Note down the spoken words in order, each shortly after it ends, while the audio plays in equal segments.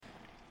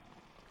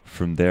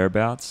From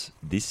thereabouts,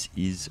 this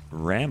is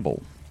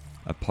Ramble,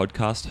 a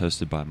podcast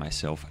hosted by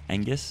myself,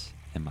 Angus,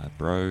 and my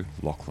bro,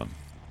 Lachlan.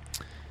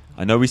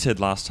 I know we said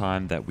last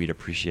time that we'd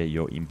appreciate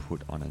your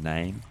input on a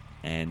name,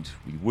 and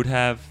we would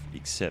have,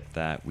 except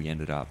that we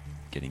ended up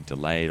getting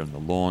delayed on the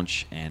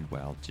launch and,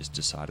 well, just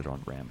decided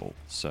on Ramble.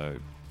 So,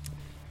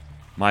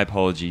 my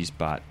apologies,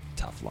 but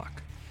tough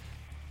luck.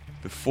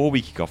 Before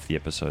we kick off the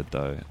episode,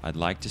 though, I'd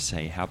like to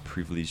say how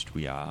privileged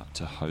we are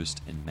to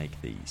host and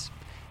make these,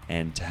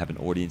 and to have an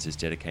audience as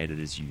dedicated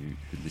as you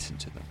who listen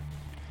to them.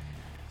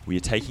 We are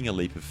taking a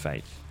leap of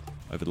faith.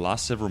 Over the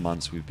last several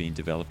months, we've been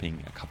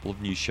developing a couple of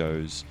new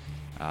shows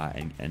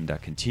and are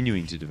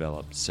continuing to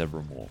develop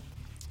several more.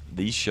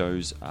 These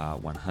shows are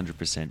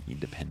 100%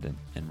 independent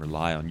and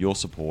rely on your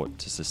support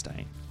to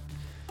sustain.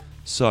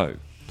 So,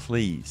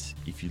 please,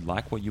 if you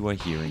like what you are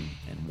hearing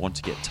and want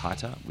to get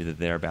tighter with the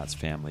Thereabouts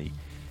family,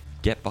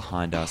 get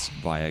behind us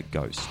via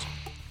Ghost.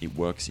 It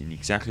works in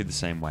exactly the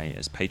same way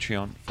as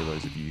Patreon, for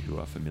those of you who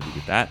are familiar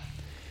with that.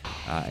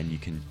 And you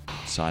can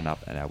sign up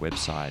at our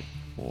website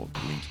or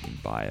link in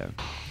bio.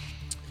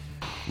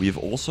 We have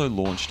also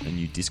launched a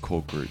new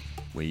Discord group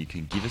where you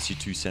can give us your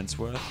 2 cents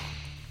worth,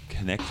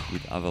 connect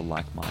with other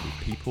like-minded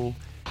people,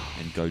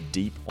 and go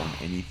deep on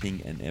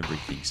anything and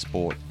everything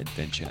sport,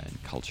 adventure,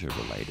 and culture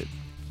related.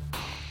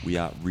 We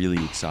are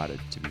really excited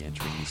to be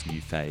entering this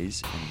new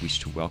phase and wish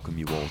to welcome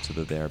you all to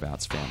the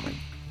Thereabouts family.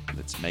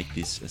 Let's make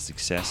this a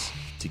success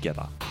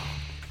together.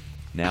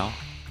 Now,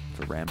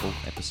 for Ramble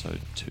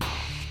Episode 2.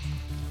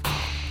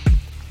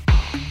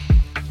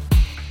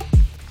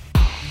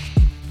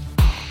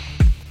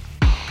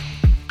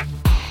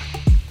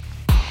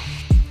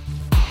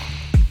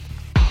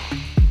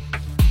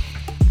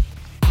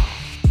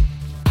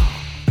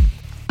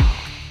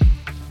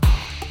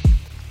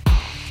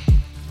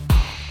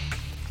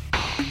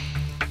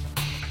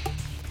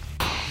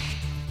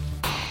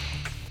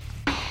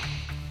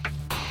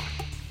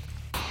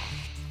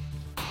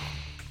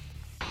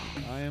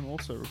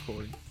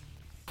 Recording.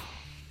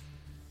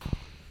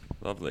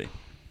 Lovely.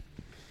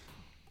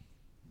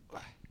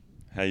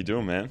 How you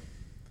doing, man?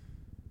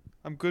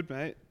 I'm good,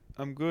 mate.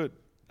 I'm good.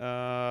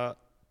 I'm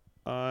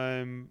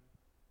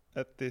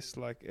at this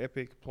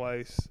epic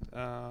place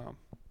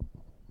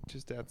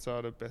just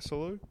outside of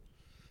Besalú.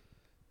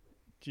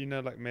 Do you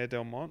know Mare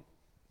Del Monte?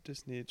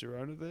 Just near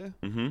Girona there.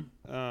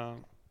 Mm-hmm.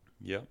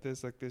 Yeah.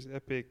 There's this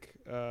epic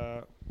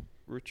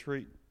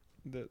retreat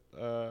that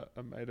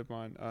a mate of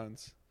mine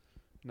owns.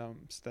 And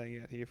I'm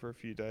staying out here for a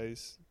few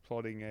days,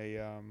 plotting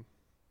a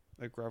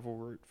gravel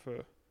route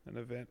for an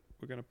event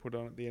we're going to put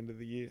on at the end of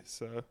the year.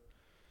 So,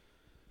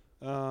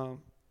 I've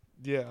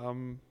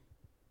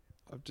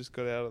just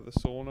got out of the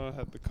sauna,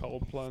 had the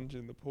cold plunge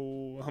in the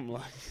pool. I'm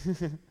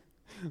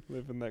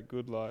living that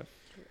good life.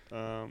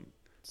 So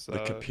the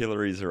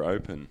capillaries are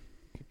open.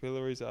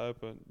 Capillaries are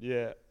open.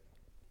 Yeah.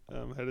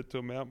 I'm headed to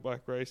a mountain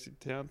bike race in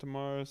town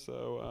tomorrow.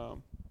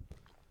 So,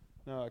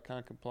 no, I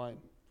can't complain.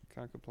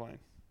 Can't complain.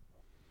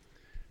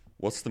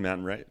 What's the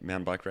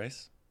mountain bike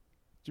race?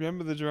 Do you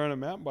remember the Girona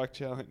Mountain Bike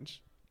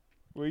Challenge?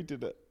 We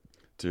did it.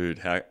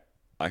 Dude, I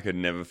could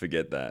never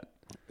forget that.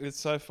 It's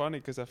so funny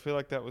because I feel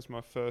like that was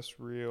my first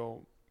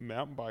real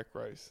mountain bike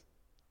race.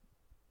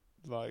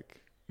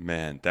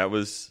 Man, that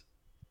was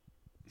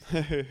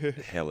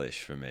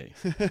hellish for me.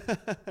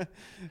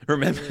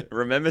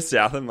 Remember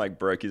Southam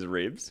broke his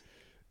ribs?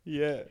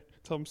 Yeah,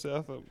 Tom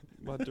Southam,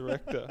 my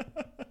director.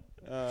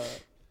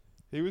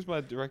 He was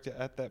my director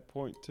at that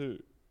point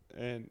too.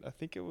 And I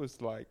think it was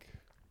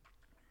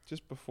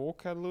just before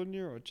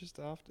Catalunya or just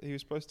after. He was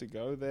supposed to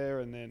go there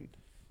and then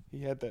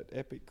he had that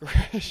epic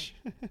crash.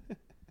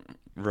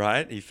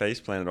 Right? He face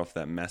planted off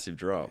that massive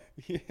drop.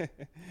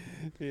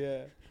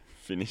 Yeah.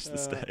 Finished the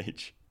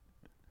stage.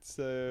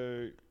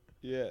 So,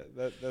 yeah,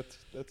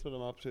 that's what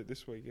I'm up to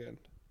this weekend.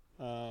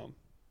 So,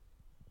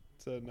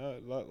 no,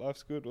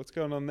 life's good. What's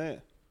going on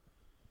there?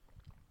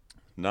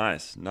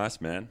 Nice,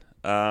 man.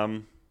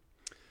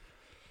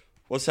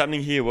 What's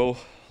happening here? Well,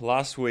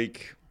 last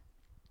week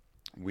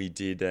we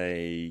did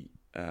the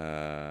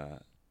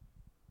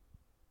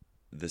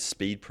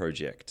Speed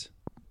Project.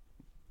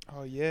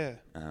 Oh yeah.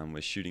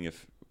 We're shooting a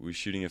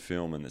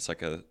film, and it's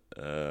the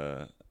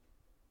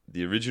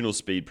original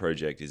Speed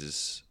Project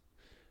is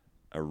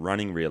a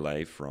running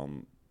relay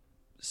from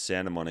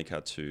Santa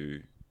Monica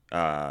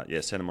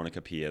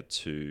Pier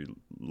to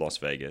Las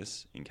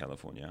Vegas in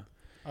California.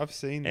 I've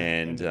seen that,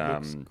 and it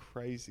looks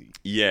crazy.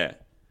 Yeah.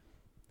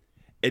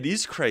 It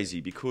is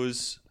crazy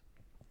because,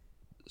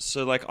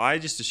 I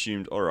just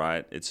assumed, all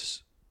right,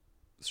 it's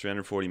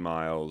 340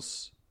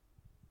 miles.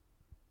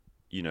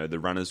 You know, the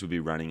runners would be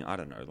running,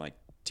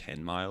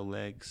 10-mile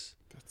legs.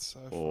 That's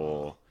so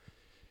far.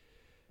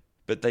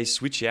 But they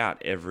switch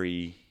out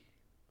every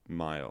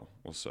mile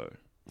or so.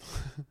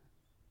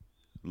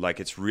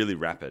 It's really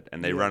rapid,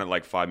 and they run at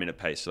 5-minute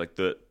pace. So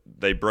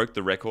they broke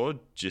the record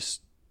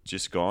just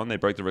gone. They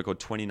broke the record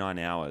 29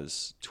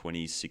 hours,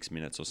 26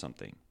 minutes or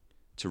something.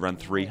 To run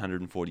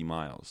 340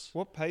 miles.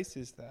 What pace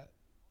is that?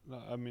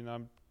 I mean,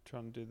 I'm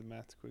trying to do the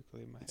maths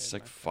quickly in my head. It's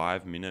like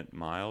 5-minute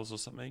miles or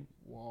something.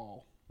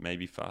 Whoa.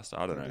 Maybe fast.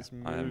 I don't know. It's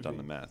I haven't done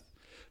the moving. math,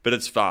 but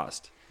it's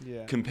fast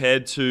Yeah.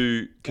 compared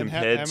to And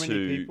how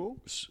many people?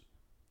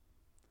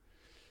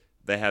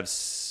 They have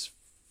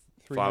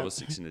 5 or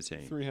 6 in the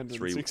team.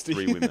 360.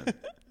 Three women.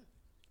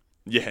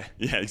 Yeah,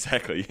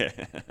 exactly.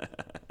 Yeah.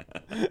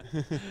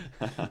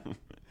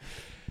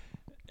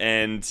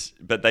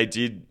 But they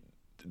did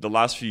the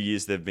last few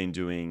years. They've been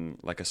doing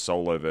like a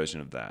solo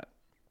version of that,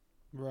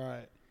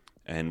 Right.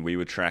 and we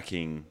were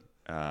tracking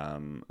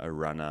a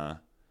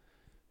runner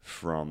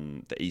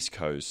from the East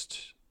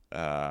Coast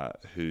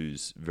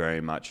who's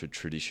very much a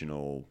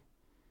traditional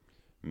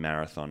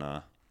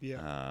marathoner,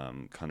 Yeah.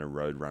 kind of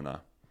road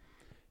runner,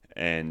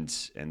 and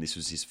this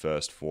was his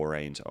first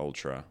foray into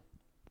ultra.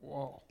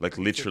 Whoa. Like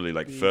literally,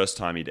 like big- first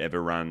time he'd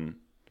ever run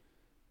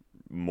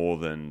more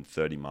than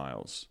 30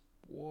 miles,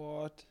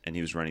 What? and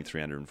he was running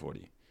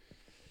 340.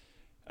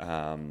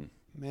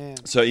 Man.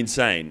 So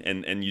insane,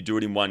 and you do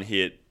it in one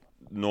hit.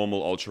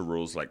 Normal ultra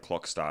rules, like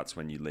clock starts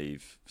when you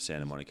leave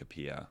Santa Monica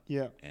Pier,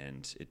 Yeah.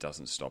 and it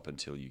doesn't stop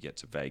until you get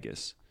to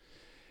Vegas.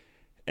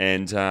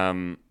 And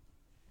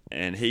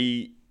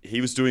he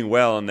was doing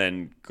well, and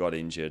then got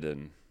injured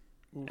and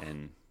Oof.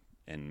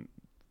 and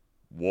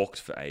walked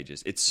for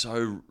ages. It's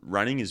so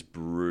running is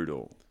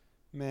brutal.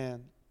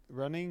 Man,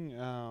 running,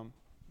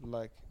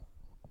 like,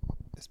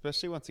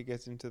 especially once it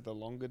gets into the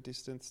longer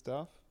distance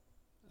stuff,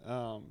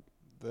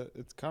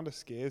 it kind of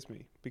scares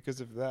me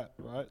because of that,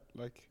 right?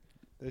 Like,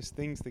 there's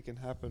things that can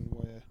happen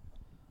where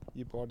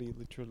your body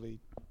literally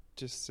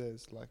just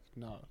says, like,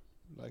 no.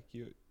 Like,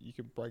 you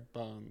can break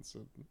bones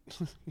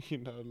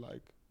and,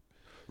 like,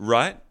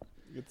 Right?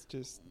 it's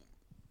just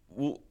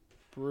Well,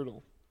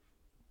 brutal.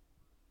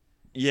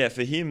 yeah,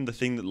 for him, the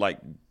thing that like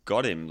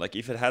got him, like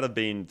if it had have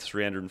been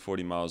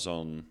 340 miles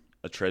on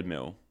a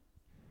treadmill,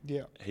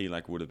 Yeah. he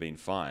like would have been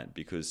fine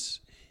because,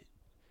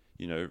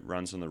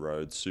 runs on the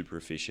road, super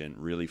efficient,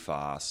 really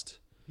fast.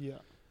 Yeah.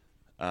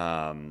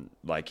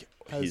 Like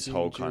Has his the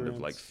whole kind of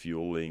like endurance.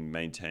 fueling,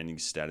 maintaining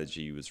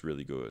strategy was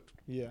really good.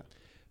 Yeah.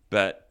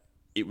 But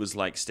it was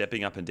like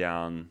stepping up and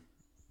down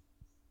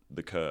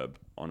the curb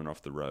on and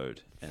off the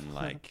road and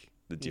like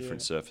the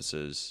different Yeah.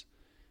 surfaces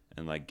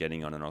and like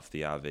getting on and off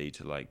the RV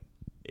to like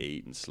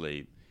eat and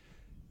sleep.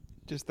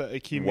 Just that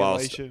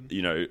Whilst, accumulation.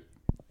 yeah.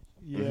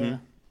 Yeah.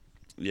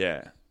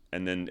 Yeah.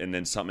 And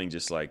then something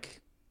just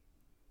like,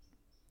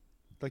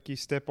 Like you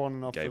step on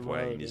and off the Gave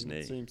way in road his and knee.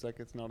 it seems like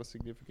it's not a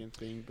significant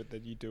thing, but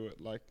then you do it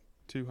like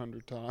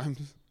 200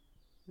 times.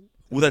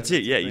 well, that's it.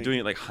 That's the Yeah. You're thing. doing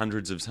it like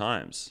hundreds of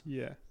times.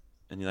 Yeah.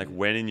 And you're like,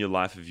 when in your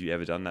life have you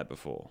ever done that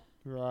before?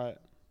 Right.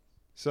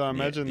 So I And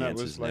imagine the that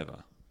answer's was like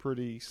never.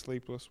 pretty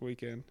sleepless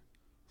weekend.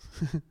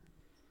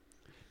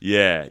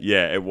 Yeah,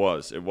 it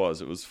was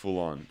full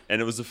on.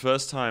 And it was the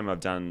first time we've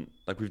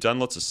done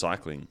lots of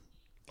cycling,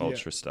 Yeah.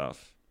 ultra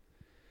stuff.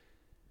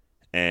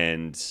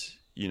 And,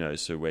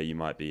 so where you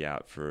might be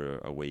out for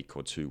a week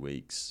or 2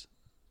 weeks.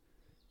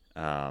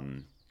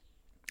 And,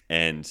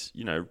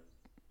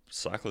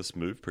 cyclists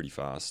move pretty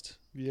fast.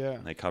 Yeah.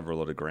 And they cover a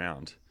lot of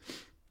ground.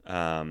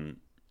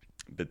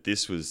 But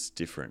this was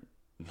different.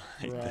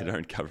 Like, Right. They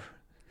don't cover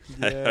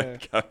Yeah.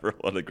 a lot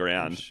of For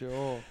ground.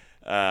 sure.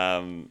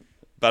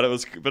 But it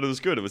was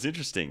good. It was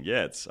interesting.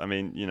 Yeah,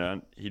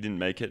 he didn't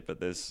make it, but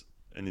there's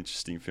an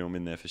interesting film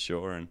in there for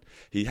sure. And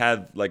he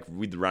had like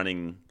with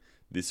running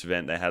this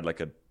event, they had like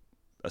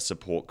a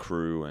support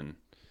crew and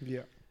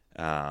Yeah.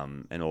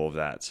 and all of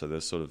that. So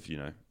there's sort of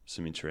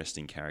some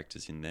interesting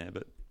characters in there.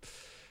 But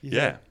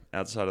yeah,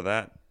 outside of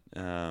that,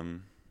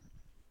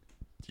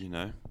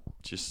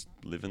 just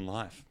living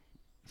life.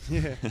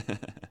 Yeah.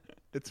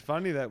 It's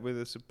funny that with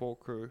a support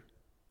crew,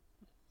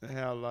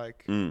 how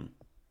like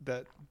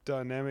that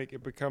dynamic,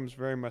 it becomes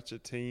very much a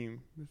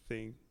team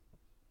thing.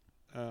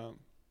 And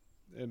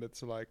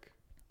it's like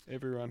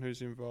everyone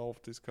who's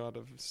involved is kind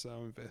of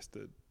so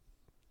invested.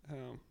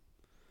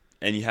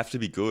 And you have to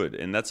be good.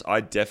 And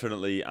I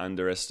definitely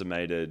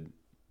underestimated,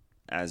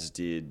 as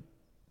did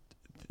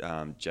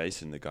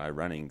Jason, the guy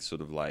running,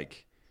 sort of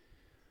like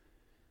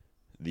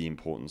the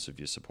importance of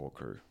your support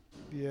crew.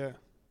 Yeah.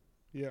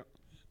 Yeah.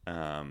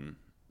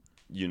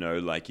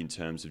 Like in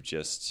terms of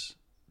just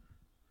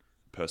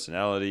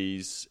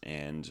personalities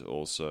and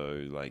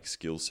also like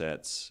skill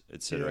sets,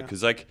 etc. Yeah.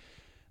 Because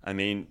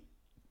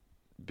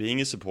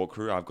being a support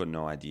crew, I've got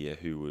no idea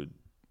who would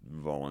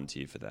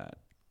volunteer for that.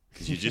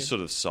 Because you're just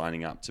sort of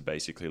signing up to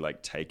basically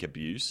like take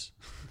abuse,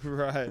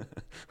 Right.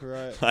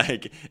 Right.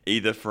 like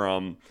either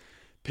from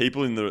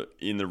people in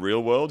the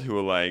real world who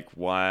are like,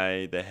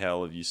 why the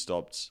hell have you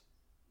stopped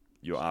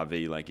your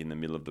RV like in the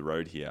middle of the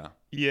road here?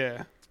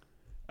 Yeah.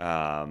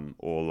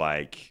 Or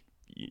like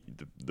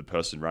the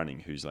person running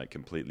who's like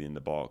completely in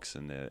the box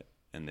and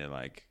they're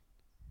like,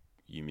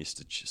 you missed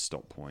a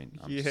stop point.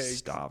 I'm just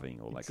starving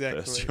or like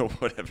exactly. thirsty or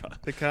whatever.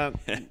 They can't,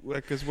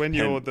 because when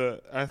you're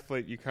the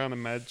athlete, you can't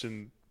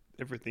imagine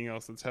everything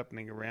else that's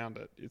happening around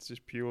it. It's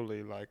just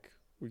purely like,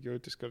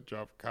 just got to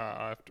drive a car.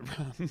 I have to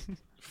run.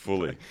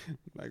 Fully.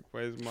 Like,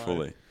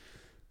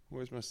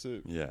 where's my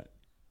suit? Yeah.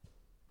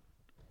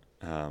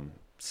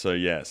 So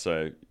you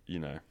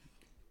know,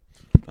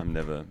 I would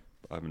never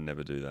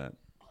do that.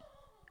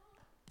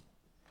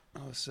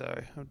 Oh,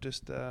 sorry. I'm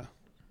just,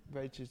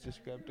 Rachel's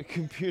just grabbed the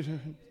computer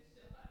and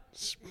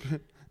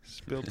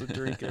spilled the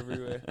drink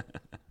everywhere.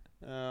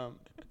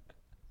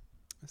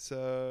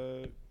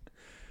 So,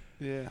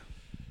 yeah.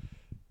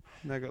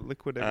 Now I got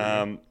liquid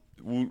everywhere.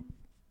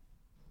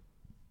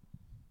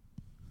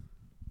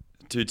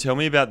 Dude, tell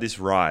me about this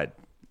ride.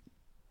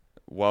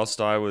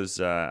 Whilst I was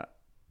out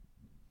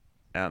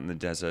in the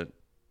desert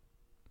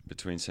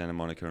between Santa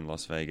Monica and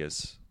Las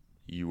Vegas,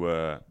 you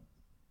were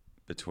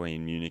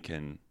between Munich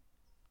and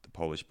the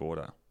Polish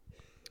border.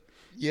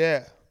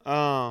 Yeah.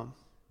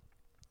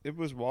 It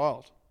was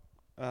wild.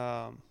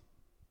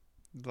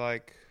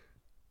 Like,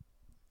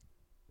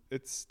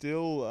 it's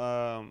still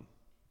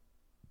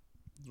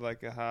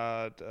like a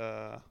hard.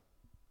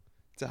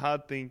 It's a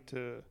hard thing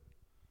to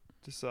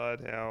decide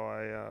how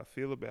I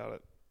feel about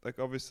it. Like,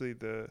 obviously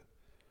the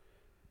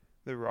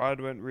ride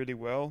went really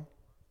well.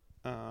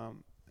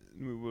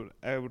 We were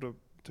able to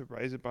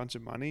raise a bunch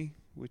of money,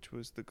 which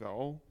was the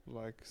goal.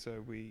 Like,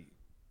 so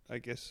I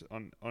guess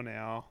on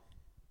our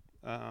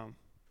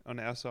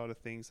side of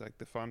things, like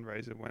the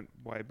fundraiser went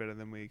way better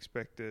than we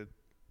expected.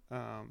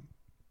 I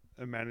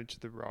managed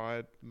the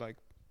ride like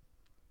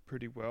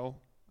pretty well,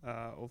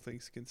 all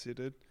things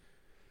considered.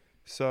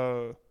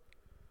 So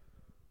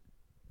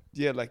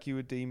yeah, like you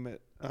would deem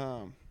it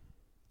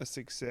a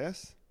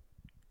success,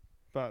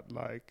 but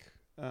like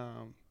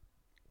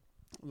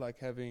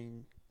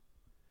having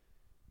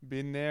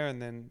been there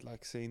and then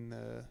like seen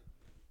the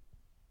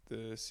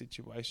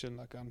situation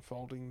like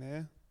unfolding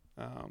there,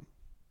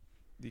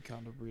 you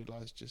kind of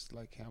realize just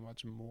like how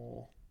much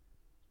more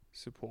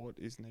support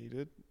is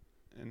needed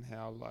and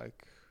how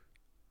like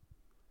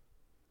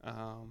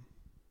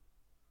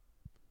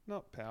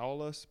not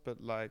powerless,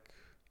 but like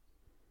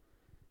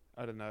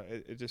I don't know,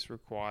 it just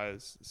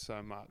requires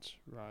so much,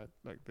 right?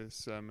 Like there's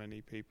so many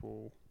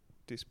people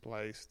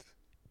displaced,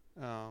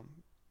 so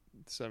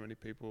many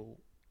people,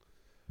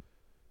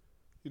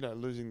 you know,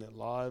 losing their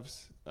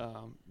lives,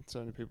 so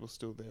many people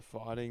still there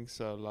fighting.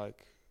 So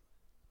like,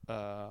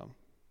 yeah,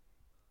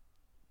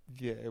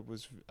 it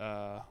was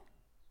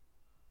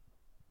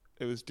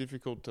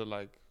difficult to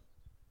like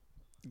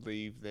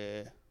leave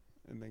there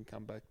and then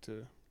come back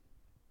to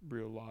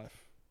real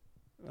life.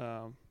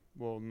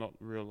 Well, not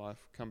real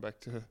life, come back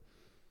to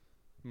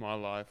my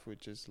life,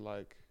 which is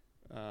like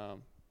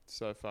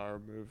so far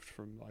removed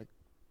from like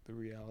the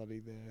reality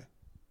there.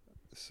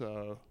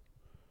 So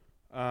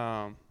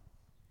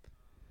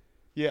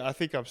yeah, I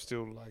think I'm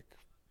still like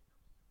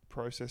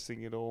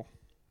processing it all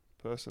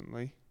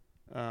personally.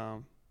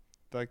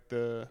 Like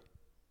the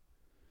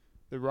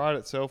ride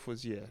itself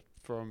was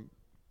from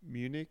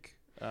Munich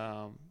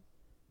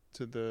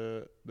to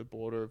the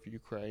border of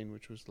Ukraine,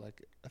 which was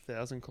like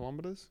 1,000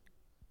 kilometers,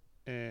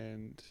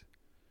 and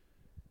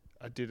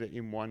I did it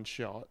in one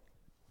shot,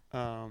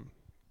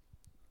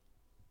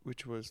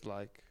 which was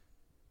like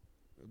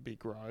a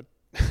big ride.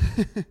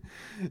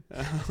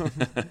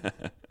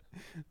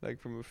 Like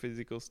from a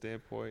physical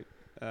standpoint,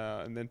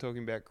 and then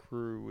talking about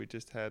crew, we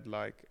just had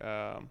like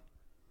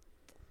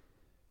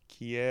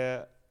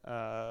Kier,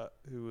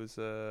 who was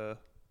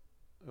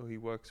he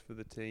works for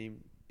the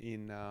team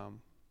in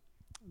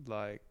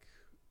like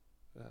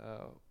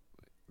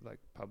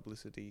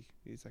publicity.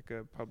 He's like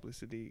a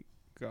publicity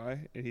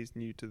guy, and he's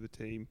new to the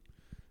team,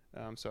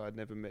 so I'd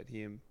never met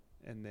him.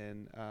 And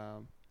then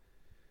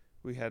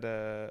we had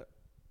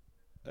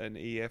an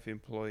EF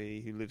employee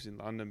who lives in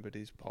London but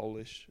he's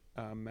Polish,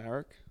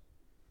 Marek,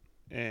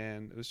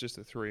 and it was just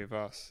the three of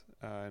us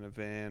in a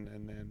van.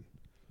 And then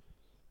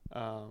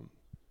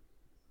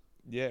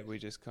we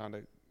just kind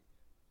of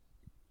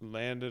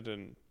landed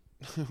and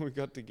we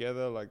got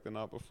together like the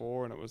night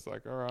before, and it was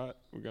like, all right,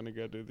 we're gonna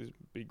go do this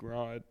big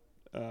ride.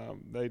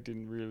 They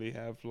didn't really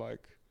have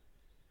like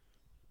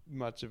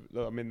much of,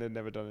 I mean, they'd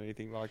never done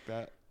anything like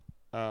that,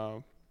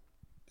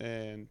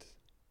 and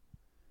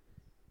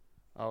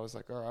I was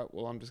like, all right,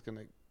 well, I'm just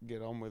gonna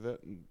get on with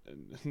it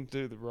and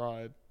do the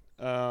ride.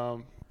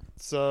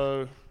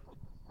 So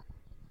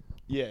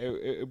yeah,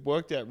 it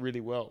worked out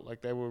really well.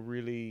 Like they were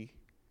really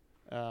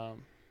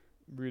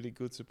really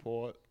good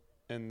support,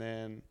 and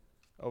then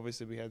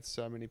obviously we had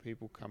so many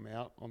people come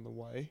out on the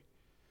way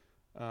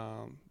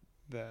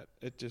that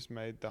it just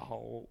made the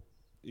whole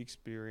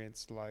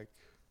experience like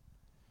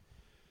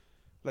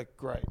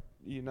great,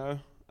 you know.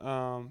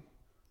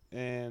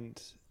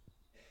 And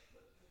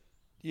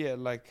yeah,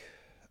 like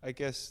I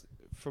guess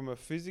from a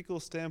physical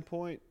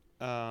standpoint,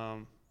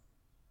 it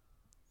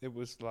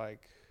was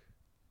like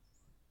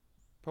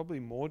probably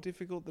more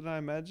difficult than I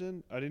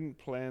imagined. I didn't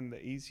plan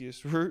the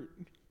easiest route,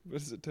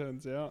 but as it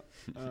turns out,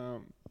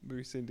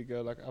 we seemed to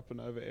go like up and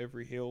over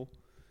every hill.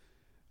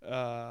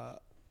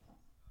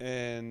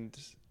 And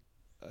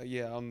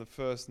on the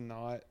first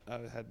night I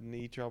had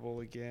knee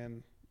trouble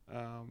again,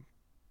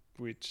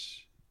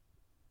 which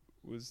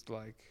was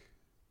like,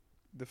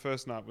 the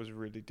first night was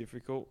really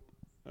difficult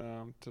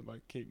to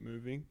like keep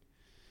moving,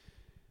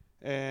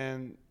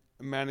 and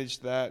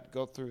managed that,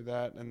 got through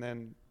that, and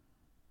then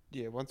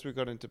yeah, once we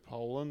got into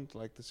Poland,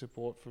 like the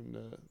support from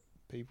the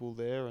people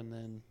there, and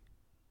then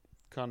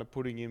kind of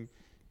putting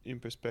in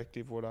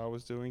perspective what I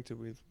was doing to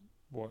with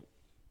what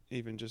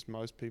even just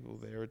most people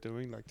there are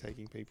doing, like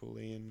taking people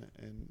in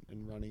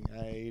and running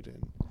aid,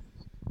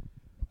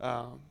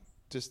 and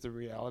just the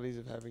realities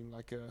of having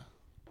like a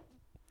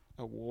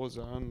war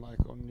zone like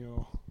on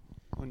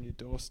your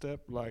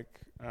doorstep,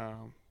 like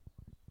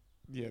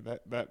yeah,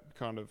 that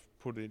kind of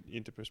put it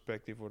into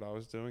perspective what I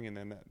was doing, and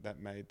then that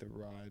made the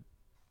ride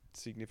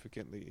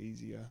significantly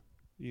easier,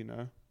 you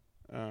know.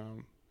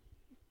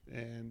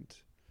 And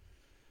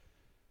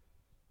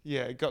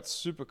yeah, it got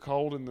super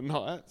cold in the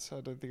nights.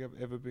 I don't think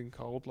I've ever been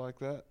cold like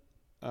that.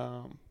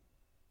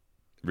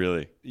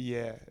 Really?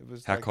 Yeah, it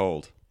was How like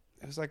cold?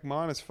 it was like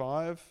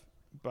 -5,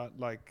 but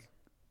like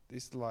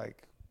this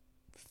like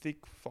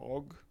thick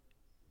fog.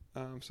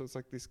 So it's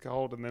like this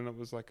cold, and then it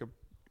was like a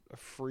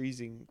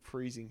freezing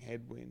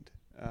headwind.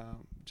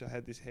 Which I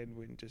had this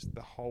headwind just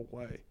the whole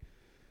way.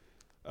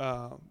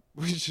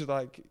 Which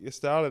like it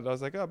started, I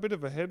was like, oh, a bit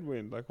of a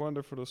headwind. Like, wonder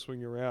if it'll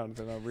swing around.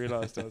 Then I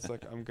realized I was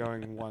like, I'm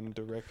going one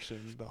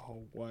direction the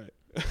whole way.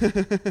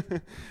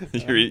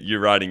 You're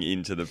riding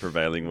into the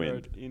prevailing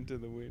wind. Into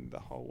the wind the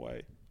whole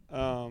way.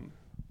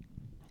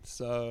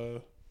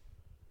 So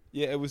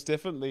yeah, it was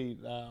definitely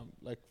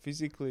like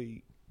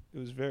physically, it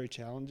was very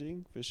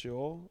challenging for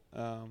sure.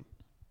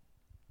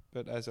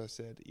 But as I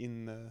said,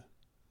 in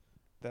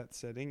that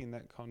setting, in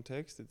that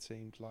context, it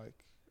seemed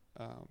like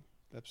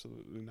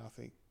absolutely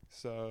nothing.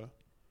 So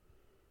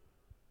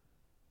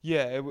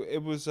yeah,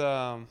 it was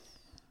an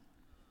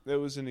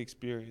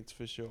experience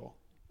for sure.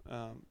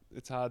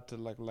 It's hard to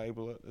like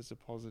label it as a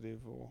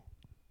positive or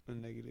a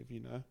negative, you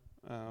know,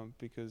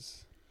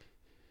 because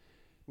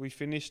we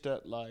finished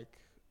at like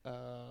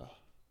I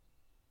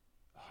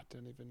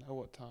don't even know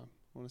what time.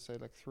 I want to say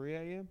like 3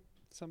 a.m.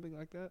 something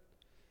like that.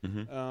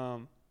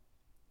 Mm-hmm.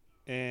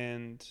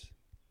 And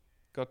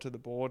got to the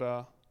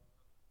border,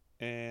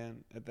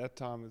 and at that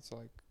time it's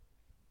like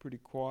pretty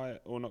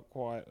quiet, or not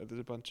quiet.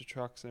 There's a bunch of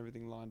trucks and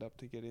everything lined up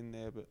to get in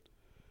there, but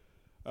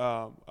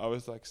I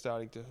was like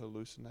starting to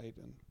hallucinate,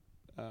 and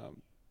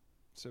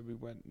so we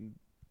went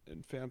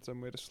and found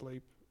somewhere to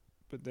sleep.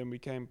 But then we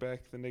came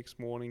back the next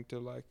morning to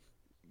like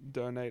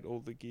donate all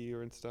the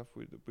gear and stuff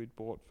we'd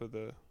bought for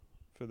the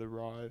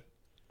ride,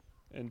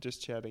 and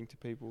just chatting to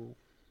people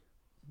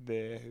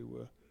there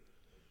who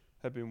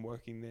had been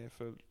working there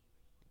for,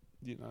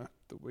 you know,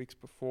 the weeks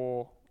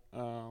before,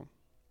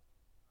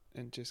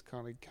 and just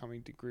kind of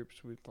coming to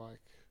grips with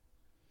like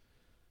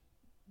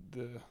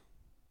the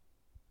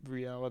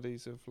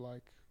realities of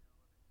like,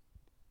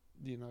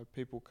 you know,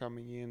 people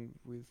coming in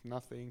with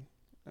nothing,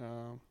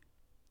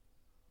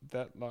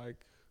 that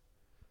like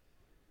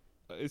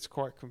it's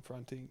quite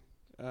confronting.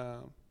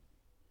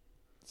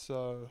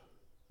 So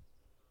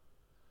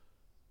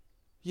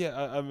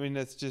yeah, I mean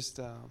it's just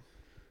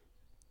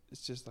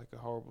like a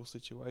horrible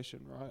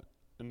situation, right?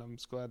 And I'm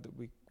just glad that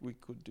we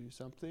could do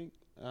something.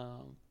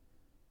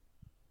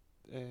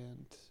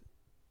 And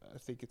I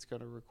think it's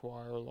going to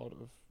require a lot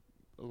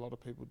of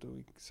people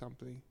doing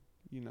something,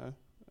 you know.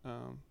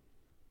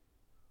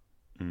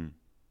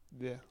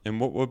 Yeah. And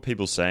what were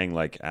people saying,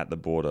 like, at the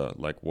border?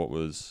 Like, what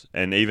was...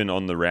 And even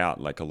on the route,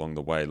 like, along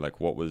the way, like,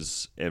 what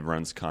was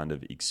everyone's kind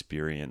of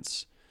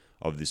experience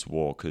of this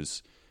war?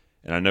 Because...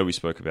 And I know we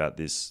spoke about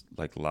this,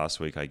 like, last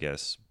week, I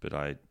guess, but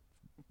I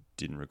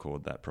didn't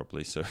record that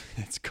properly, so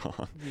it's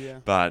gone.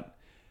 Yeah. But,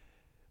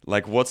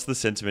 like, what's the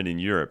sentiment in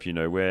Europe? You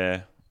know,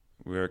 we're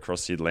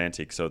across the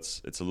Atlantic, so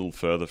it's a little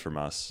further from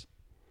us.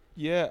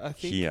 Yeah, I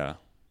think... Here.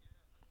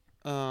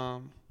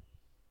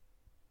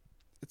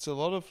 It's a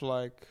lot of,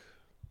 like...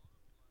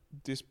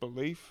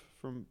 disbelief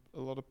from a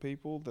lot of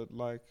people that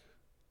like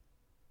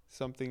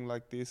something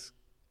like this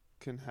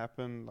can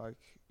happen,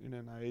 like in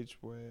an age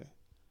where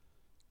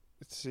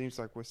it seems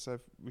like we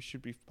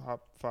should be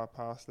far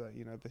past that,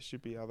 you know. There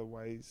should be other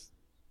ways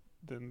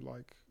than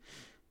like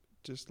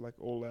just like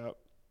all out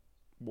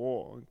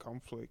war and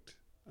conflict.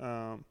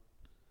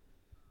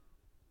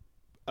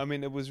 I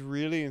mean, it was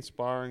really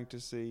inspiring to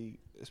see,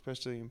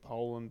 especially in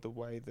Poland, the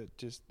way that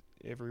just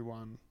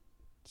everyone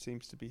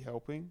seems to be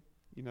helping.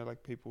 You know,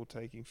 like people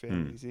taking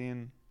families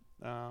in,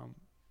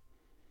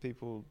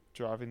 people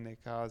driving their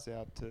cars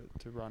out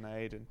to run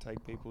aid and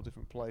take people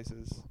different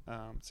places.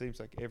 It seems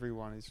like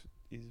everyone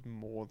is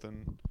more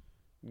than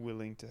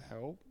willing to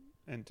help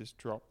and just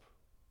drop,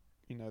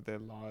 you know, their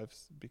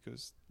lives,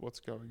 because what's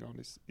going on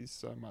is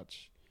so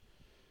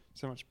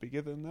much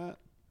bigger than that.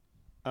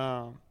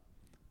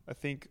 I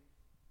think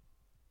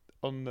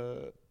on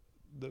the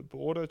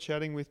border,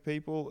 chatting with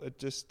people, it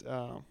just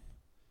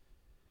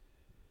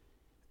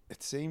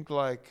it seemed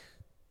like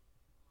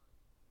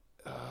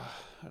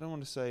I don't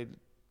want to say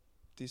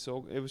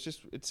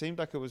it seemed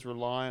like it was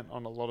reliant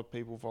on a lot of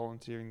people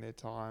volunteering their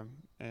time,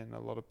 and a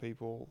lot of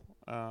people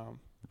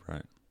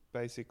Right.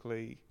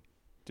 basically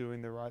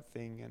doing the right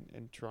thing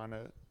and trying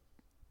to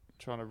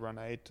run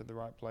aid to the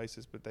right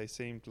places, but they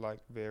seemed like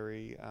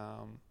very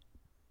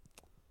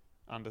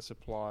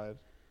undersupplied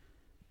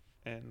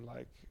and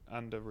like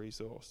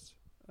under-resourced.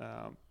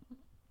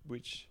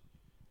 which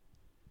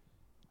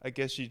I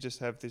guess you just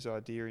have this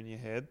idea in your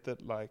head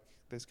that like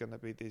there's going to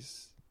be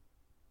this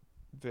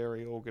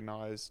very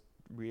organized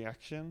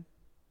reaction,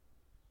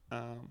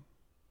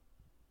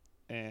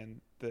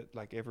 and that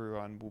like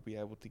everyone will be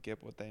able to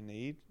get what they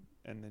need,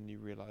 and then you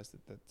realize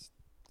that that's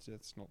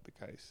not the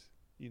case.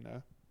 You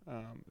know,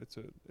 it's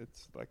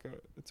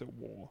a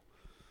war.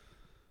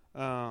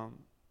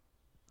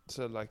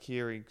 So like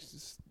hearing,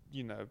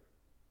 you know,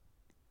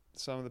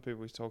 some of the people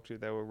we talked to,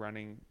 they were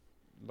running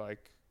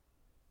like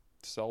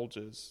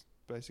soldiers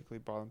basically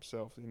by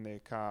themselves in their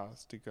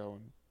cars to go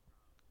and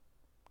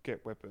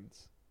get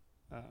weapons,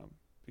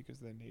 because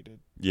they needed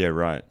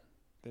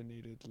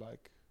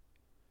like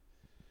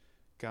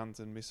guns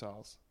and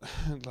missiles,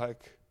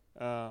 like,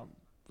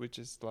 which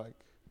is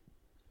like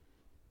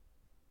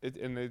it.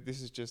 And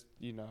this is just,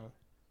 you know,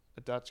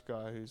 a Dutch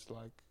guy who's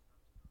like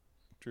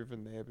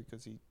driven there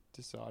because he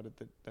decided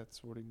that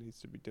that's what he needs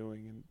to be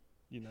doing, and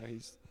you know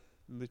he's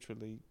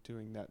literally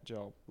doing that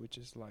job, which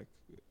is like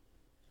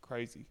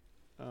crazy.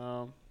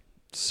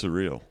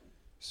 Surreal,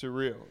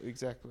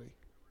 exactly.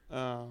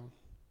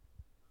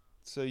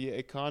 So yeah,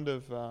 it kind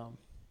of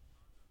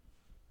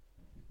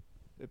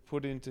it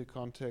put into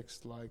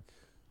context, like,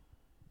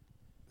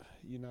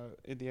 you know,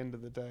 at the end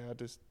of the day,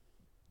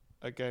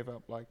 I gave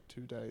up like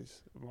 2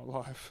 days of my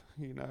life,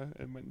 you know,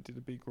 and went and did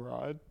a big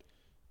ride,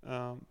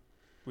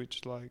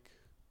 which like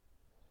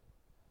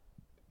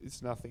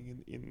it's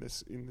nothing in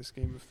the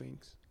scheme of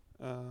things.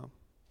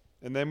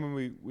 And then when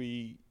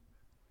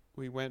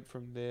we went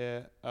from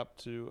there up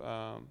to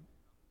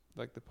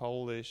like the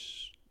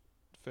Polish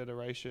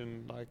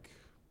Federation like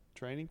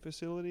training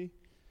facility,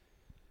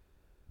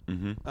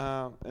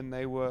 and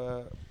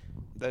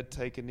they'd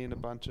taken in a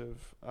bunch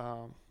of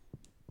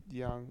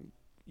young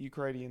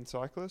Ukrainian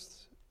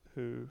cyclists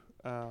who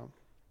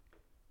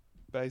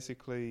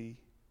basically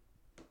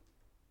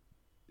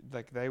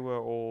like they were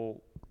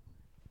all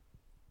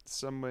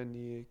somewhere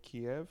near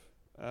Kiev,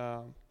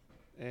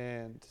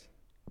 and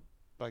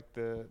like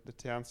the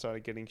town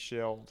started getting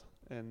shelled,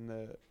 and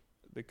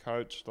the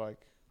coach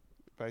like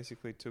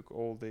basically took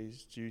all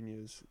these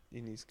juniors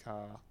in his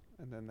car,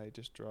 and then they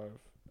just drove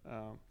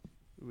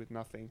with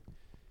nothing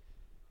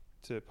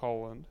to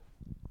Poland,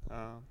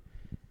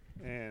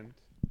 and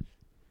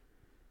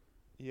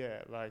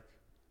yeah, like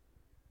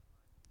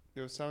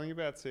there was something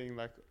about seeing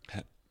like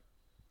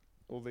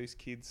all these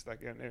kids,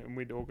 like, and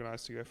we'd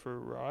organised to go for a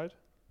ride,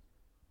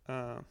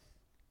 and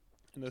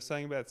there's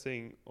something about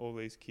seeing all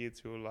these kids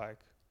who were like,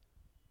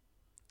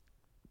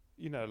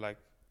 you know, like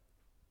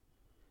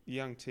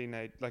young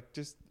teenage, like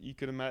just you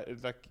could imagine,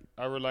 like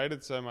I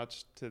related so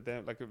much to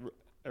them, like it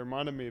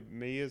reminded me of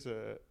me as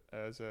a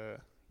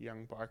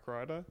young bike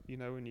rider, you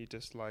know, when you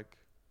just like,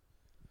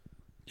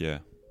 yeah,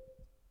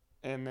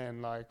 and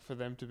then like for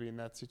them to be in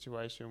that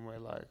situation where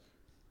like,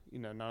 you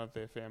know, none of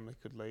their family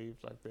could leave,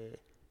 like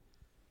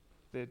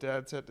their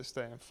dads had to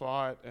stay and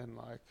fight, and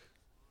like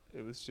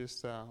it was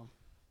just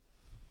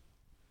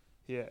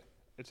yeah,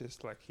 it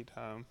just like hit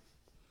home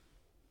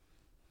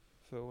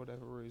for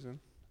whatever reason.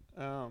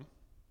 I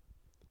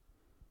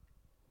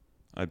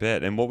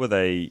bet. And what were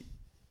they?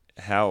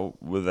 How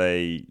were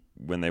they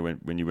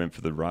when you went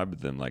for the ride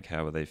with them? Like,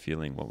 how were they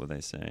feeling? What were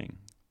they saying?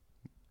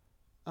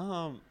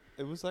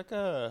 It was like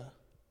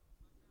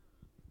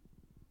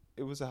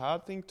it was a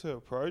hard thing to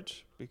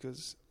approach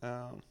because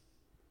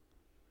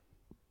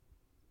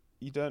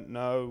you don't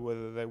know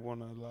whether they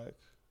want to like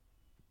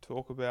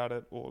talk about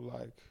it or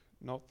like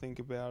not think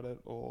about it,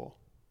 or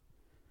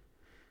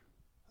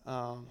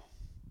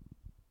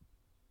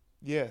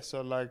yeah,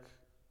 so like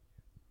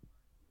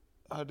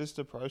I just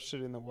approached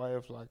it in the way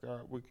of like, all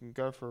right, we can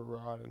go for a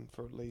ride, and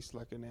for at least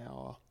like an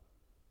hour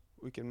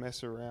we can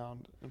mess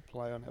around and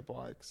play on our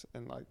bikes,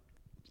 and like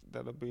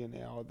that'll be an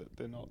hour that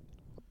they're not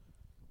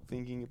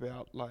thinking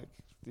about like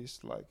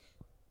this like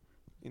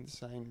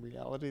insane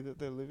reality that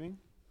they're living.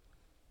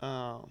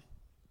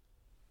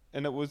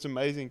 And it was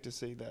amazing to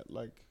see that,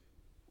 like,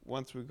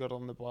 once we got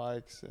on the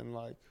bikes and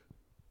like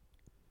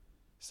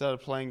started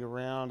playing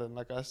around, and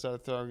like I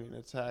started throwing in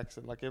attacks,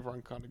 and like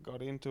everyone kind of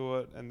got into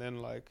it, and then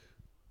like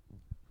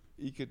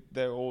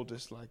they're all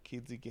just like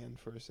kids again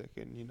for a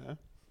second, you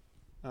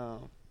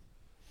know.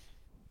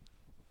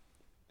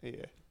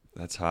 Yeah,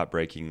 That's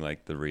heartbreaking,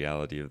 like the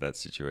reality of that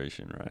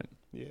situation, right?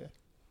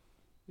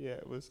 yeah,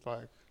 it was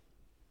like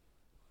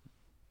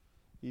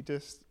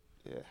it's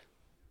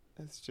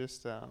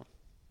just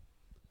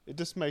it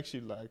just makes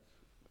you like,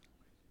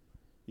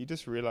 you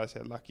just realize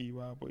how lucky you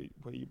are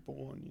where you're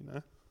born, you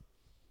know.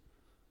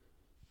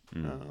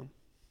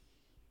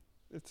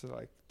 It's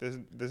like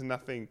there's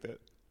nothing that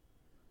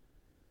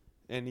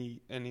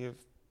any of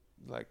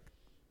like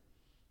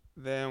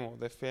them or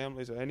their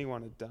families or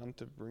anyone had done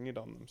to bring it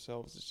on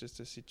themselves. It's just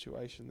a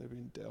situation they've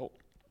been dealt,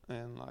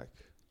 and like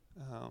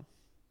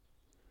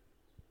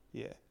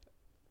yeah,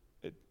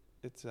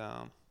 it's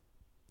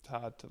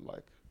hard to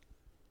like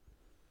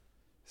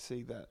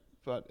see that,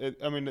 but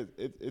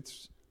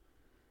it's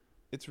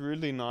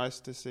really nice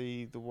to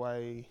see the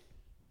way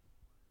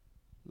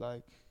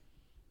like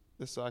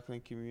the cycling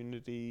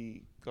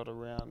community got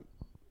around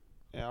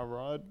our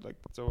ride. Like,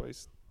 it's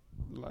always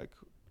like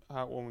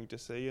heartwarming to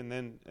see, and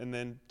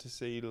then to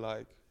see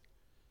like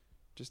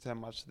just how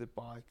much the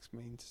bikes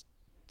means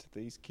to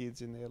these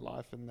kids in their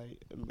life, and they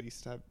at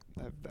least have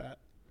that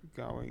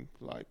going.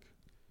 Like,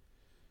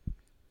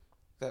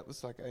 that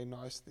was like a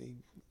nice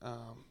thing,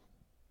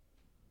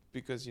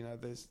 because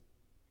there's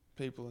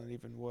people in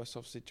even worse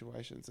off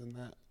situations than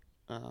that,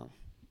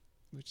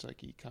 which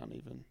like you can't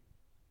even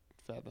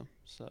fathom.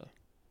 So.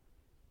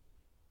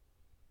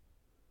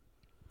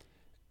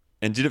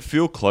 And did it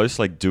feel close,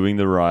 like doing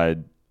the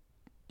ride?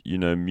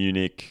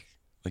 Munich.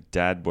 Like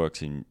Dad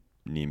works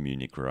near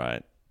Munich,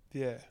 right?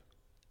 Yeah.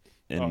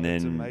 And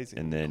it's then amazing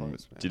and then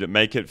close, man. did it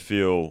make it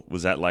feel?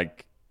 Was that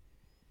like,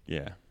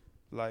 yeah,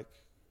 Like,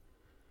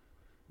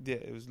 yeah,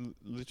 it was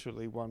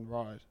literally one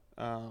ride,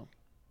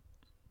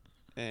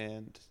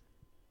 and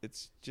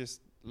it's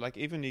just like,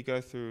 even you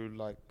go through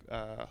like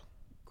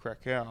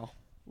Krakow,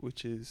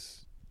 which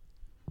is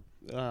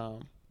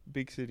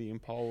big city in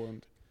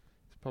Poland.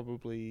 It's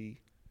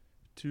probably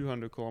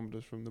 200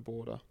 kilometers from the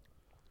border,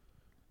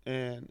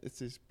 and it's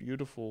this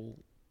beautiful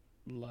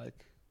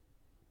like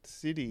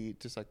city,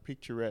 just like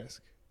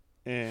picturesque,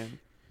 and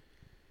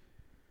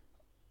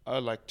I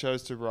like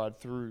chose to ride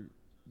through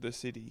the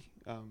city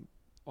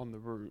on the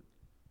route,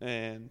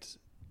 and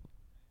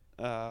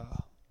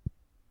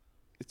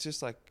it's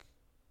just like,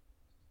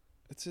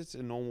 it's just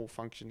a normal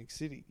functioning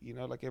city,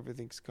 like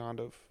everything's kind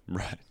of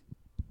right.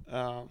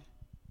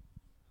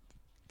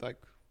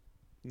 like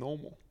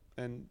normal,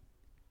 and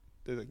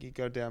like you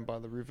go down by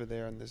the river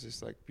there, and there's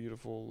this like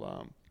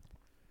beautiful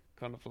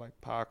kind of like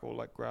park or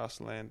like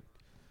grassland,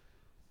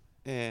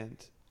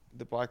 and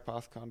the bike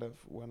path kind of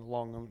went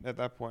along. And at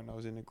that point I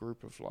was in a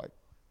group of like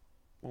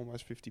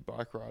almost 50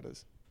 bike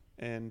riders,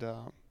 and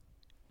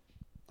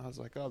I was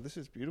like, oh, this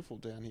is beautiful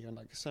down here, and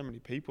like so many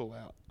people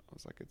out. I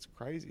was like, it's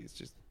crazy, it's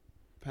just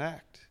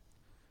packed.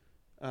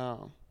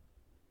 And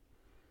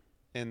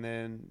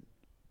then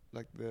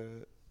like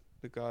the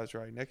guys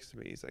right next to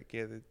me, he's like,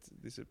 yeah,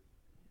 these are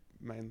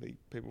mainly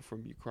people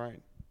from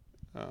Ukraine.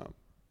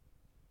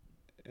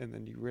 And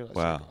then you realize,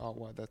 Wow. like, oh,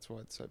 wow, that's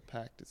why it's so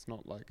packed. It's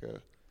not like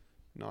a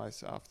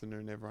nice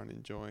afternoon, everyone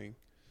enjoying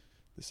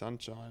the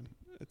sunshine.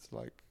 It's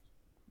like,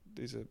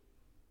 these are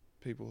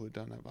people who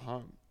don't have a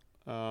home.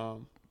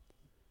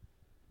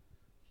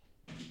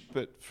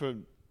 But for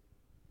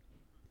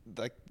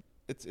like,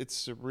 it's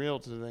surreal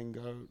to then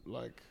go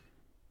like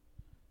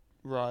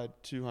ride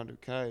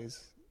 200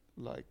 k's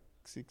like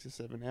 6 or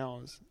 7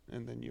 hours,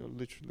 and then you're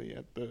literally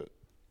at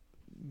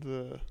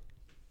the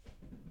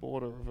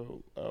border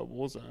of a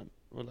war zone,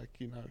 or like,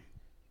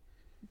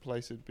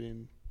 place had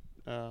been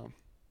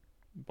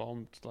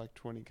bombed like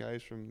 20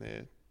 k's from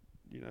there,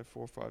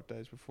 4 or 5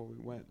 days before we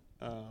went.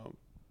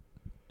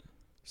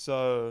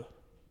 So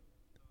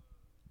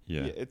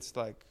Yeah. it's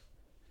like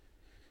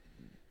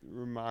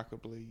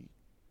remarkably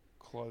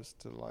close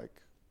to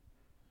like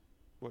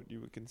what you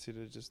would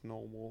consider just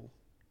normal,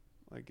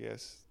 I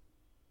guess,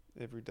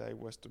 everyday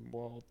Western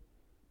world,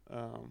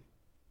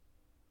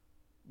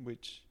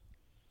 which,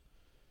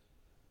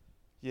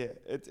 yeah,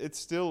 it's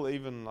still,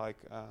 even like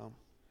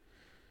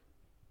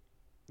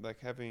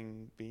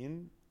having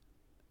been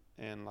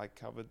and like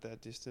covered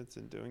that distance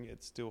and doing it,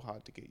 it's still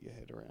hard to get your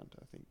head around,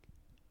 I think.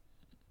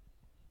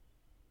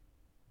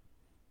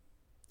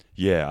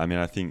 Yeah, I mean,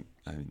 I think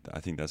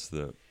that's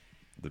the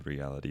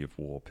reality of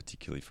war,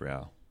 particularly for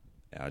our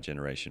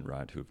generation,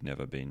 right? Who have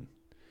never been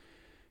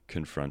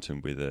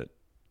confronted with it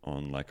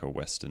on like a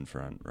Western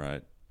front,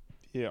 right?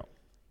 Yeah.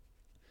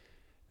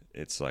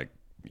 It's like,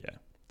 yeah,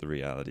 the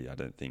reality. I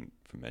don't think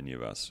for many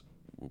of us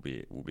we'll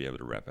be able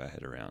to wrap our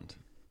head around.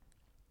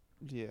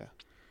 Yeah.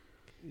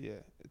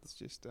 It's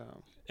just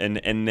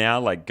and now,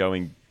 like,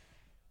 going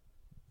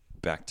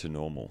back to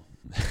normal.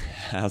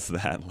 How's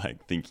that?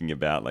 Like, thinking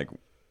about like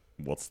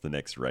what's the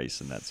next race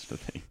and that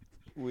sort of thing.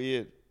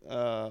 weird.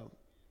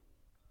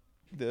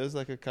 There was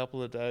like a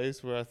couple of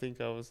days where I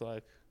think I was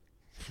like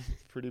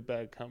pretty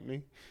bad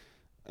company,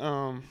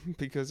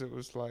 because it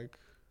was like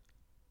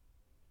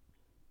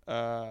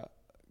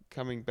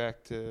coming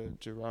back to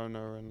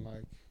Girona, and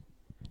like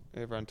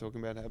everyone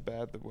talking about how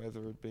bad the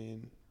weather had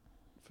been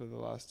for the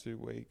last 2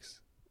 weeks,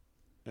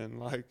 and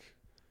like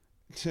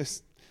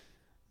just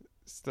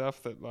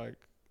stuff that like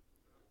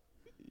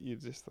you're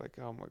just like,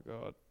 oh my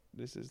god,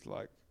 this is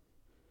like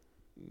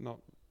not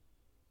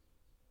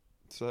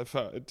so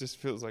far. It just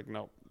feels like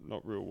not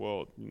real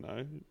world,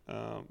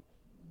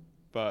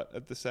 but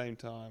at the same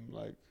time,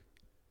 like,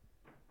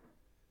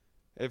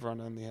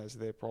 everyone only has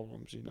their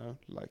problems,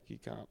 like you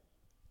can't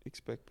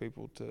expect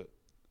people to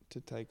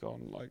take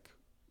on like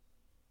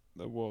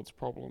the world's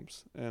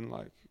problems, and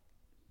like,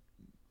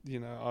 I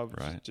was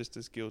Right. just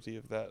as guilty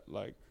of that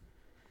like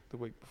the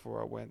week before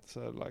I went,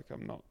 so like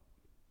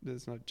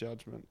there's no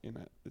judgment in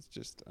it. It's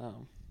just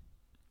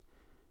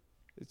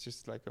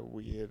like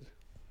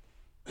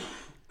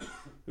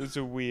it's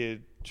a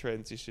weird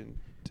transition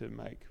to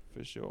make,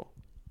 for sure.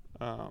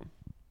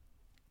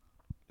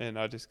 And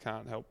I just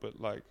can't help but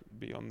like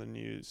be on the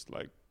news,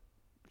 like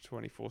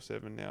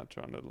 24/7 now,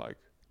 trying to like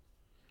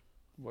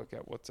work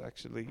out what's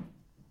actually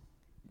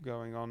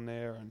going on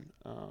there, and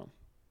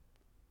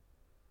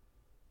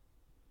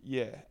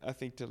I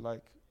think to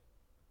like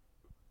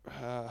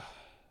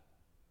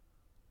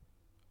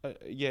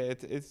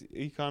it's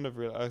you kind of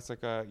realize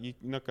like you're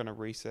not going to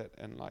reset,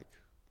 and like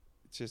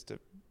it's just a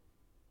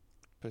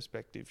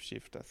perspective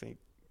shift, I think,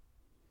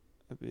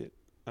 a bit,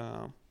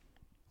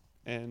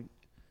 and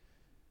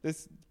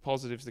there's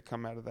positives that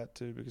come out of that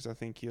too, because I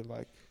think you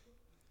like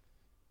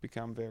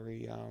become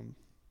very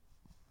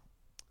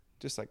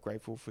just like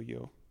grateful for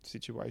your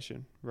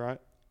situation, right?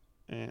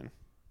 And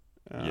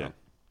I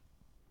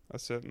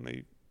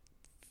certainly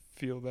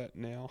feel that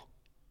now,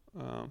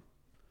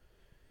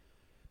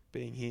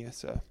 being here.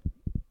 So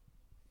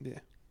yeah.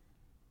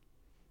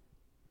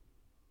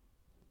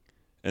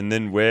 And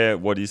then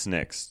what is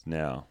next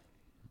now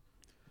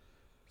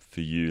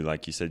for you?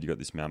 Like you said, you got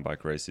this mountain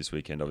bike race this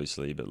weekend,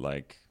 obviously, but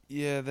like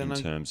Then in I'm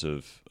terms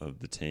of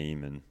the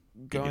team and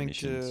going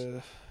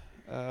missions.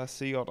 to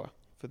Sea Otter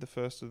for the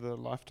first of the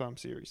Lifetime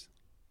series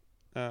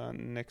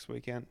next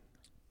weekend.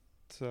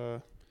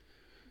 So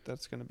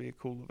that's going to be a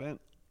cool event.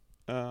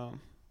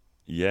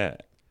 Yeah.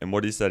 And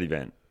what is that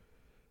event?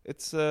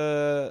 It's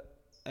a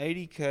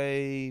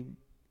 80k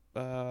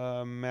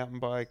mountain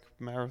bike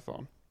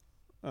marathon.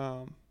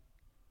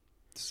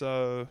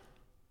 So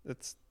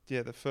it's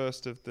the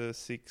first of the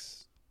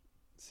six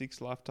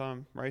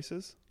Lifetime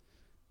races,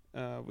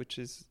 which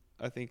is,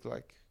 I think,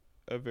 like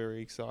a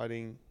very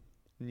exciting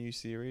new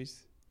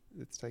series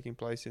that's taking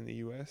place in the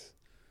US.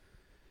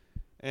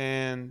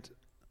 And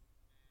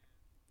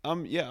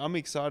I'm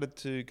excited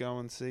to go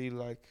and see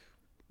like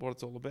what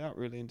it's all about,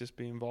 really, and just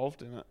be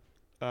involved in it.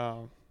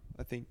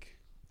 I think,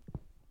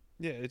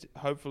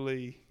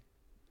 hopefully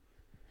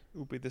it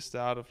will be the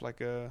start of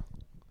like a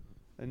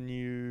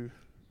new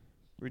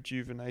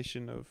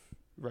rejuvenation of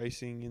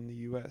racing in the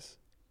US.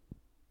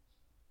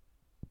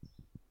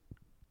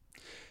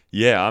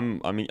 Yeah,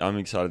 I'm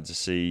excited to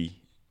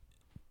see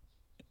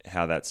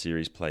how that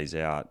series plays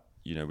out.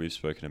 You know, we've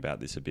spoken about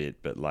this a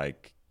bit, but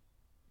like,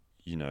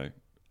 you know,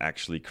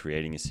 actually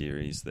creating a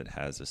series that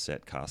has a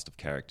set cast of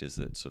characters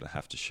that sort of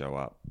have to show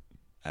up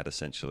at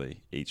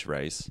essentially each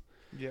race.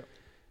 Yeah.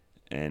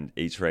 And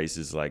each race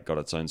is like got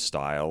its own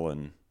style,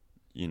 and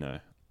you know,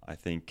 I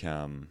think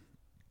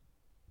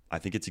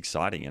it's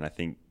exciting, and I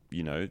think,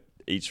 you know,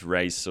 each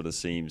race sort of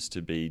seems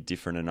to be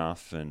different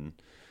enough, and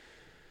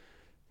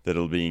that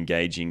it'll be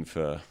engaging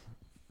for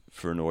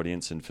an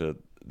audience and for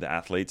the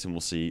athletes, and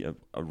we'll see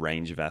a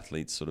range of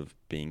athletes sort of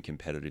being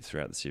competitive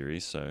throughout the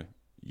series. So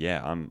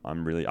yeah, I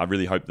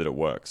really hope that it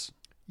works.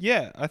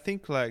 Yeah, I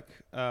think like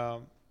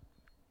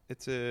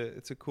it's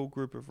a cool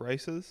group of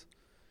racers.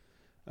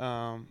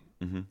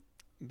 Mm-hmm.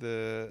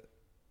 The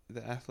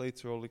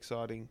athletes are all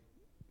exciting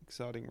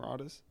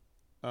riders.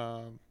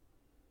 I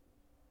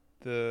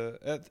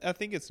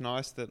think it's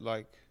nice that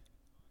like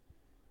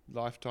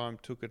Lifetime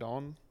took it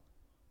on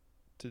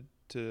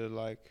to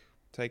like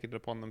take it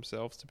upon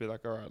themselves to be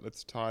like, all right,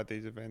 let's tie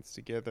these events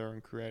together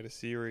and create a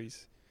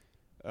series,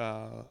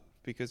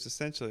 because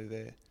essentially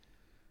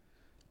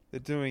they're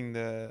doing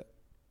the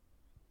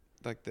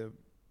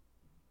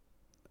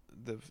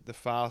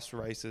fast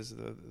races,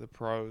 the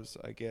pros,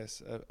 I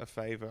guess, a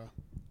favor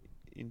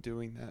in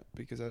doing that,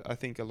 because I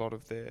think a lot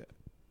of their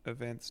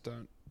events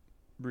don't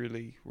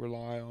really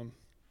rely on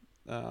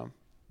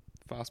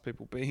fast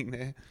people being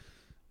there.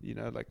 You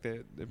know, like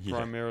they're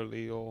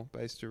primarily all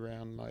based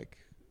around like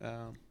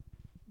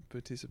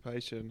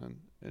participation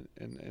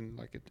and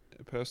like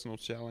a personal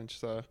challenge.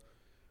 So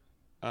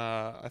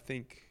I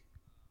think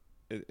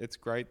it's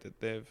great that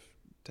they've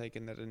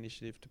taken that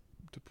initiative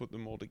to put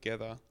them all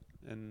together,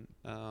 and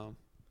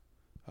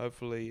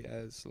hopefully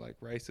as like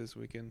racers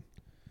we can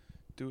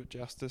do it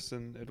justice,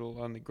 and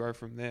it'll only grow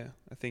from there.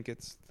 I think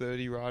it's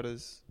 30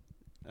 riders,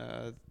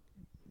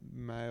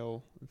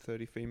 male and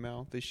 30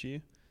 female this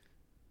year,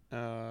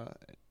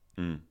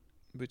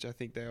 which I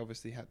think they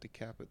obviously had to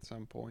cap at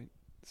some point.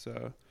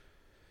 So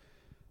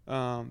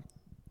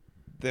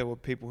there were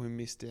people who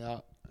missed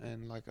out,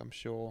 and like I'm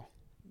sure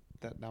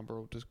that number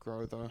will just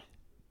grow though,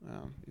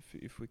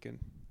 if we can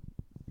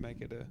make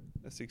it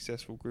a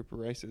successful group of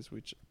races,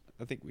 which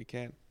I think we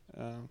can.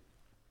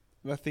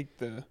 I think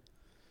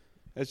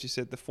as you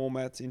said, the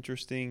format's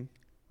interesting,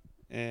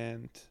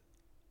 and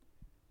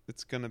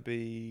it's going to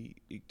be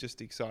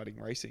just exciting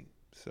racing.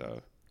 So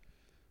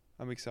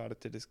I'm excited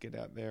to just get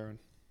out there and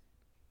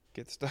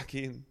get stuck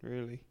in,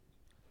 really.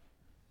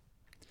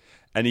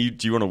 And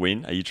do you want to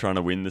win? Are you trying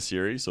to win the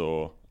series,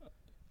 or?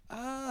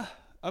 I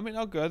mean,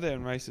 I'll go there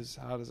and race as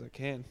hard as I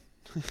can.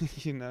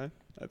 You know,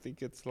 I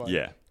think it's like,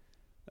 it's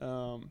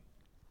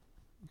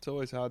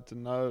always hard to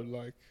know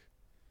like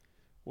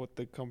what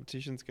the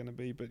competition's going to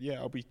be, but yeah,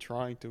 I'll be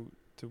trying to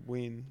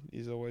win.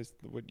 Is always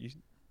what you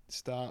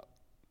start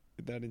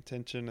with, that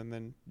intention, and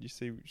then you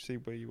see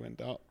where you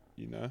end up.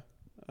 You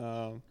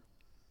know,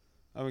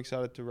 I'm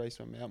excited to race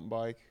my mountain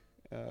bike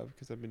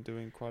because I've been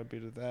doing quite a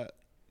bit of that.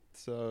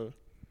 So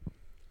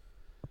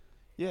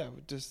yeah,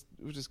 we'll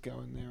just go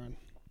in there and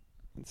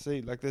and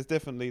see. Like, there's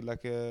definitely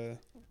like a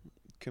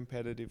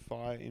competitive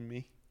fire in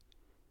me.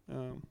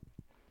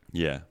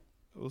 Yeah.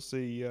 We'll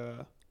see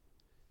how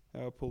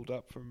I pulled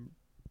up from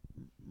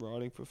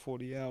riding for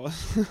 40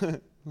 hours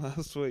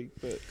last week,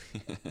 but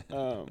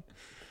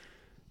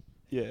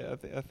yeah,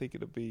 I think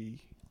it'll be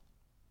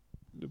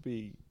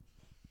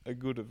a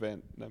good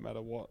event no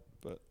matter what.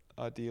 But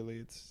ideally,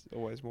 it's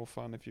always more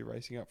fun if you're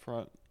racing up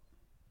front.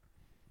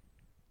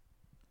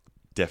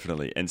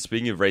 Definitely. And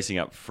speaking of racing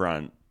up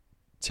front,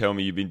 tell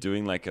me, you've been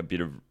doing like a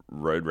bit of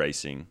road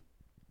racing,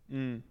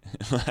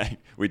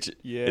 which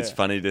Yeah, it's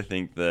funny to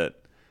think that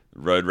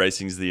road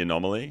racing's the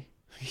anomaly.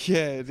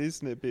 yeah, it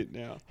is a bit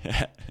now.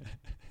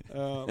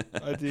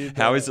 I did.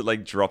 How is it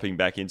like dropping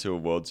back into a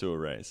World Tour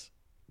race?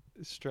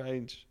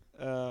 Strange.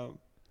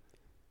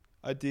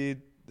 I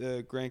did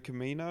the Gran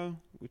Camino,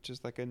 which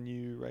is like a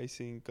new race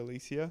in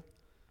Galicia.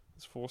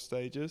 It's 4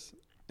 stages,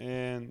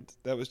 and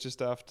that was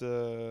just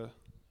after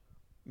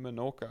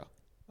Menorca.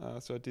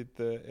 So I did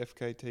the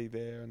FKT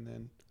there, and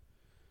then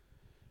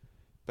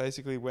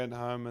basically went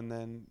home, and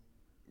then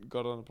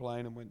got on a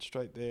plane and went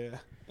straight there.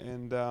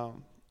 And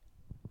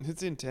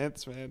it's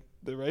intense, man.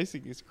 The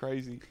racing is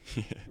crazy.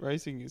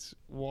 Racing is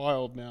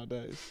wild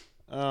nowadays.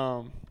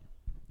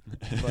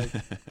 Like,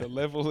 the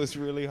level is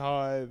really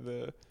high.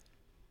 The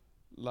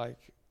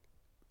like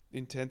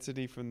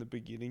intensity from the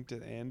beginning to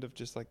the end of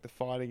just like the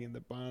fighting in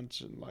the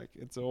bunch, and like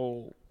it's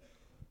all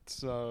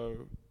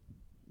so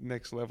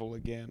next level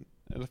again.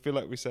 And I feel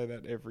like we say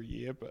that every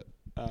year, but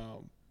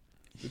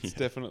it's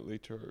definitely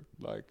true.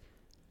 Like,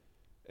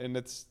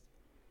 and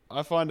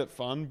I find it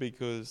fun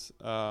because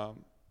I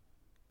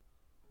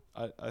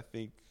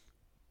think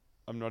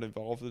I'm not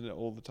involved in it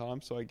all the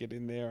time, so I get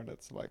in there and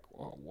it's like,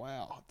 oh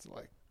wow, it's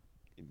like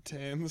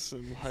intense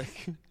and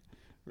like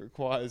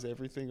requires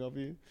everything of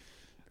you.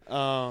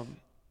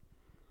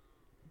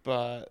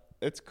 But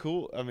it's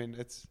cool. I mean,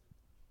 it's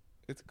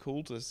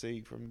cool to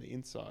see from the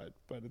inside,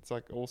 but it's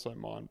like also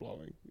mind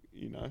blowing,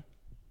 you know,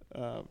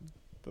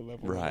 the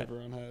level that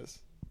everyone has.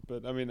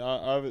 But I mean,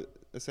 I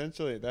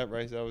essentially at that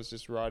race I was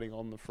just riding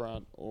on the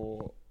front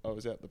or I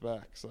was out the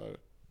back, so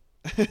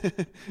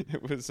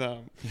it was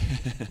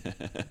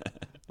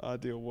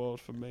ideal world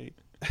for me.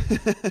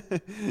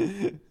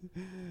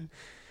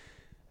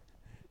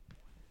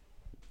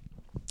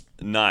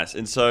 Nice.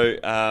 And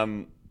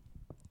so,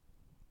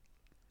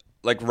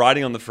 like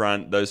riding on the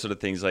front, those sort of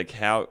things, like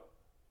how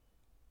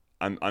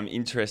I'm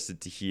interested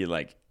to hear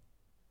like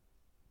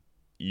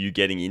you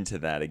getting into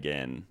that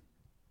again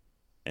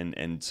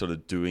and sort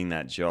of doing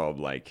that job.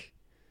 Like,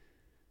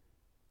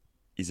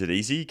 is it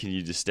easy? Can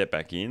you just step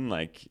back in?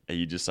 Like, are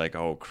you just like,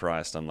 oh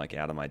Christ, I'm like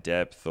out of my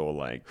depth, or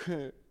like?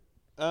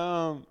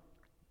 I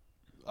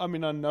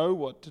mean, I know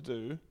what to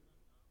do.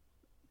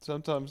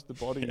 Sometimes the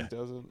body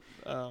doesn't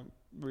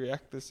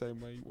react the same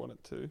way you want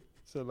it to.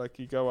 So like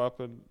you go up,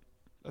 and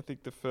I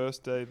think the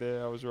first day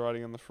there I was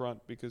riding on the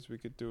front because we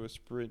could do a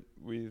sprint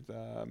with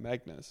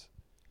Magnus.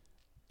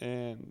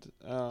 And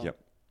it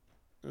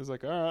was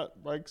like, all right,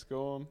 brake's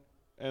gone.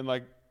 And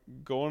like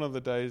gone are the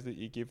days that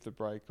you give the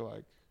brake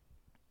like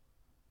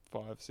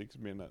 5-6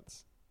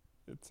 minutes.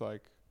 It's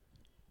like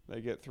they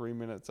get 3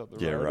 minutes up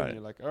the road and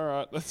you're like, all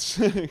right, let's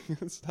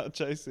start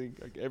chasing.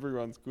 Like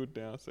everyone's good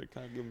now, so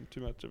can't give them too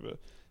much of a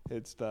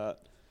head start.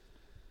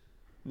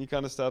 And you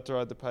kind of start to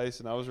ride the pace,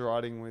 and I was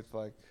riding with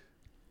like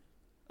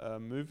a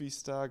movie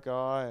star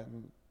guy,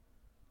 and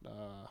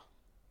I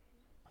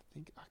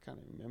think I can't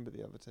even remember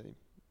the other team.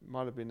 It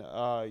might have been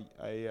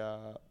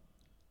a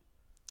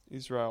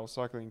Israel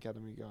Cycling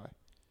Academy guy.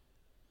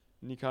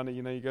 And you kind of,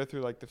 you know, you go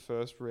through like the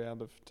first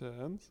round of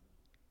turns,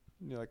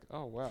 and you're like,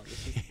 oh wow,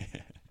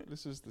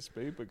 this is the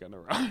speed we're gonna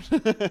ride.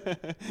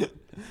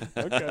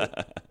 Okay,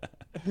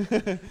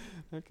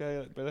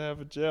 okay, better have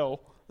a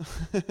gel.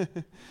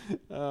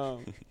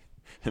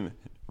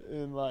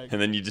 And like, and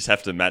then you just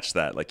have to match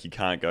that. Like you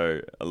can't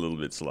go a little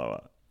bit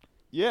slower.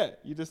 Yeah,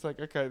 you're just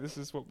like, okay, this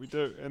is what we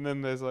do. And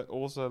then there's like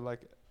also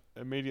like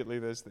immediately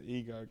there's the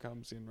ego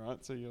comes in,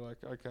 right? So you're like,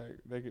 okay,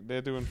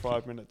 they're doing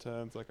 5-minute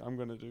turns, like I'm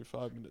gonna do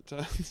 5-minute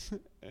turns,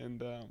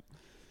 and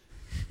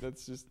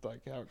that's just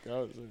like how it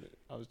goes. And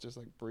I was just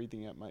like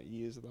breathing out my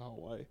ears the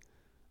whole way.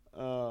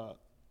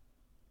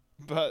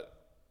 But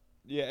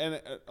yeah, and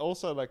it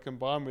also like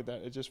combined with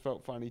that, it just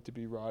felt funny to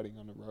be riding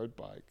on a road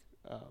bike.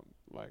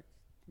 Like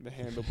the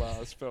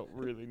handlebars felt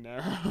really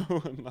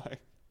narrow, and like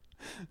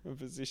my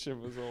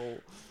position was all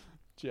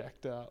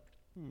jacked up.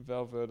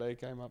 Valverde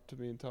came up to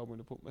me and told me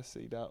to put my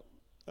seat up,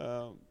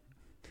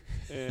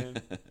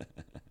 and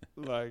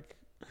like,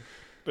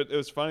 but it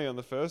was funny on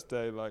the first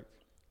day. Like,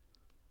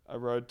 I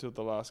rode till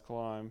the last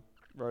climb,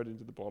 rode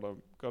into the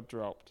bottom, got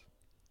dropped,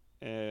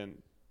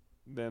 and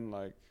then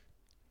like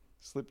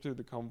slipped through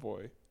the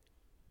convoy,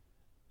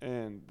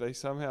 and they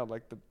somehow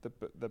like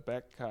the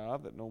back car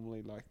that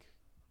normally like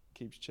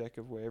keeps check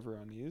of where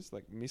everyone is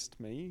like missed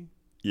me.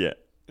 Yeah.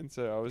 And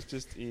so I was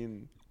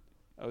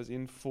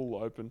in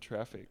full open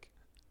traffic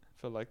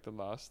for like the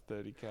last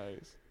 30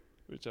 Ks,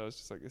 which I was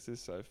just like, this is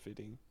so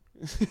fitting.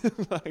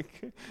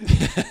 like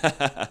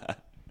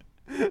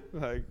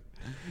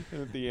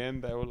And at the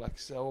end, they were like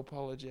so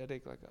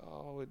apologetic, like,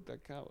 "Oh, I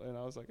can't," and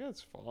I was like,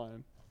 "That's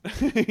fine,"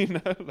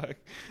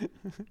 like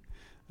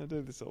I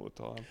do this all the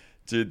time.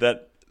 Dude,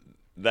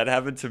 that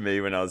happened to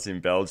me when I was in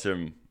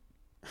Belgium.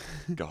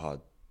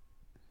 God,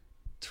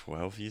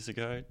 12 years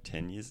ago,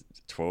 13 years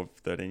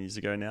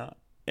ago now.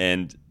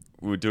 And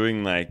we were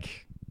doing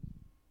like,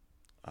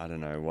 I don't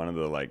know, one of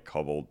the like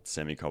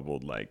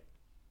semi-cobbled like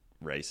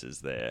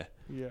races there.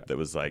 Yeah. That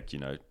was like,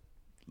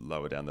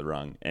 lower down the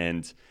rung.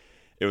 And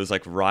it was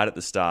like right at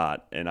the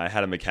start, and I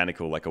had a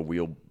mechanical, like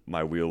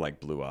my wheel like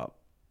blew up.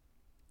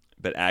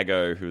 But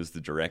Ago, who was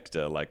the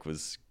director, like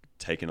was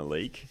taking a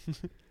leak.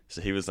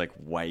 So he was like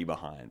way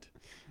behind.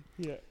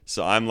 Yeah.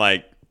 So I'm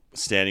like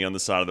standing on the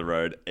side of the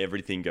road,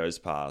 everything goes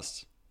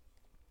past.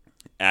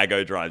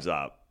 Ago drives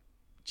up,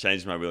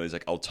 changes my wheel. He's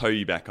like, "I'll tow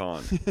you back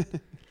on."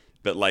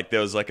 But like there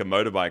was like a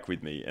motorbike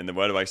with me, and the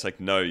motorbike's like,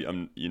 "No,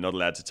 you're not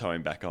allowed to tow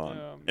him back on."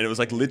 And it was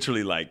like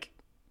literally like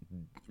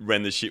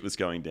when the shit was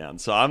going down.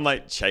 So I'm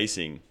like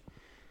chasing,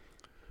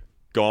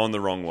 gone the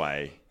wrong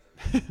way.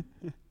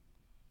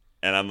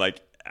 And I'm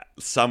like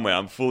somewhere,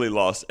 I'm fully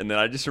lost. And then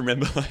I just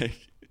remember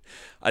like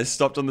I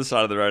stopped on the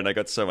side of the road and I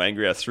got so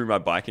angry I threw my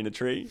bike in a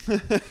tree.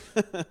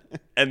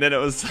 And then it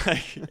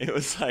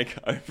was like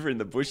over in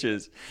the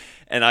bushes,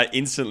 and I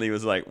instantly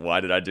was like,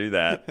 why did I do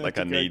that? Like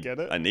I need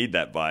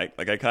that bike.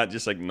 Like I can't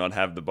just like not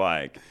have the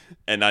bike.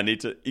 And I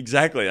need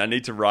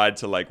to ride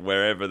to like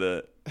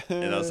wherever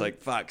and I was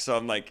like, fuck. So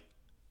I'm like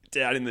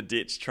down in the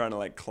ditch trying to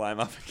like climb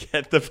up and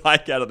get the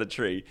bike out of the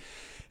tree.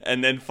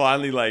 And then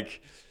finally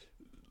like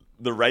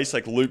the race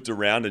like looped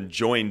around and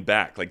joined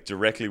back like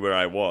directly where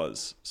I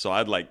was. So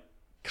I'd like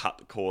cut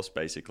the course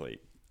basically.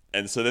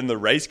 And so then the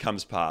race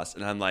comes past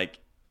and I'm like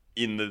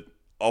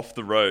off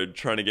the road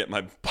trying to get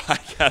my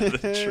bike out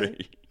of the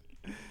tree.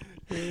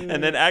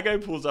 And then Ago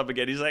pulls up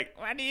again. He's like,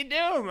 "What are you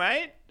doing,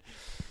 mate?"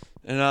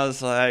 And I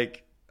was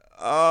like,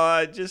 "Oh,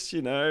 I just,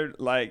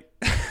 like,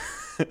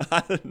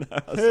 I don't know."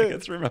 I was like, I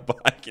threw my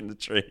bike in the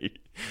tree.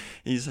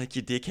 He's like,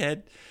 "You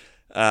dickhead."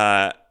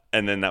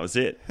 And then that was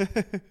it.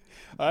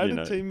 I had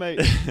a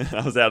teammate.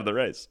 I was out of the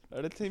race. I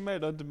had a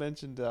teammate on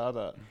Dimension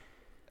Data.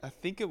 I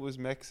think it was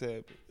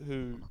Mexeb,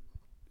 who,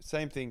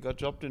 same thing, got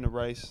dropped in a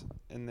race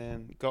and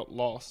then got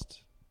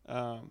lost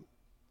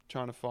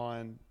trying to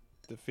find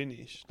the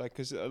finish. Like,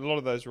 because a lot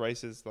of those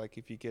races, like,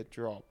 if you get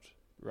dropped,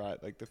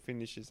 right, like, the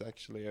finish is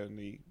actually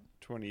only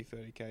 20,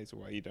 30 Ks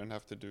away. You don't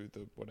have to do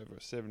the,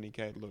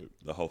 70K loop.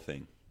 The whole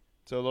thing.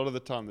 So a lot of the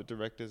time, the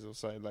directors will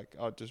say, like,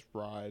 "I'll just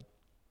ride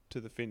to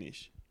the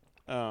finish."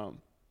 And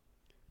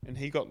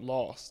he got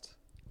lost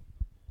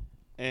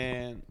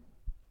and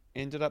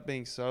ended up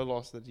being so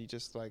lost that he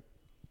just like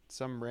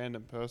some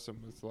random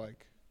person was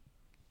like,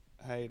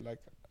 "Hey, like,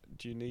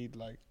 do you need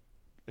like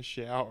a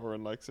shower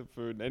and like some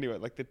food?" And anyway,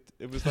 like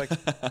it was like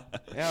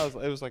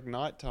it was like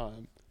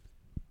nighttime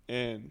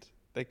and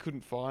they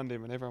couldn't find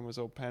him and everyone was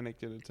all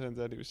panicked, and it turns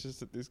out he was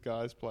just at this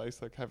guy's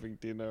place like having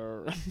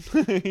dinner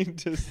and he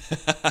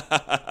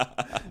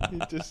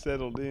just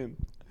settled in.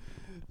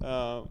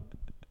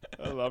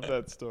 I love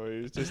that story.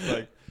 He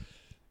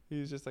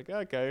was just like,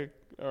 "Okay,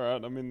 all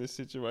right, I'm in this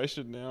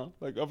situation now."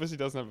 Like, obviously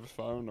doesn't have a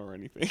phone or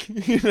anything.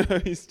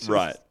 He's just...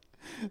 Right.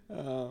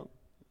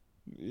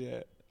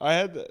 Yeah. I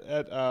had...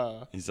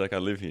 He's like, "I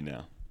live here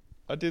now."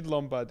 I did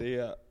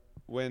Lombardia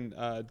when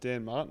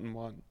Dan Martin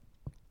won.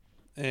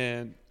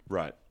 And...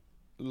 Right.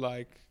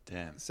 Like...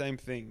 Damn. Same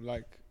thing.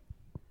 Like,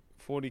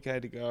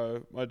 40K to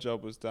go. My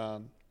job was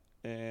done.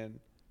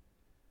 And...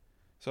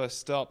 So I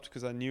stopped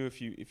because I knew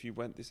if you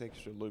went this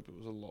extra loop, it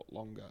was a lot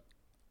longer.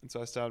 And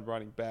so I started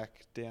riding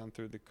back down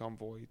through the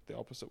convoy the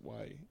opposite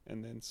way,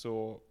 and then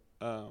saw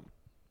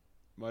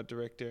my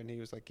director, and he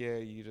was like, "Yeah,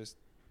 you just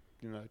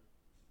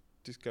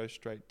go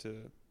straight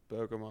to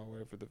Bergamo,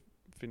 wherever the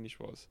finish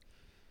was."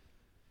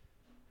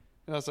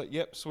 And I was like,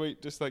 "Yep,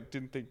 sweet." Just like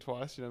didn't think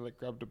twice, like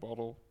grabbed a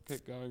bottle,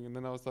 kept going, and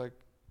then I was like,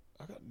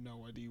 "I got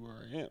no idea where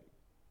I am."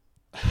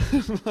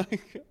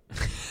 Like.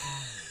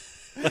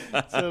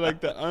 So like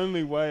the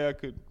only way I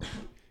could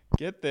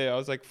get there, I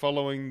was like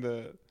following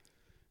the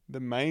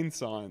main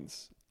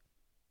signs,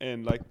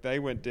 and like they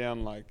went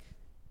down like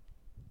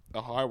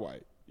a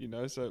highway,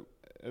 so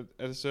at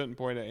a certain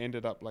point I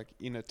ended up like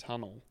in a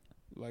tunnel,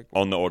 like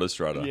on the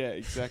Autostrada. Yeah,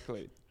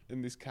 exactly.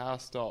 And this car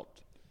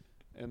stopped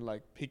and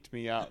like picked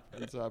me up,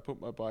 and so I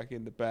put my bike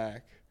in the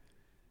back,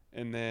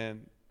 and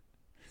then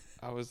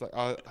I was like,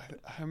 I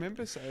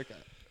remember saying,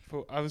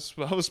 I was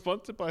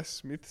sponsored by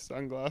Smith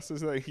sunglasses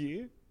that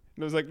year.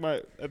 And it was like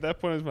at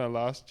that point it was my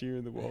last year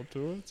in the World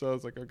Tour, so I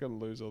was like, I'm gonna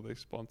lose all these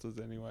sponsors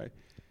anyway.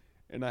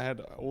 And I had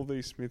all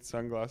these Smith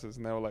sunglasses,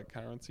 and they were like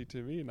currency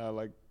to me, and I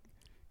like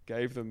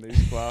gave them these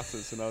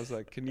glasses, and I was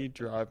like, "Can you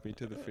drive me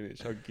to the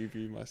finish? I'll give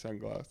you my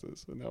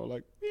sunglasses." And they were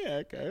like,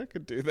 "Yeah, okay, I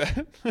could do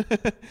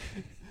that."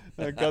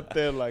 I got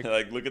there like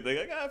look at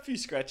a few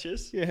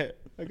scratches. Yeah,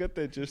 I got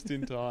there just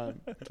in time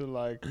to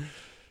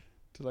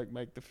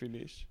make the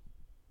finish.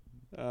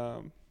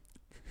 But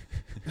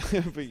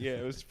yeah,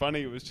 it was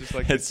funny. It was just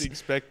like this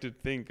expected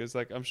thing, because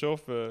like I'm sure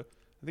I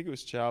think it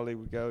was Charlie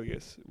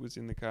Wigelius was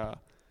in the car,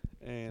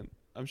 and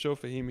I'm sure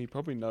for him, he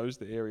probably knows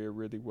the area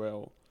really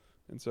well.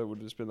 And so it would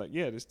have just been like,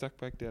 yeah, just duck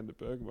back down to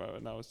Bergamo.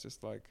 And I was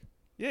just like,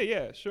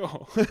 yeah,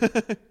 sure.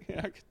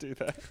 Yeah, I could do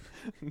that.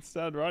 And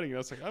started riding. And I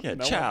was like, I have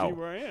no idea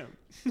where I am.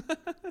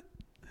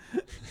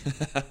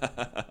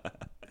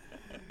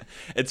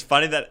 It's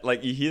funny that,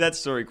 like, you hear that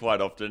story quite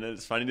often, and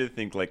it's funny to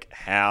think, like,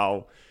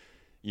 how,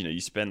 you know,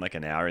 you spend like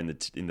an hour in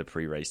the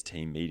pre-race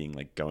team meeting,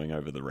 like, going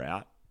over the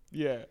route.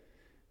 Yeah.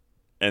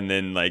 And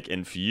then, like,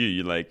 and for you,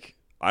 you're like,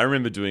 I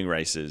remember doing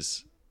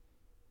races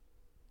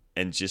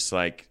and just,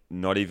 like,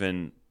 not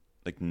even,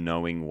 like,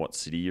 knowing what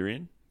city you're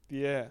in.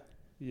 Yeah.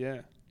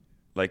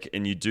 Like,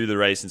 and you do the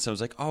race and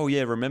someone's like, oh,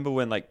 yeah, remember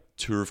when, like,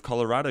 Tour of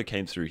Colorado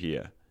came through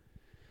here?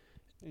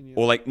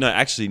 Or, like, no,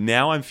 actually,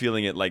 now I'm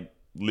feeling it, like,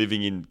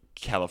 living in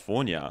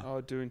California.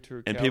 Oh, doing Tour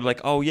of And Cali. people are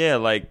like, oh, yeah,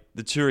 like,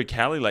 the Tour of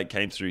Cali, like,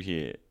 came through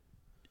here.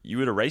 You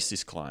would have raced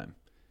this climb.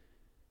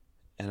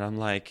 And I'm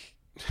like...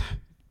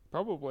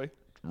 Probably.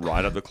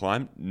 Right up the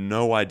climb?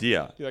 No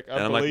idea. You're like,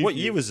 and I'm like, what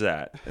year was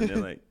that? And they're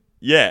like,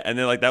 yeah. And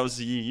they're like, that was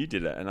the year you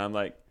did it. And I'm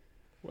like...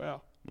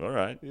 Wow. All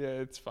right. Yeah,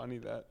 it's funny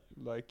that,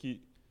 like, you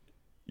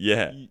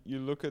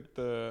look at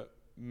the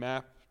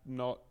map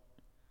not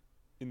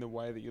in the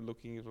way that you're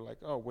looking at, like,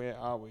 oh, where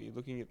are we? You're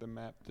looking at the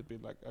map to be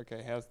like,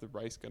 okay, how's the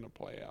race going to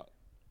play out?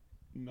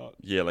 Not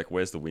like,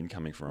 where's the wind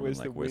coming from? Where's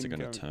it going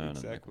to turn?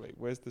 Exactly. Like,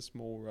 where's the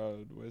small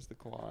road? Where's the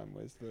climb?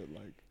 Where's the,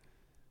 like...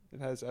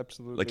 It has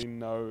absolutely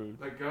no...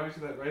 Like, going to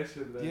that race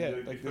the other day, Yeah,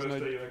 the first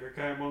day, you're like,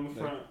 okay, I'm on the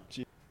front.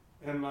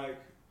 And, like,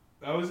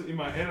 I was in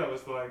my head, I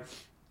was like...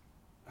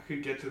 I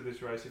could get to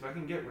this race. If I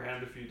can get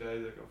round a few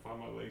days, I can find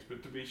my legs.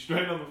 But to be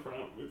straight on the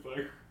front with,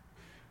 like,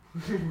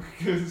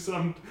 because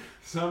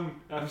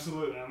some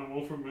absolute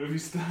animal from movie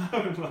star,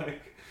 and,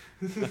 like,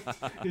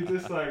 you're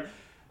just like,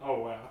 oh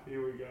wow,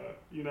 here we go,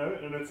 you know.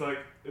 And it's like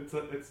it's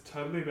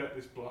totally about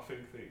this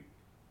bluffing thing,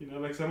 you know.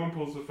 Like, someone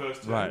pulls the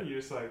first turn, right. You're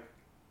just like,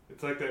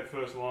 it's like that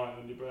first line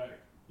on your back.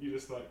 You're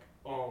just like,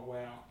 oh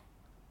wow,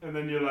 and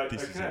then you're like,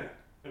 okay,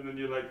 and then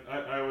you're like,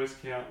 I always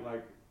count,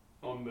 like,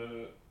 on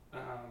the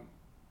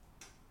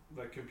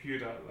like,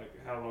 computer,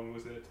 like, how long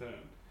was their turn.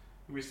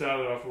 And we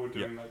started off, we were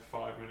doing like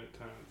 5-minute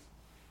turns,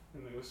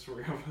 and there was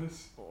 3 of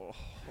us,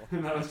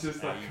 and I was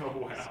just like, oh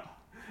wow.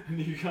 And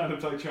you kind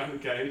of, like, trying to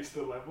gauge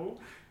the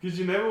level, because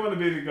you never want to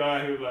be the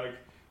guy who, like,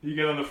 you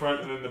get on the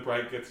front and then the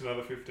break gets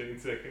another 15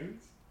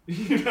 seconds,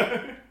 you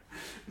know.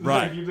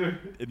 Right. Like, you do.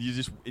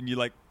 And you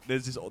like,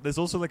 there's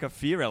also, like, a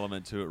fear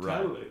element to it,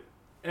 right? Totally.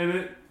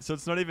 And so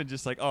it's not even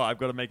just like, oh, I've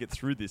got to make it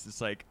through this.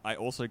 It's like, I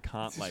also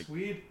can't, like,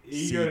 weird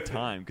ego see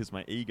time because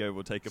my ego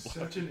will take a blow.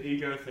 Such an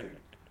ego thing.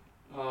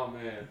 Oh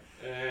man.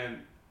 And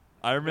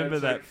I remember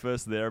that, like,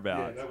 first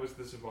thereabouts. Yeah, that was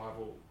the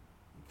survival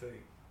thing.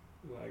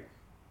 Like,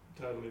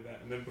 totally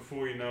that. And then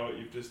before you know it,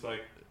 you've just,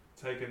 like,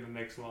 taken the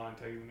next line,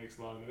 and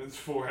then it's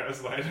 4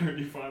 hours later and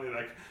you're finally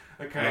like,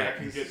 okay, right. I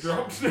can get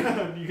dropped.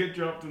 You get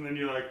dropped and then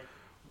you're like,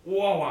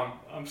 whoa,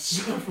 I'm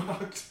so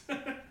fucked.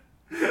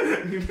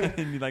 And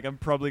you're like, I'm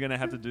probably going to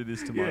have to do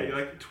this tomorrow. Yeah, you're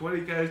like,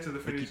 20 k's to the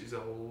finish is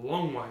a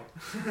long way.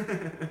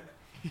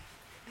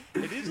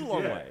 It is a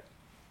long way.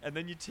 And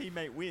then your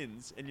teammate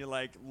wins, and you're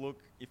like, look,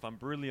 if I'm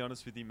brutally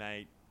honest with you,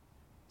 mate,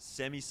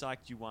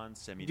 semi-psyched you won,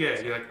 semi-not psyched.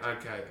 Yeah, you're like,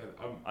 okay.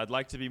 I'd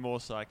like to be more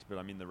psyched, but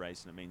I'm in the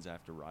race, and it means I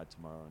have to ride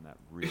tomorrow, and that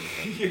really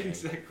hurts. Yeah,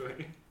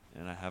 exactly.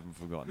 And I haven't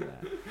forgotten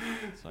that.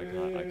 So I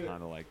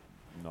kind of, like,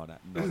 not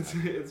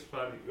it's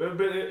funny.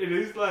 But it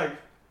is, like...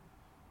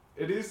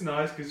 It is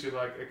nice because you're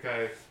like,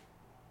 okay,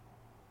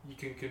 you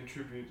can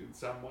contribute in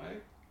some way.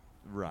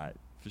 Right,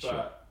 for sure.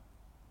 But,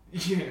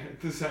 yeah,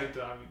 at the same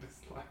time, you're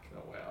just like,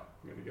 oh wow,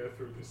 I'm going to go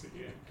through this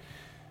again.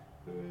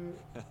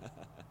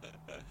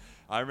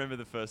 I remember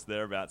the first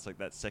thereabouts, like,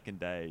 that second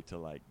day to,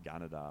 like,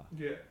 Ganada.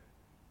 Yeah.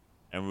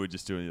 And we were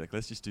just doing, like,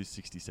 let's just do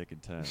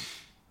 60-second turns.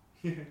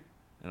 Yeah.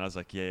 And I was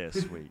like, yeah,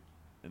 sweet.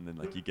 And then,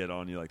 like, you get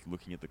on, you're, like,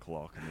 looking at the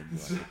clock, and then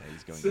you're like, okay,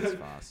 he's going this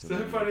fast. So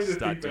funny to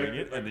start think doing back,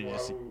 it, like, and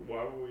then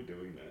why were we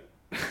doing that?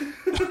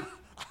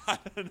 I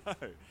don't know.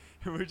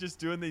 We're just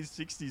doing these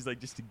 60s, like,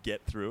 just to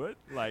get through it.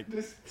 Like, and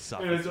it's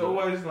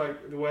always,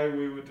 like, the way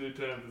we would do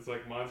turns, it's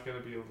like, mine's going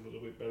to be a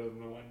little bit better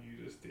than the one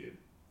you just did.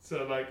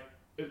 So, like,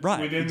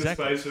 within the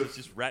space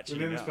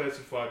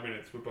of 5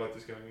 minutes, we're both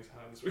just going as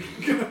hard as we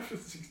can go for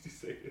 60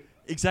 seconds.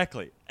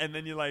 Exactly. And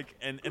then you're like,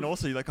 and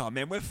also you're like, oh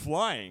man, we're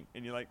flying.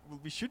 And you're like,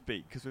 well, we should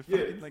be, because we're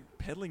fucking like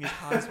pedaling as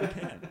hard as we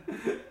can.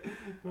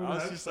 I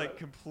was just like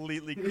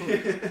completely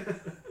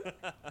cooked.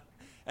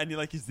 And you're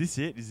like, is this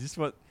it? Is this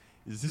what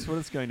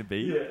it's going to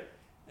be? Yeah.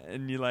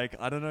 And you're like,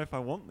 I don't know if I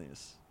want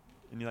this.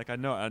 And you're like, I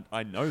know that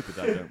I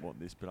don't want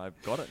this, but I've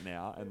got it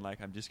now, and like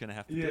I'm just gonna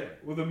have to do it. Yeah.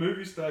 Well, the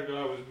movie star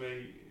guy was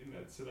me in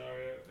that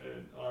scenario,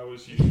 and I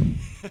was you.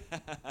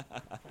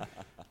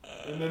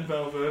 And then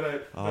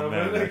Valverde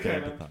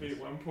came up to me at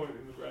one point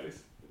in the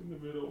race, in the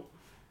middle,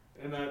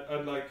 and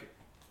I'd like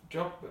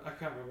drop. I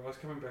can't remember. I was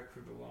coming back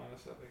through the line or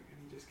something, and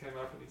he just came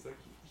up and he's like,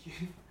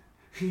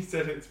 he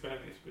said it in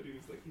Spanish, but he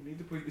was like, you need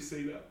to put your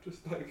seat up,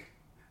 just like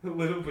a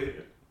little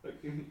bit.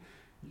 Like, you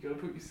gotta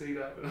put your seat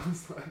up, and I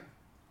was like.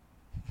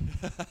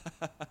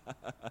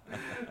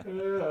 I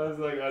was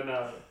like, I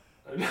know.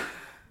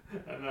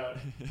 I know.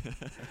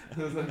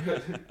 I was like,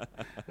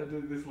 I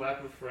did this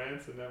lap of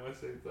France, and now my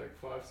seat's like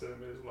 5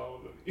 centimeters lower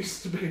than it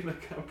used to be, and I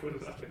can't put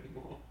it up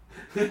anymore.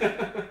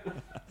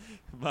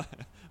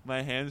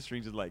 my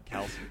hamstrings are like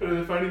calcium. But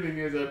the funny thing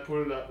is, I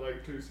put it up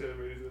like 2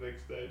 centimeters the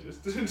next day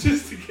just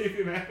to keep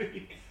him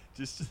happy.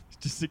 Just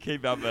to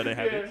keep Valverde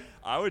happy. Yeah.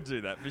 I would do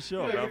that for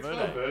sure. Yeah,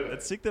 Valverde.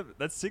 That's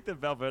sick that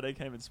Valverde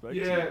came and spoke to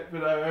you. Yeah,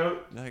 but I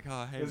like,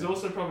 oh, hey, there's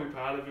also probably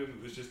part of him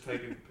that was just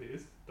taking the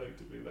piss, like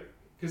to be like,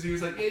 because he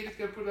was like, yeah, you just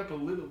gotta put it up a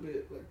little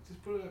bit, like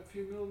just put it up a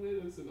few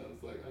millimeters, and I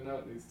was like, I know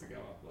it needs to go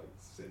up like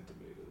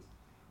centimeters.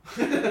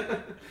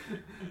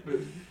 But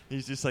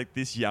he's just like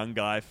this young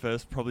guy,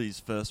 probably his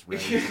first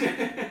race.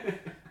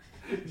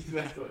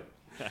 Exactly.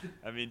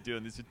 I've been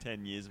doing this for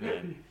 10 years,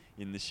 man.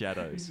 In the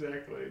shadows.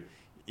 Exactly.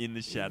 In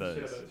the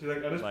shadows. She's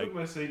like, I just put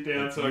my seat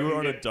down like so you I were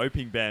on can a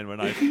doping ban when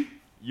I.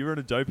 You were on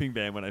a doping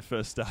ban when I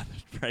first started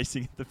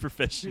racing at the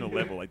professional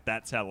level. Like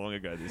that's how long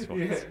ago this was.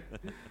 Yeah.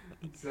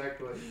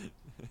 Exactly.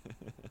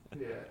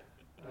 Yeah.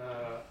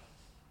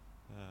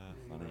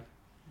 Funny.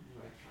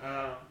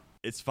 Anyway.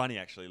 It's funny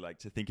actually, like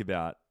to think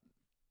about.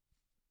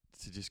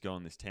 To just go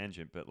on this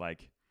tangent, but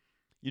like,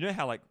 you know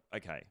how like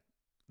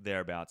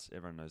thereabouts,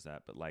 everyone knows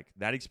that, but like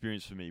that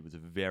experience for me was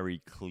it really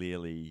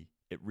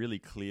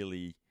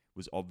clearly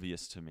was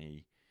obvious to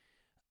me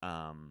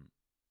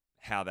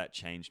how that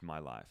changed my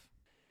life.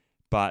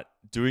 But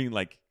doing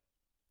like,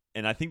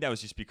 and I think that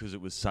was just because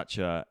it was such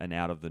an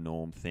out of the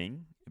norm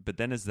thing. But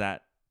then as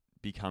that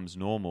becomes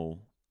normal,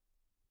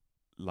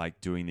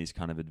 like doing these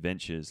kind of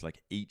adventures,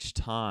 like each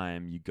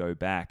time you go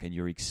back and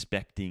you're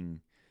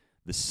expecting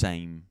the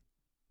same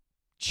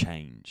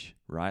change,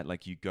 right?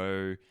 Like you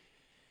go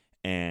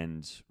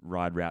and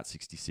ride Route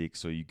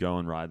 66 or you go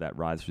and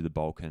ride through the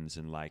Balkans,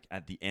 and like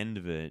at the end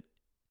of it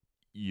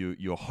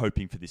you're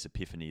hoping for this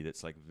epiphany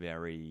that's like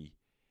very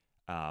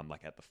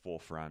like at the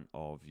forefront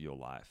of your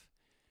life.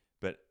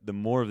 But the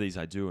more of these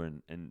I do,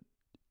 and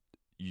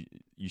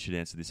you should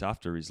answer this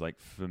after, is like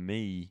for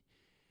me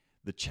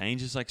the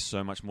change is like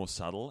so much more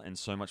subtle and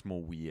so much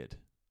more weird.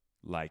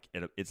 Like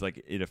it's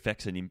like it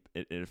affects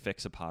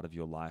a part of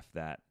your life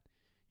that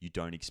you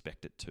don't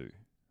expect it to,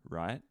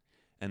 right?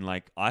 And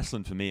like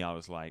Iceland for me, I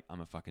was like, I'm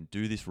gonna fucking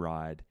do this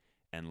ride,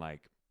 and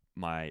like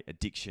my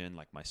addiction,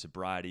 like my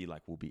sobriety,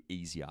 like will be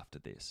easy after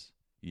this,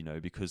 you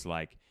know, because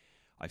like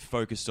I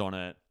focused on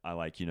it. I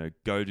like, you know,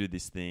 go do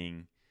this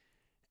thing,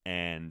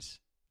 and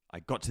I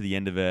got to the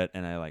end of it,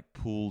 and I like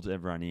pulled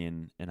everyone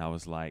in, and I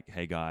was like,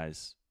 hey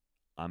guys,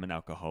 I'm an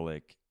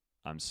alcoholic.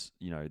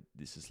 You know,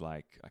 this is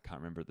like, I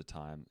can't remember at the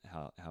time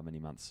how many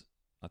months.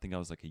 I think I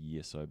was like a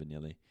year sober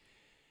nearly.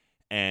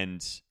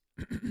 And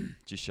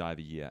just shy of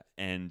a year.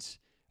 And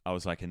I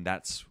was like, and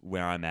that's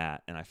where I'm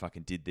at. And I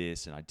fucking did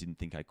this, and I didn't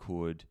think I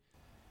could.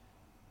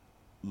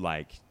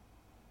 Like,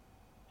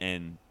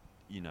 and,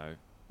 you know,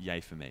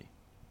 yay for me.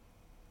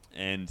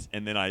 And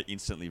then I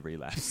instantly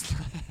relapsed.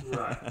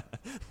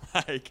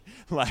 Right.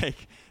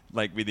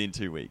 like within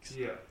 2 weeks.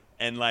 Yeah.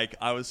 And like,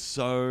 I was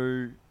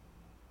so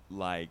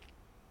like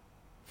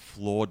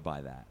floored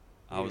by that.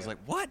 I was like,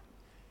 what?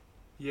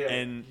 Yeah.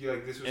 And you're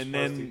like, this was supposed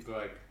then, to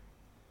like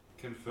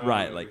confirm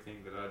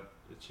everything that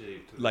I'd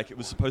achieved. Like it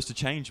was supposed to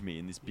change me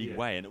in this big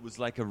way. And it was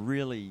like a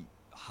really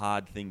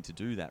hard thing to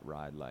do, that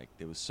ride. Like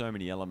there was so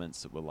many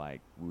elements that were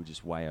like, we were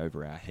just way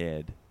over our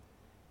head,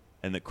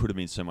 and that could have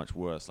been so much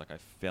worse. Like I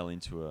fell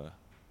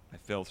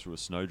through a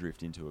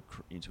snowdrift into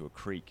a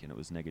creek, and it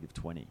was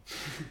 -20.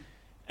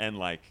 And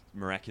like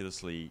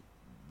miraculously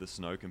the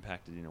snow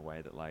compacted in a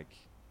way that like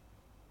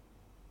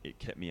it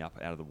kept me up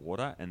out of the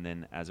water. And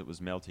then as it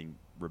was melting,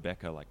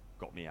 Rebecca like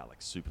got me out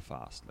like super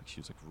fast. Like she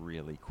was like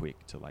really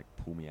quick to like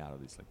pull me out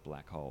of this like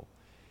black hole.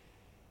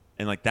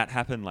 And like that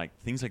happened, like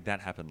things like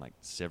that happened like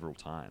several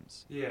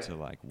times to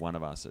like one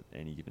of us at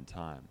any given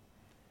time.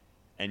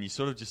 And you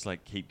sort of just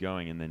like keep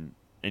going. And then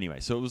anyway,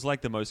 so it was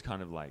like the most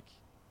kind of like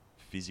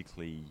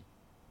physically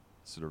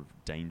sort of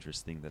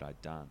dangerous thing that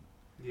I'd done.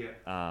 Yeah.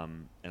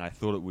 And I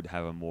thought it would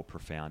have a more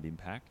profound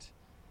impact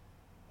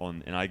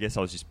on, and I guess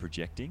I was just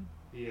projecting.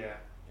 Yeah.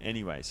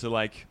 Anyway, so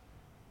like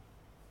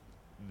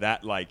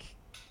that, like,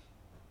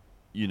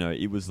 you know,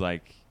 it was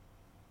like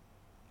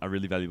a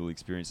really valuable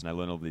experience, and I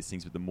learned all these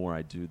things, but the more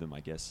I do them, I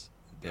guess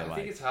they're I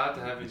think it's hard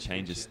to have the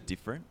change is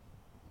different.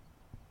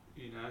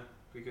 You know,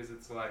 because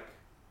it's like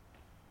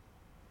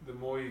the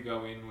more you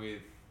go in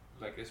with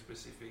like a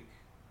specific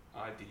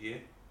idea,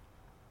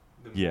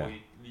 the more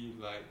you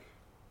like,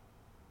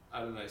 I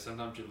don't know,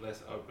 sometimes you're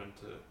less open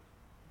to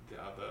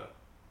the other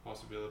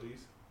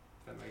possibilities,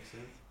 if that makes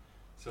sense.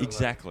 So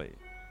exactly. Like,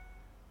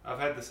 I've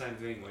had the same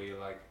thing where you're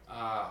like,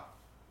 I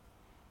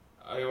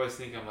always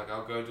think I'm like,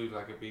 I'll go do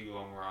like a big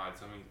long ride,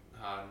 something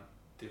hard and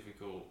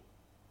difficult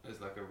as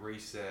like a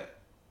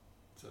reset,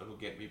 so it'll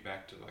get me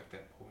back to like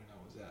that point I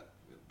was at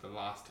the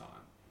last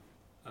time.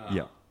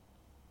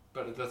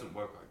 But it doesn't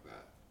work like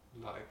that.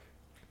 Like,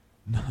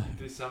 no.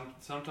 There's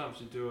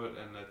sometimes you do it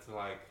and it's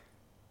like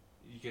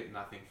you get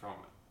nothing from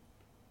it.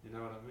 You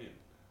know what I mean?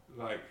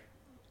 Like,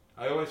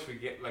 I always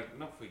forget, like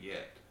not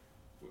forget,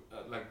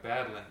 like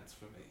Badlands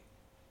for me.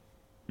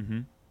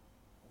 Mm-hmm.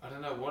 I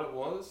don't know what it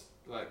was.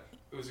 Like,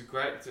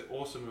 it's an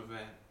awesome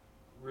event.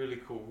 Really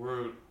cool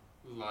route.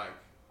 Like,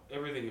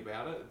 everything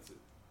about it.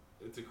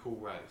 It's a cool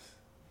race.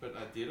 But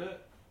I did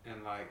it,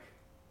 and like,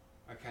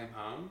 I came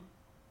home,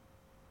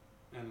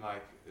 and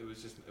like, it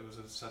was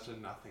such a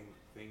nothing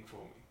thing for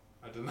me.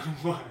 I don't know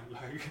why.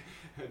 Like,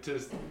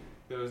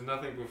 there was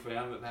nothing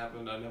profound that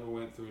happened. I never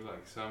went through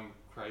like some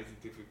crazy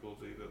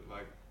difficulty that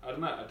like, I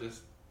don't know.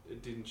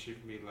 It didn't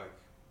shift me like,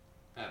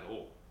 at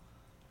all.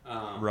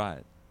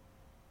 Right.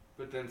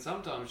 But then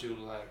sometimes you'll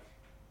like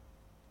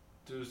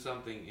do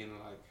something in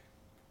like,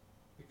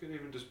 it could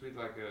even just be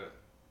like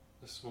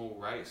a small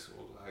race,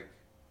 or like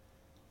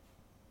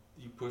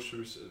you push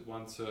through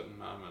one certain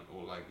moment,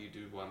 or like you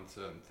do one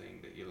certain thing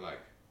that you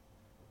like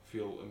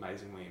feel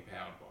amazingly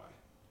empowered by.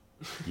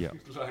 Yeah.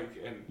 Like,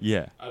 and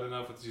Yeah. I don't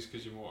know if it's just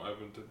because you're more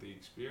open to the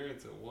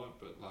experience or what,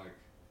 but like,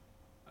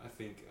 I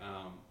think,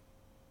 I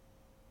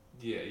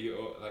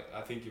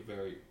think you're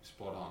very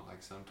spot on.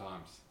 Like,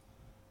 sometimes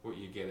what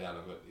you get out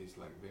of it is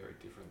like very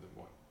different than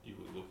what you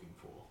were looking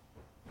for.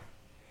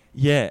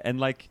 Yeah, and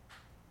like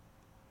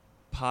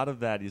part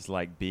of that is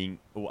like being.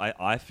 Well,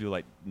 I feel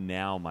like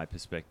now my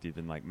perspective,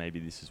 and like maybe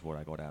this is what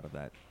I got out of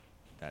that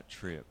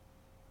trip,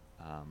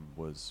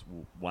 was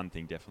one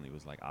thing definitely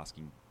was like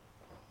asking,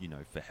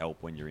 for help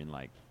when you're in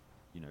like,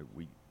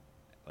 we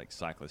like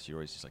cyclists. You're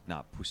always just like,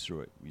 nah, push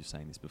through it. We were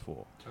saying this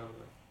before. Totally.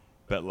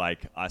 But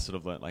like I sort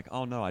of learned like,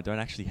 oh no, I don't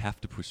actually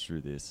have to push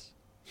through this.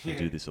 And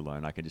do this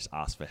alone. I can just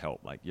ask for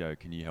help. Like, yo,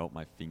 can you help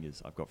my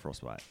fingers? I've got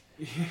frostbite.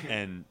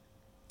 And,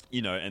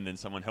 and then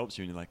someone helps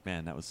you and you're like,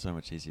 man, that was so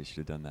much easier. I should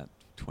have done that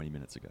 20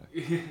 minutes ago.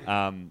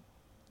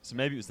 So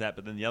maybe it was that.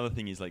 But then the other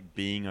thing is like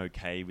being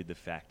okay with the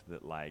fact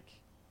that like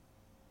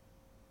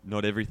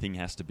not everything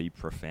has to be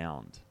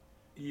profound.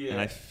 Yeah.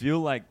 And I feel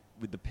like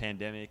with the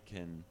pandemic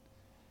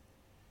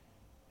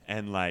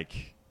and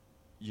like,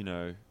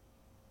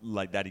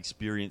 like that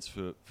experience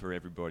for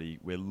everybody,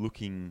 we're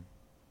looking...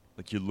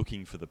 Like you're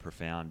looking for the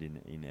profound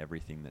in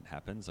everything that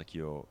happens. Like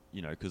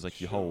because like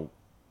your whole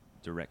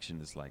direction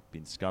has like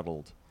been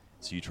scuttled,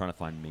 so you're trying to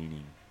find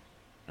meaning.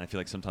 And I feel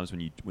like sometimes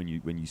when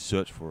you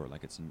search for it,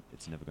 like it's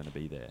never going to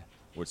be there,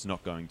 or it's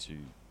not going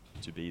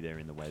to be there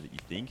in the way that you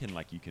think, and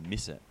like you can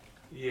miss it.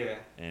 Yeah.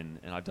 And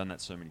I've done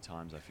that so many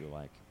times. I feel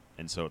like,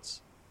 and so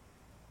it's,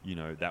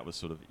 that was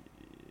sort of,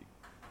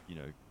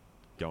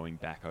 going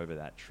back over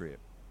that trip,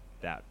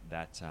 that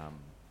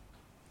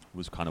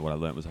was kind of what I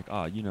learned. Was like,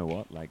 oh, you know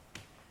what, like.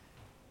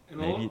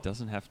 Maybe it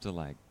doesn't have to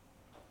like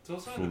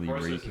fully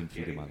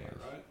reconfigure my life.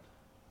 Right?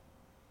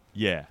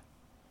 Yeah.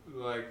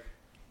 Like,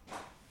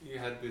 you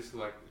had this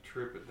like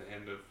trip at the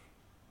end of,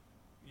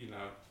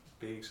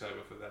 being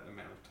sober for that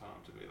amount of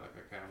time to be like,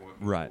 okay, I'm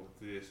working towards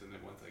this, and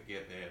then once I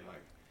get there,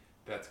 like,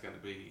 that's going to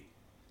be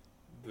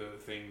the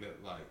thing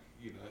that like,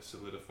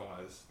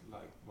 solidifies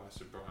like my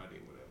sobriety,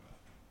 or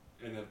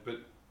whatever. And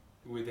but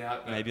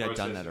without that maybe I'd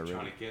done that of already.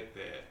 Trying to get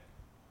there,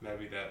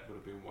 maybe that would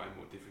have been way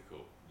more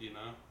difficult.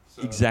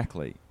 So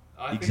exactly.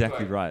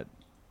 Exactly like, right.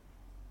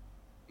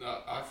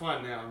 I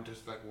find now I'm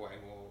just like way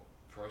more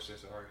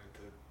process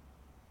oriented,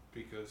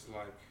 because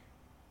like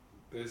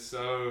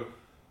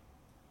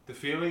the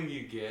feeling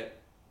you get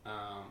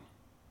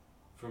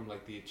from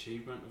like the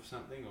achievement of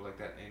something, or like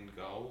that end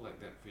goal,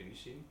 like that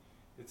finishing,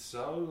 it's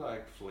so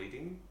like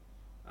fleeting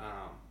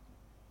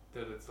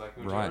that it's like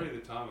majority of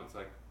the time it's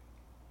like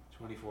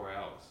 24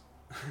 hours.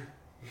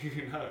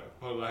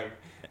 Or like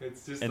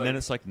it's just and like, then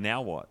it's like,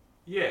 now what?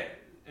 Yeah.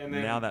 And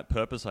then now that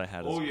purpose I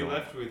had, all is you're gone.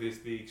 left with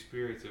is the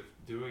experience of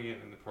doing it,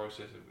 and the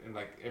process of, and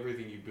like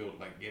everything you built,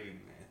 like getting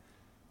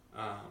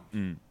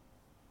there.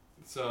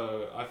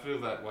 So I feel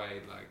that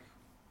way, like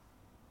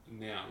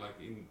now, like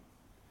in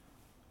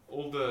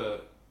all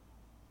the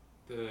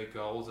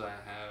goals I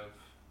have,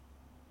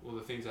 all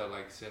the things I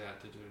like set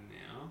out to do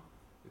now,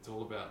 it's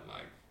all about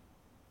like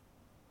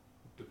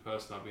the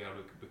person I'll be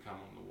able to become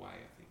on the way,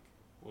 I think.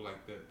 Or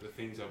like the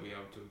things I'll be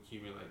able to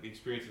accumulate, the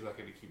experiences I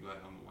can accumulate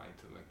on the way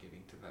to like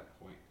getting to that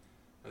point,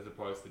 as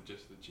opposed to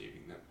just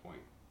achieving that point.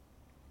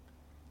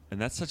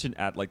 And that's such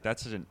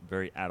that's such a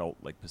very adult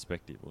like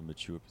perspective, or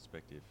mature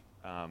perspective.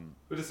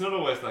 But it's not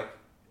always like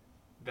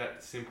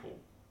that simple.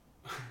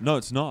 No,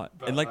 it's not.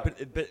 But and like,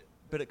 like,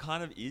 but it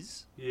kind of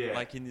is. Yeah.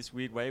 Like in this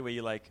weird way where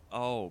you're like,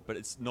 oh, but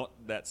it's not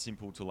that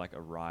simple to like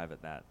arrive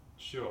at that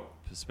Sure.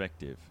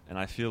 perspective. And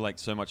I feel like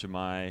so much of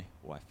I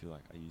feel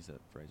like I use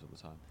that phrase all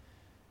the time.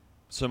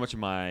 So much of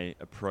my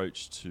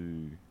approach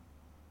to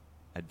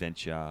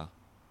adventure,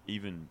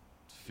 even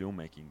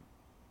filmmaking,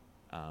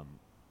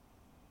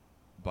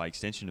 by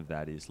extension of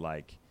that, is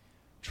like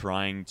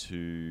trying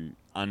to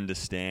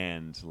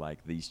understand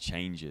like these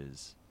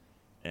changes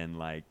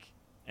and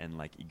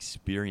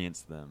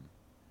experience them.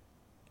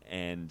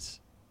 And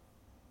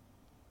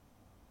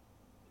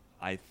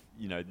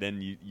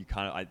then you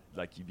kind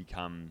of, you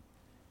become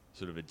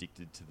sort of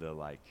addicted to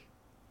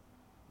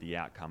the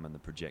outcome and the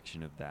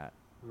projection of that.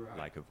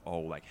 Right.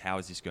 Like how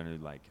is this going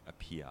to like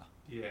appear?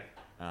 Yeah.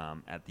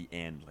 At the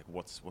end, like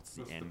what's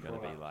the end going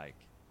to be like?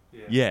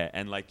 Yeah. Yeah,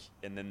 and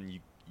then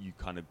you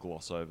kind of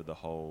gloss over the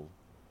whole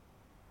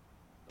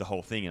the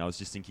whole thing. And I was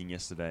just thinking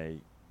yesterday,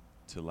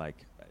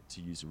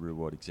 to use a real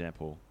world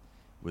example,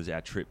 was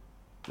our trip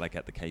like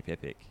at the Cape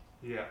Epic.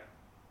 Yeah.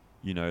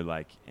 You know,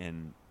 like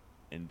and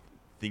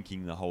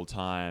thinking the whole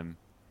time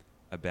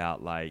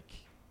about like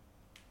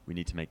we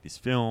need to make this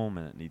film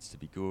and it needs to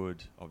be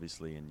good,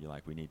 obviously, and you're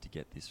like, we need to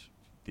get this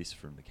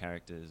from the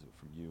characters or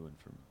from you and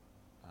from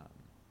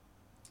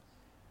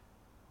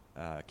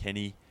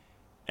Kenny,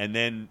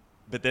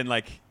 but then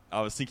like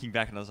I was thinking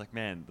back and I was like,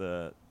 man,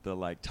 the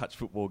like touch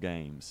football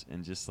games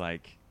and just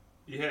like,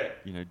 Yeah.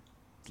 you know,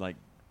 like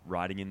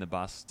riding in the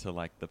bus to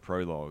like the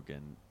prologue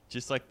and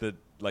just like the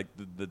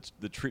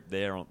trip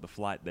there on the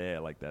flight there,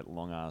 like that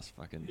long ass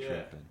fucking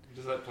trip, and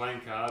just like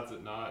playing cards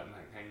at night and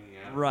like hanging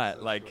out. right,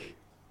 So like sweet.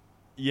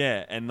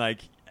 yeah, and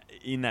like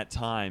in that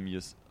time,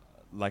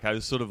 like I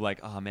was sort of like,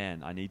 oh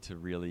man, I need to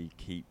really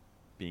keep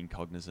being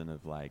cognizant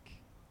of like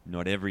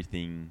not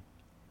everything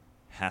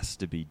has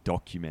to be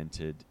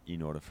documented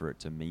in order for it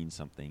to mean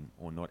something,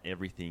 or not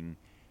everything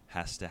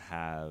has to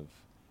have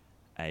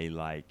a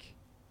like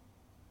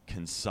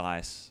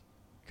concise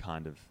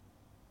kind of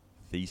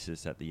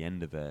thesis at the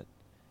end of it,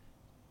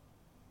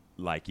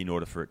 like in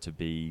order for it to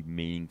be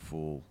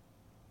meaningful.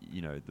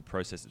 You know, the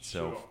process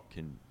itself Sure.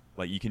 can,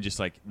 like, you can just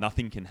like,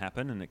 nothing can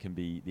happen and it can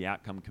be, the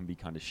outcome can be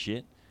kind of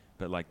shit,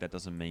 but like that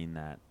doesn't mean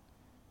that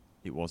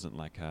it wasn't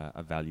like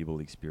a valuable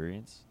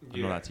experience.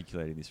 I'm not Yeah.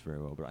 articulating this very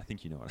well, but I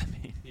think you know what I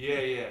mean.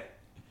 Yeah.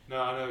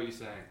 No, I know what you're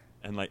saying.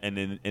 And like,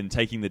 and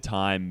taking the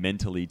time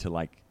mentally to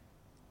like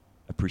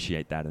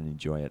appreciate that and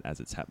enjoy it as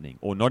it's happening,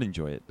 or not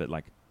enjoy it, but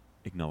like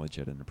acknowledge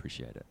it and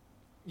appreciate it.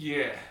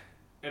 Yeah,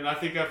 and I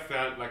think I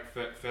found like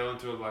fell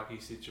into a lucky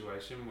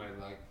situation where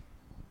like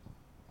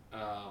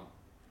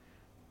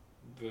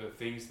the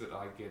things that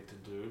I get to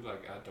do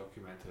like are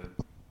documented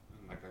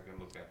and like I can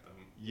look at them.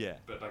 Yeah.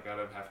 But like I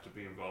don't have to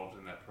be involved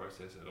in that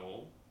process at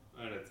all,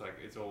 and it's like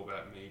it's all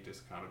about me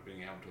just kind of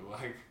being able to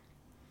like.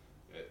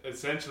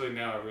 Essentially,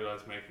 now I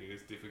realise making it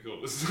as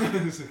difficult as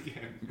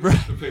again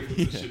for people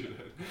to shoot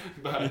it,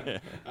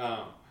 but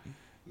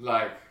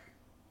like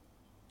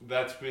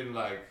that's been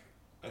like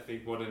I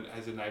think what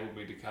has enabled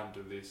me to come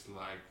to this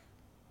like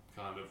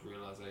kind of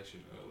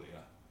realisation earlier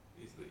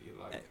is that you're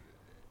like,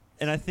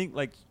 and I think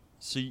like,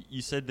 so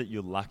you said that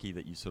you're lucky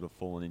that you sort of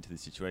fallen into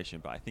this situation,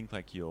 but I think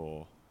like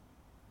you're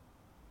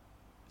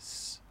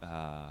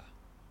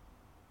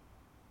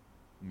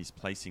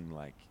misplacing,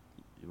 like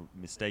you're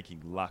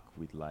mistaking luck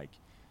with like,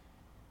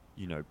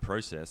 you know,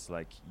 process.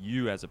 Like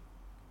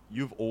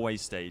you've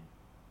always stayed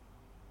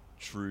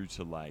true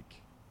to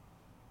like,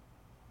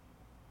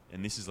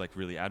 and this is like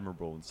really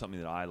admirable and something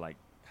that I like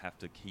have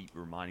to keep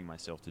reminding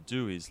myself to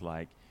do, is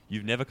like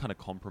you've never kind of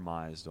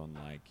compromised on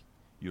like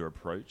your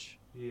approach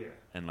yeah,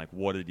 and like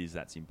what it is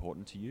that's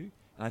important to you.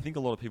 And I think a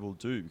lot of people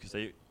do, because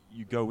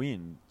you go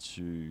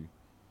into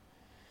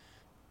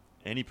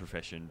any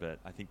profession, but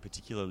I think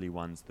particularly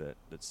ones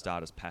that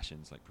start as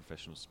passions like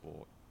professional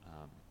sport,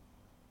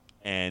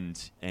 and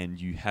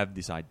you have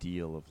this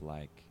ideal of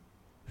like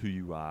who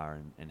you are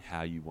and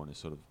how you want to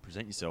sort of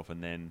present yourself,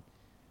 and then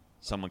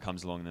someone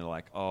comes along and they're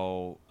like,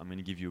 oh, I'm going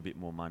to give you a bit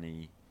more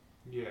money,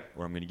 yeah,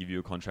 or I'm going to give you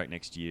a contract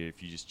next year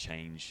if you just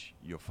change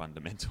your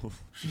fundamental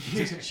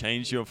just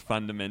change your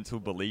fundamental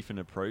belief and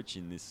approach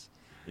in this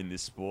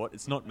sport.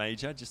 It's not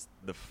major, just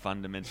the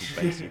fundamental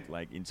basic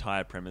like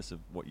entire premise of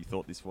what you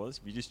thought this was.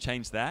 If you just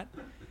change that,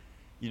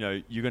 you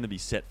know, you're going to be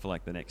set for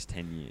like the next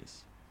 10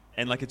 years.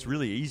 And like it's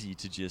really easy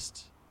to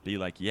just be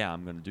like, yeah,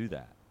 I'm going to do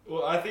that.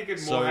 Well, I think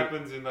it more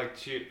happens in like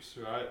chips,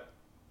 right?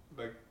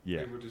 Like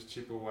people just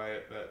chip away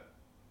at that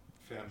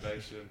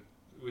foundation,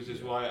 which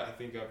is why I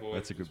think I've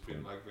always just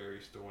been like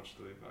very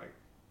staunchly like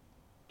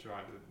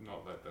trying to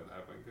not let that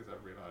happen, because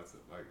I've realised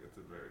that like it's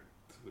a very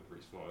slippery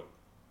slope.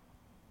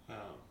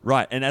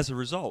 Right, and as a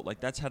result, like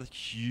that's had a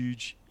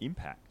huge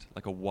impact,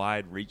 like a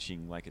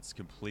wide-reaching, like it's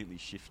completely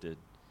shifted,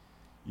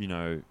 you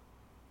know,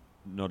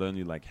 not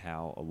only like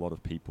how a lot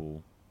of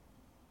people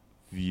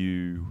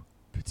view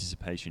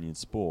participation in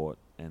sport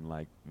and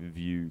like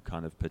view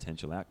kind of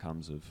potential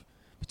outcomes of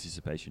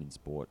participation in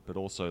sport, but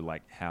also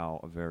like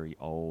how a very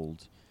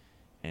old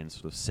and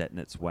sort of set in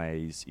its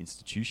ways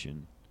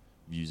institution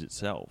views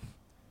itself.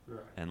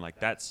 Right. And like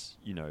that's,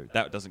 you know,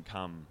 that doesn't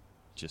come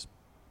just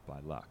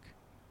by luck.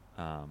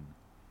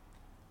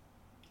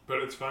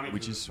 But it's funny,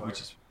 but it is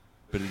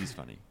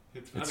funny.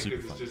 It's funny super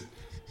because funny. it's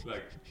just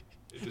like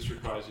it just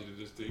requires you to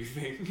just do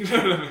things. You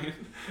know what I mean?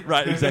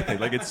 Right, exactly.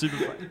 Like it's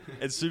super.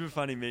 It's super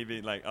funny me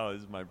being like, oh,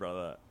 this is my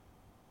brother.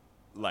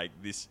 Like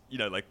this, you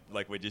know, like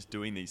we're just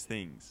doing these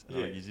things.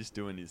 Yeah. Like, you're just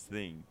doing this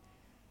thing,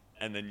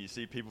 and then you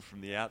see people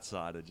from the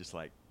outside are just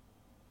like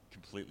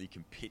completely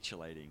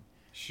capitulating.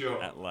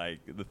 Sure. At like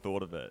the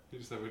thought of it. You're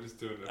just like, we're just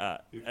doing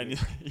it.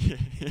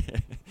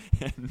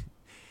 And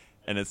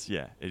and it's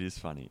it is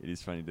funny. It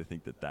is funny to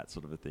think that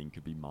sort of a thing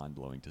could be mind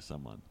blowing to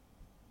someone.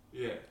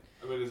 Yeah,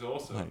 I mean it's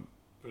awesome, like,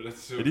 but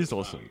it's it is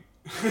awesome.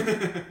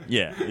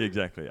 Yeah,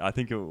 exactly. I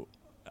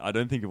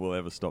don't think it will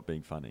ever stop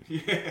being funny.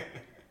 Yeah.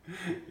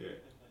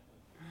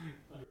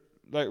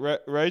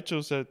 Like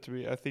Rachel said to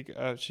me, I think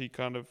she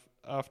kind of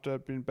after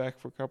I'd been back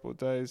for a couple of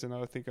days, and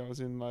I think I was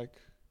in like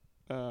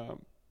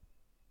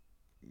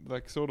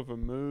sort of a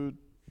mood,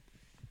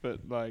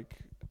 but like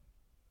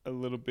a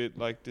little bit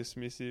like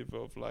dismissive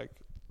of like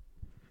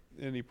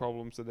any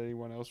problems that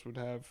anyone else would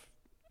have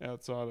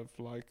outside of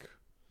like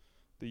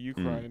the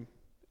Ukraine.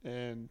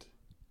 And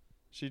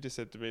she just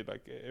said to me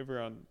like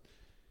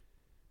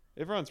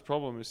everyone's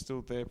problem is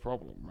still their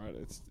problem, right?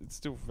 It's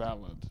still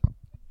valid.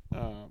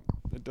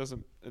 It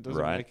doesn't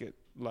Right. make it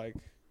like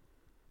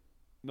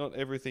not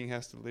everything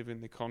has to live in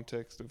the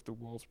context of the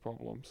world's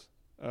problems.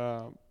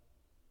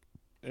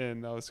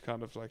 And I was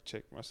kind of like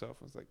checked myself.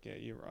 I was like, yeah,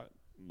 you're right.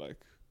 Like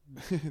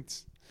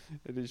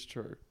it is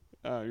true.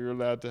 You're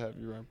allowed to have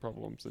your own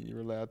problems, and you're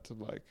allowed to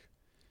like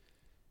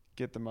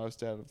get the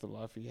most out of the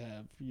life you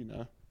have, you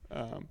know.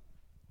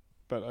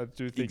 But I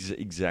do think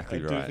exactly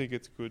I right. do think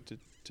it's good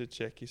to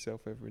check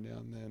yourself every now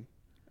and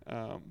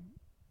then.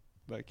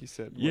 Like you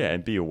said. Yeah,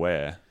 and be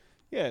aware.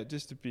 Yeah,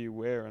 just to be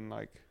aware, and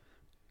like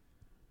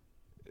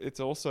it's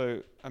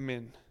also, I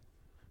mean,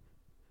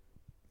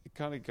 it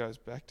kind of goes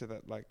back to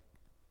that, like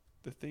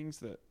the things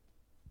that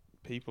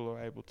people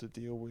are able to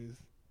deal with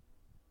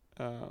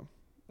are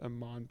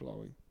mind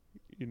blowing,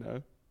 you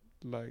know,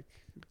 like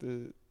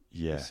the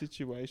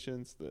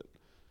situations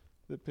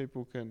that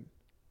people can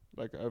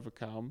like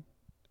overcome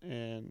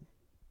and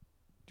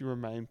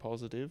remain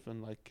positive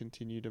and like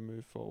continue to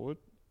move forward.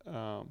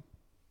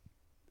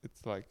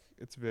 It's like,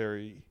 it's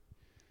very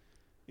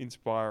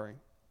inspiring.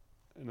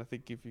 And I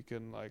think if you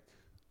can like,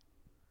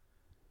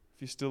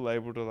 if you're still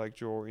able to like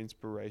draw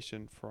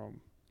inspiration from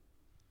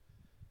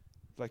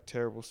like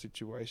terrible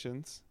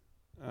situations,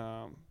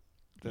 then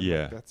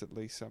like, that's at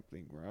least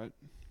something, right?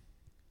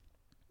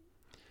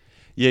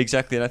 Yeah,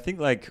 exactly. And I think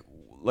like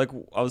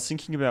I was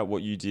thinking about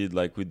what you did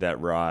like with that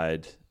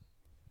ride,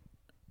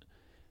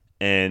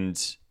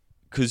 and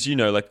because you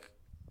know like,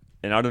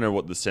 and I don't know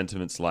what the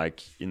sentiment's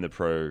like in the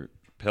pro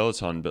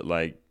peloton, but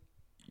like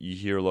you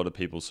hear a lot of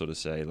people sort of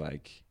say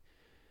like,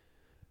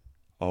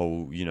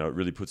 oh, you know, it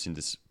really puts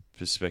into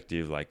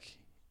perspective like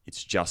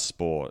it's just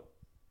sport,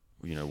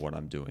 you know, what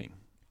I'm doing.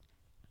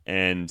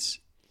 And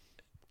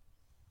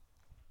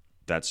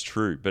that's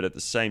true, but at the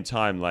same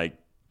time, like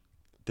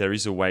there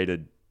is a way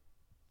to,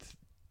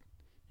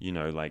 you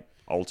know, like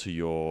alter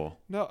your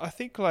I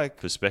think like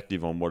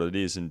perspective on what it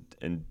is,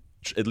 and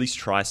at least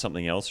try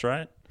something else,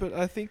 right? But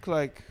I think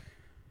like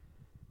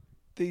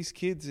these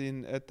kids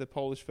at the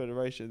Polish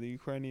Federation, the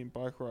Ukrainian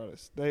bike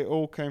riders, they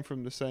all came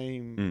from the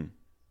same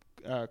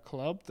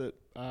club that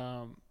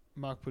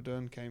Mark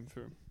Bourdon came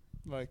through.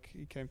 Like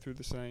he came through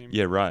the same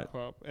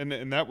club,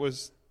 and that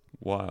was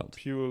wild,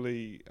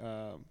 purely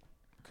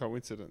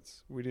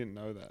coincidence. We didn't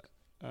know that,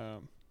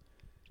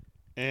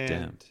 and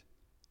Damn.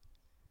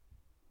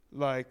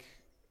 like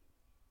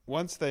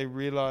once they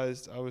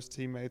realized I was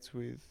teammates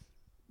with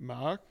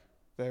Mark,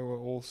 they were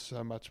all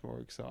so much more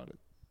excited.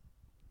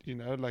 You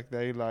know, like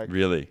they like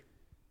really.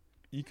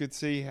 You could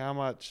see how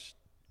much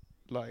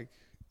like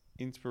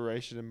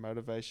inspiration and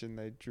motivation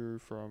they drew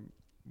from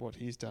what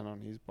he's done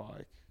on his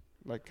bike,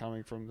 like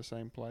coming from the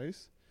same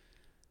place,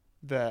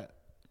 that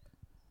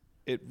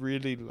it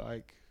really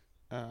like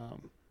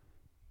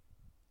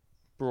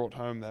brought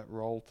home that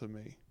role to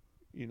me,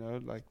 you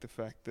know, like the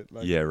fact that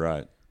like, yeah,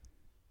 right.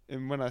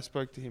 And when I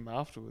spoke to him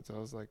afterwards, I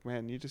was like,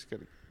 man, you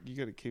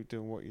gotta keep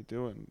doing what you're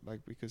doing,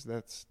 like, because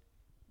that's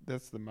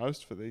the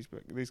most for these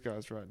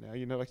guys right now,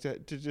 you know, like to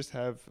just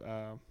have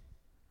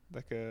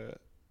like an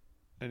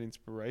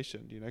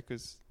inspiration, you know,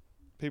 because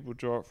people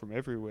draw it from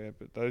everywhere,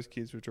 but those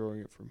kids were drawing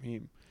it from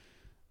him,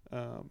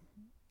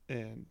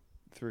 and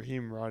through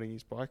him riding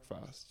his bike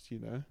fast, you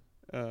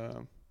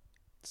know,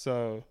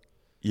 so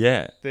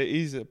yeah, there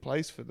is a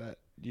place for that,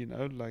 you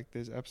know, like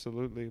there's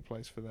absolutely a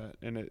place for that,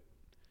 and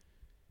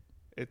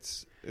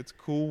it's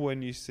cool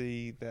when you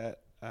see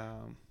that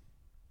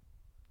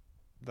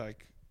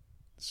like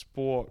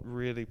sport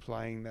really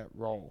playing that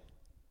role,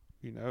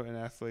 you know, and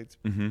athletes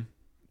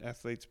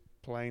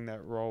playing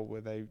that role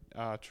where they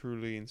are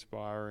truly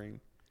inspiring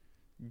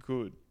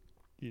good,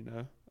 you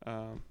know,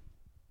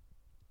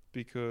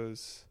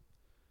 because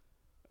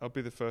I'll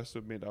be the first to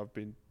admit I've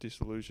been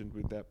disillusioned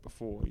with that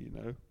before, you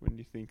know, when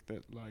you think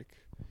that like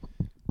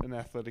an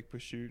athletic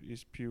pursuit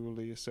is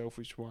purely a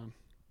selfish one,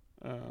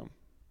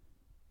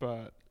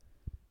 but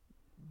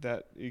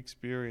that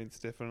experience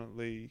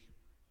definitely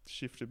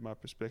shifted my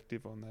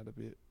perspective on that a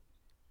bit.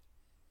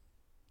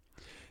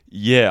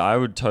 Yeah, I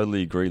would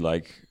totally agree.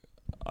 Like,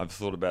 I've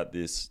thought about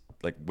this,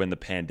 like when the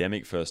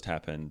pandemic first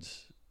happened,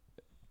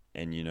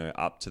 and, you know,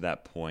 up to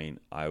that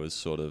point, I was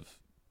sort of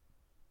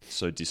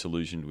so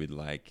disillusioned with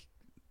like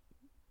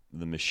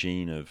the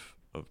machine of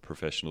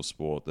professional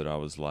sport that I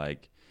was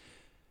like,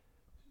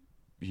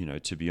 you know,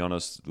 to be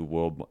honest, the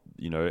world,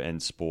 you know,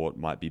 and sport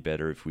might be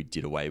better if we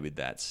did away with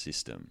that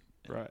system.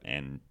 Right.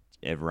 And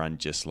everyone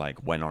just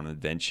like went on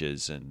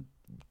adventures and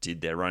did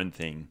their own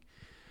thing.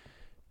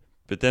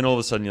 But then all of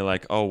a sudden you're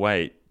like, oh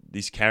wait,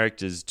 these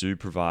characters do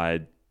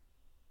provide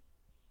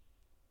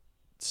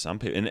some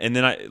people, and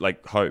then I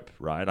like hope,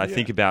 right? I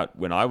think about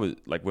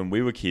when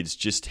we were kids,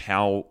 just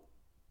how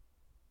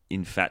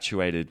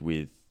infatuated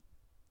with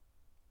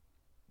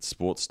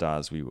sports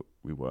stars we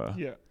were,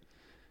 Yeah.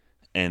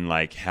 and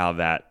like how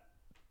that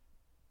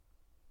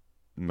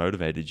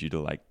motivated you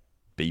to like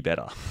be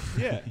better.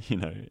 Yeah. You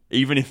know,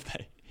 even if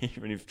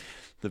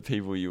the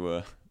people you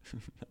were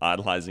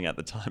idolizing at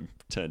the time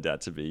turned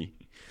out to be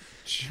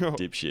Sure.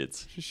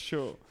 dipshits.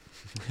 Sure.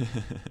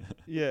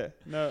 Yeah.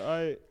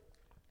 No,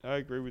 I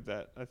agree with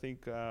that. I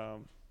think,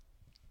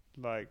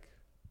 like,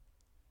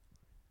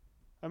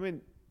 I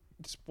mean,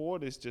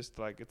 sport is just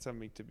like, it's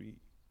something to be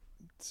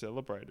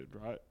celebrated,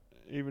 right?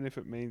 Even if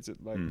it means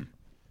it like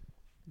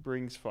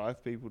brings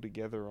 5 people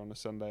together on a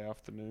Sunday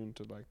afternoon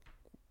to like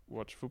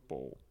watch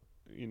football,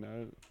 you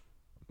know,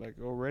 like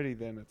already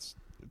then it's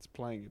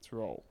playing its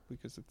role,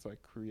 because it's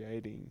like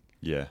creating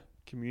Yeah.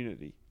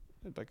 community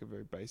at like a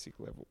very basic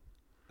level.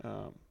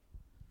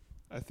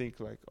 I think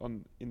like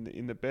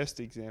in the best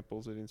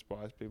examples, it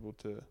inspires people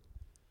to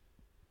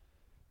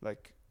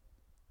like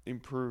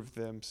improve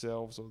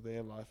themselves or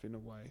their life in a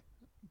way,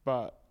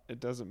 but it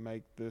doesn't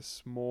make the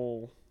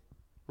small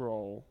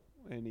role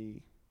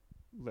any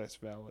less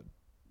valid,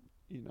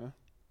 you know?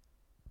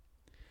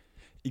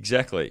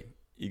 Exactly.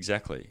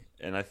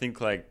 And I think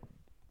like,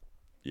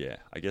 yeah,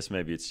 I guess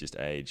maybe it's just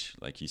age.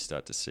 Like you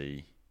start to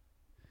see,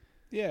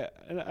 Yeah,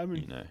 and I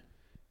mean, you know,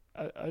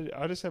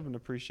 I just have an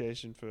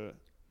appreciation for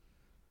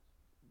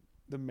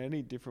the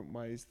many different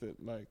ways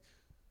that like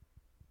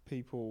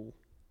people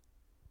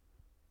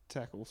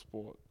tackle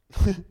sport.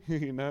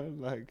 You know,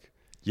 like,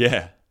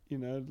 yeah, you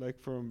know, like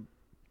from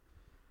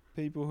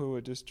people who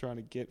are just trying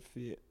to get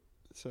fit,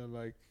 so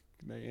like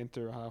they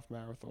enter a half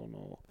marathon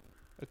or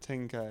a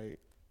 10K,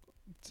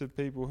 to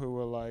people who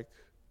are like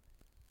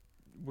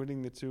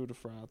winning the Tour de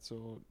France,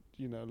 or,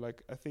 you know,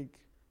 like, I think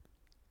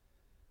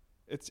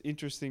it's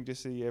interesting to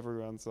see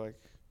everyone's like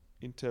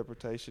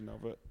interpretation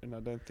of it, and I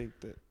don't think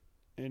that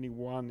any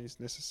one is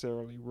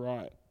necessarily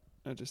right.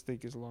 I just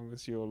think as long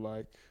as you're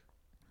like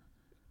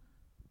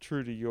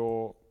true to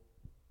your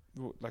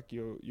like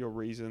your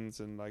reasons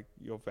and like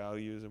your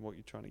values and what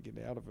you're trying to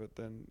get out of it,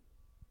 then,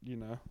 you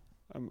know,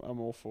 I'm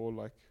all for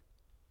like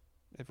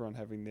everyone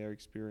having their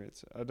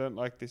experience. I don't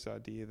like this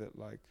idea that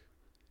like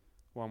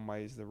one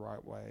way is the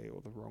right way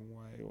or the wrong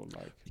way, or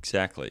like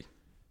exactly.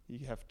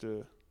 you have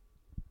to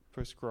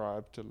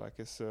prescribe to like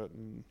a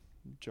certain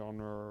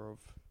genre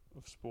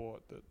of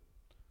sport that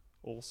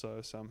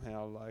also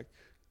somehow like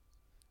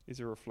is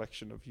a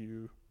reflection of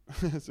you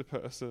as a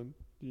person,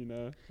 you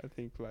know? I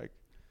think like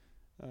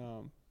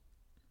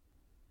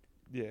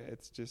yeah,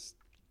 it's just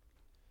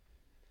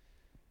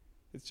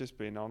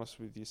being honest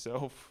with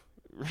yourself,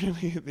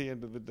 really, at the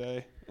end of the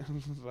day.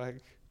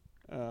 Like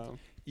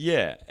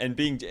Yeah,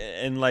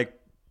 and like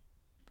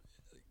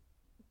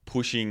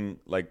pushing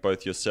like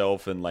both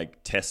yourself and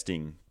like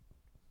testing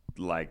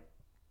like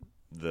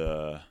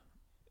the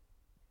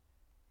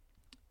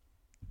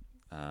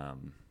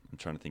I'm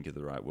trying to think of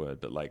the right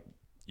word, but like,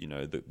 you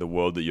know, the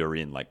world that you're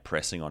in, like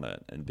pressing on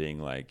it and being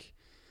like,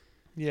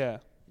 yeah,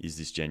 is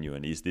this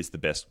genuine? Is this the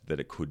best that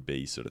it could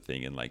be, sort of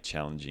thing, and like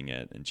challenging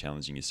it and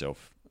challenging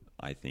yourself,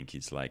 I think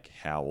is like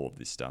how all of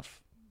this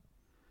stuff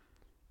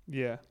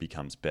yeah,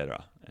 becomes better.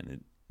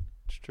 And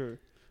it's true.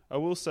 I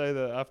will say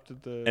that after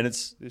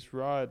this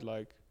ride,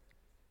 like,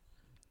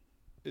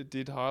 it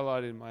did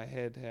highlight in my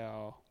head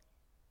how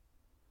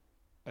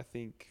I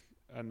think,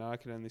 I know I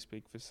can only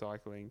speak for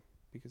cycling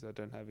because I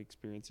don't have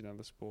experience in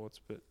other sports,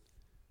 but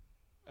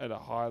at a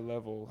high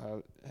level,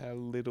 how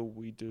little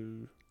we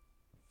do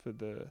for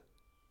the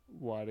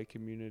wider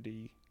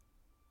community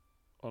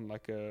on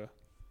like a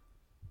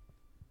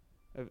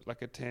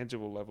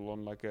tangible level,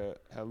 on like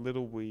how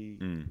little we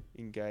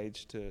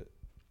engage to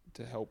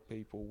help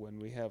people when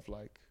we have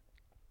like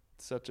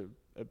such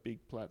a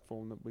big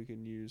platform that we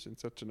can use and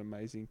such an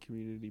amazing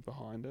community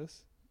behind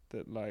us,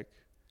 that like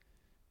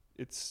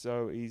it's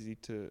so easy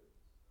to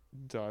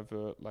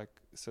divert like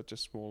such a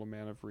small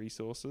amount of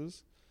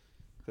resources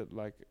that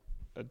like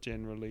are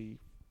generally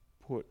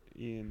put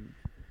in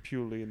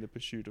purely in the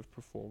pursuit of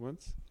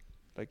performance.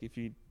 Like if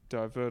you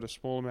divert a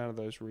small amount of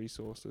those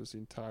resources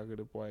in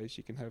targeted ways,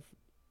 you can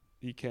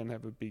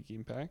have a big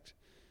impact.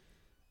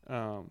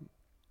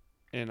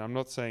 And I'm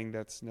not saying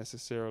that's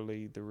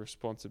necessarily the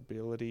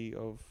responsibility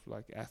of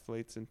like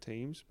athletes and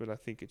teams, but I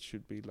think it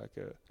should be like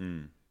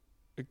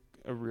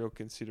a real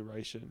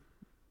consideration,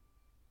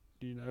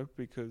 you know,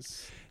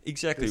 because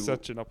exactly there's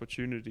such an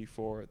opportunity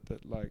for it,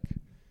 that like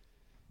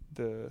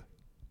the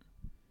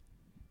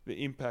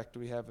impact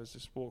we have as a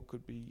sport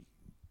could be,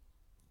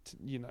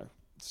 you know,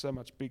 so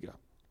much bigger.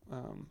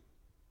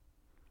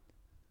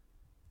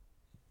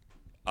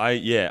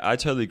 I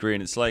totally agree.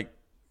 And it's like,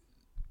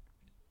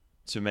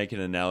 to make an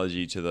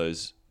analogy to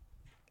those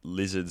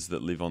lizards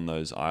that live on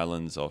those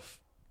islands off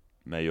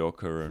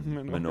Mallorca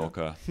and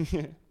Menorca.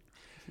 Yeah.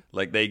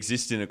 Like they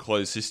exist in a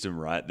closed system,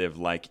 right? They've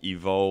like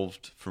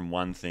evolved from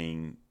one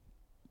thing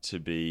to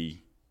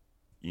be,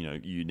 you know,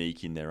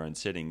 unique in their own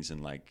settings.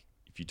 And like,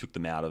 if you took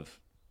them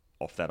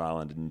off that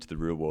island and into the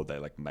real world, they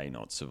like may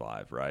not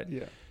survive, right?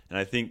 Yeah. And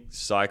I think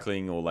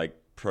cycling or like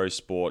pro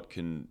sport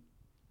can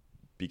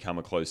become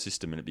a closed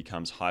system and it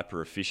becomes hyper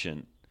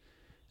efficient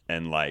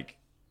and like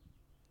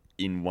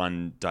in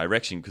one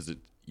direction because it,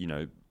 you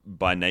know,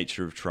 by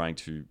nature of trying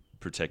to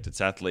protect its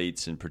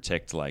athletes and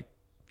protect like,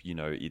 you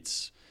know,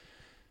 its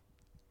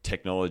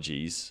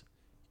technologies,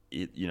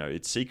 it, you know,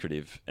 it's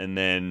secretive. And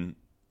then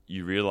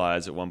you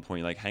realize at one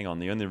point, like, hang on,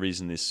 the only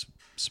reason this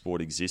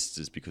sport exists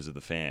is because of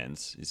the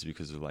fans, is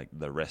because of like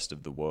the rest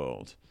of the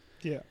world.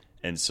 Yeah.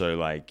 And so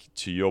like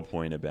to your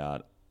point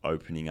about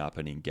opening up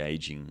and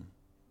engaging,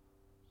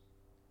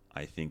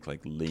 I think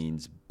like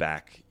leans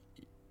back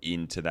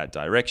into that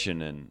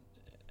direction. And,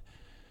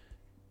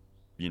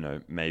 you know,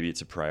 maybe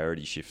it's a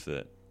priority shift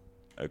that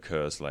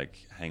occurs.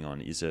 Like, hang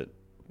on, is it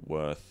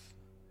worth,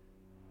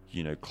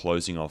 you know,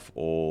 closing off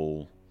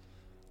all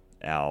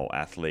our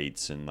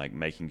athletes and like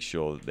making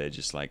sure that they're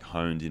just like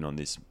honed in on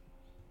this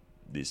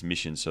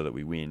mission so that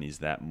we win? Is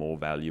that more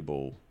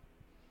valuable,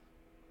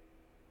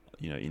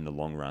 you know, in the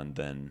long run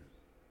than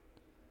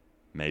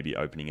maybe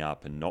opening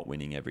up and not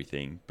winning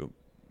everything, but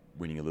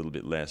winning a little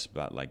bit less,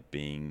 but like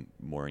being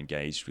more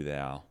engaged with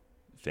our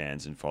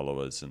fans and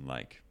followers and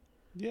like...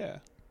 Yeah.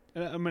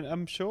 And I mean,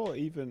 I'm sure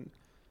even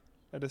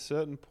at a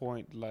certain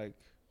point, like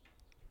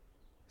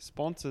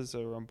sponsors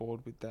are on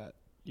board with that,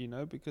 you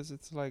know, because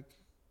it's like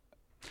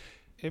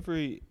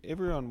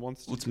everyone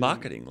wants to it's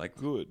marketing, like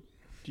good,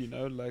 you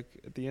know,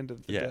 like at the end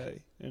of the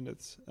day. And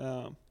it's,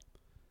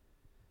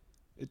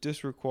 it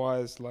just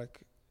requires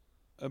like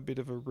a bit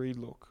of a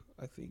relook,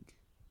 I think.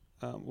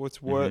 Well,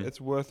 it's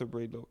worth a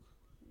relook.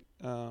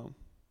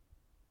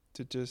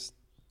 To just,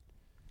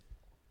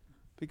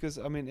 because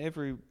I mean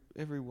every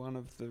one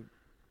of the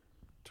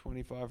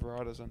 25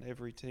 riders on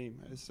every team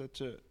has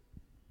such a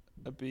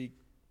big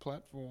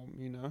platform,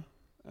 you know,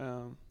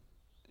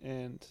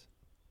 and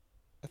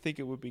I think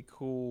it would be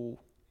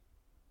cool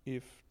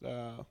if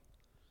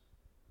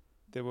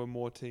there were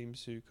more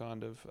teams who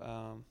kind of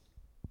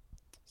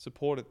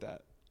supported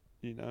that,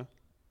 you know,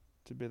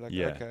 to be like,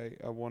 okay,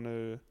 I want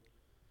to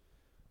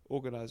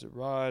organize a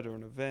ride or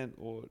an event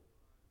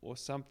or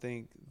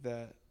something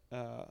that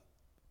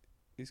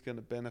is going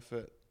to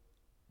benefit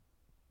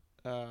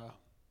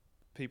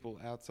people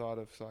outside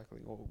of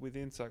cycling or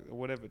within cycling or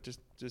whatever, just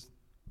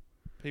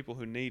people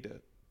who need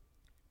it.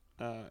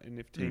 And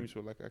if teams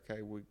were like,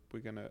 okay, we're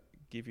going to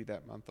give you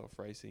that month off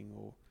racing,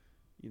 or,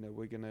 you know,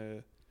 we're going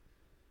to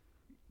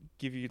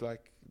give you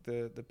like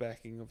the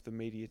backing of the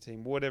media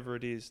team, whatever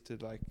it is to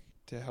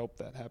help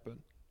that happen.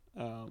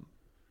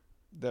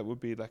 That would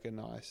be like a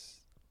nice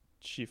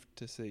shift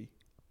to see.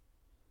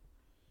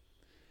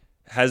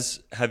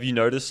 Have you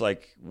noticed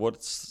like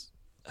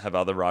have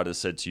other riders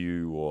said to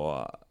you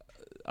or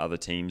other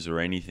teams or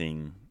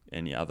anything,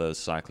 any other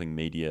cycling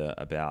media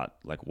about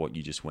like what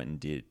you just went and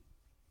did?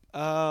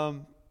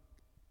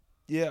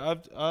 Yeah,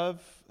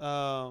 I've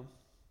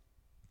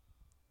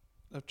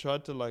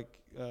tried to like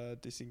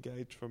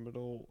disengage from it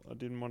all. I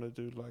didn't want to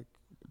do like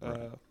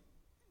a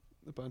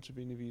bunch of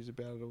interviews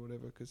about it or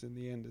whatever, because in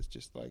the end it's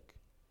just like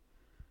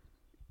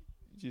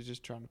you're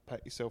just trying to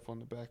pat yourself on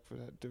the back for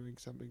that, doing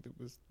something that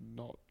was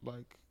not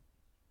like,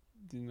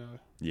 you know.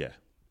 Yeah.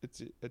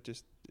 It's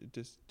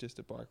just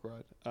a bike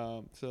ride.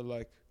 So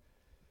like,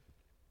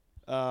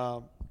 I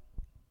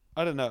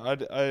don't know.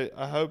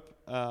 I hope.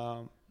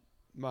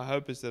 My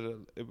hope is that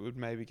it would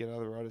maybe get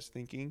other riders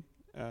thinking.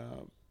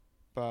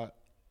 But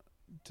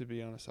to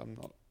be honest, I'm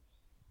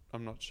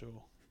not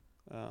sure.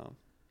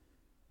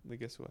 I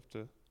guess we'll have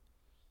to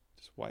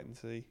just wait and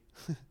see.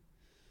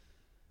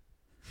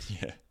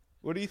 Yeah.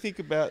 What do you think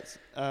about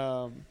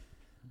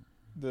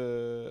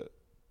the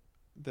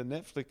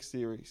Netflix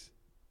series,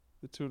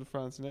 the Tour de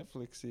France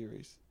Netflix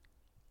series?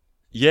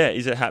 Yeah,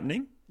 is it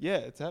happening? Yeah,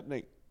 it's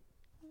happening.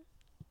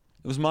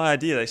 It was my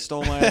idea. They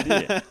stole my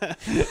idea.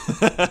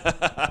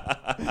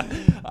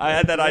 I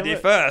had that idea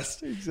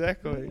first.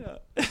 Exactly.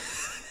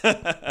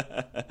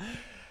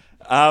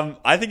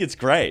 I think it's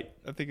great.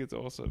 I think it's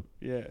awesome.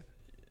 Yeah.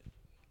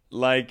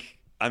 Like,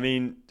 I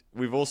mean,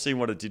 we've all seen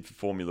what it did for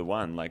Formula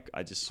One. Like,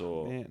 I just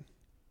saw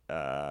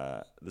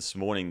this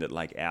morning that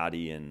like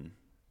Audi and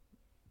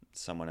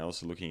someone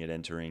else are looking at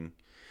entering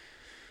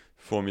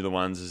Formula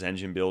Ones as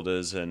engine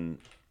builders, and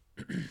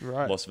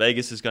right. Las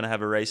Vegas is going to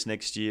have a race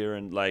next year,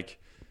 and like,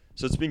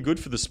 so it's been good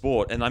for the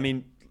sport. And I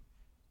mean,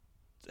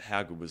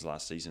 how good was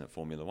last season at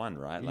Formula One,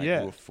 right? Like,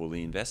 we were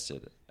fully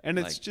invested. And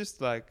it's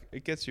just like,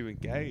 it gets you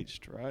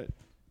engaged, right?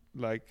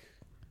 Like,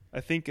 I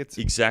think it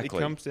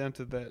comes down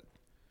to that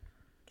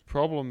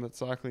problem that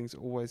cycling's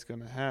always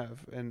going to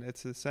have. And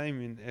it's the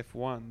same in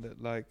F1,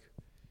 that like,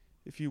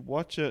 if you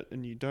watch it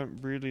and you don't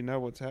really know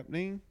what's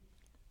happening,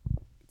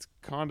 it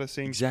kind of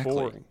seems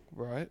boring,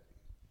 right?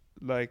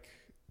 Like,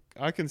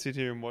 I can sit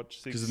here and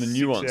watch 6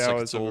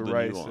 hours of a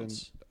race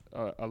and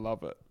I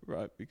love it,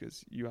 right?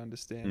 Because you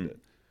understand it.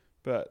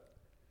 But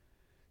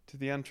to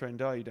the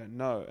untrained eye, you don't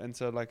know. And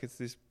so like, it's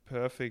this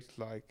perfect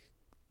like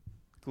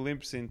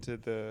glimpse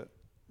into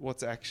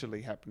what's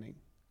actually happening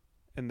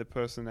and the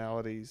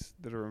personalities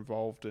that are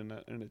involved in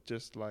it. And it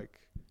just like,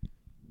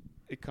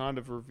 it kind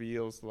of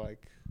reveals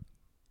like,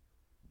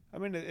 I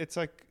mean, it's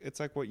like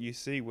what you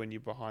see when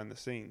you're behind the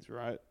scenes,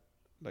 right?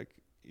 like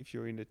if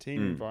you're in a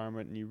team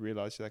environment and you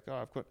realize you're like, oh,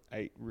 I've got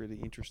 8 really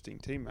interesting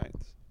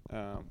teammates,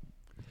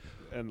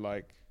 and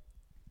like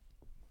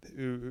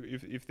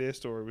if their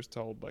story was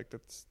told, like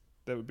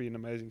that would be an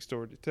amazing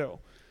story to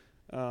tell.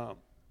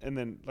 And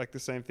then like the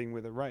same thing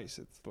with a race,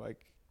 it's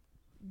like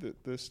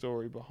the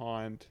story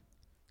behind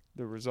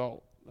the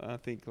result. I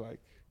think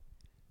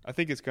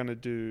it's going to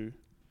do,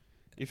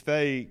 if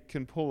they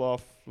can pull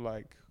off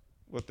like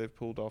what they've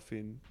pulled off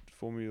in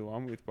Formula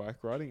One with bike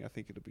riding, I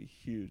think it'll be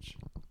huge.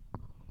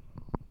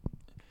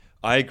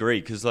 I agree,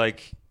 because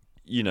like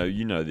you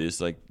know this,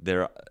 like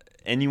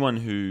anyone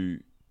who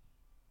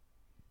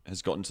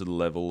has gotten to the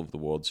level of the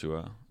World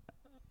Tour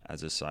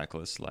as a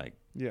cyclist, like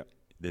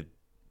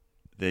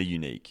they're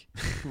unique.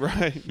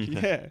 Right. You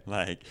know? Yeah.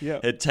 Like Yeah.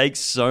 it takes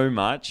so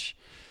much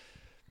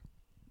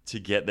to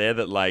get there,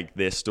 that like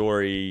their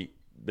story,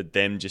 but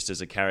them just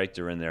as a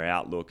character and their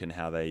outlook and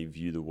how they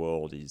view the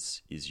world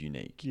is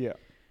unique. Yeah.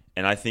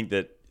 And I think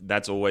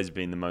that's always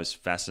been the most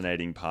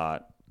fascinating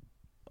part.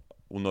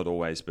 Well, not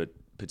always, but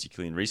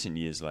particularly in recent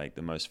years, like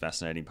the most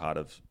fascinating part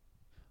of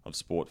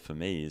sport for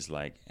me is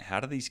like, how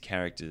do these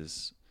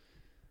characters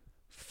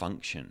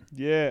function?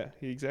 Yeah,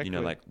 exactly. You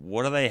know, like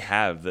what do they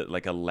have that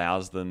like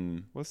allows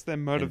them, what's their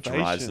motivation?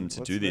 and drives them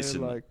to do this?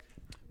 Their, And, like,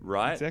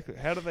 right? exactly.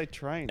 How do they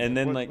train? And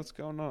then what's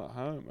going on at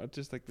home? I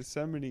just like there's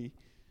so many.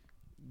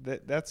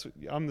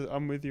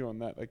 I'm with you on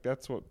that. Like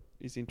that's what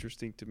is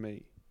interesting to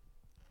me.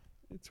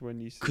 It's when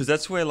you see, Because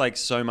that's where like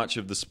so much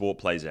of the sport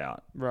plays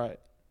out. right.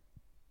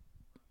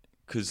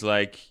 Because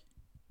like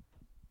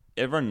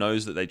everyone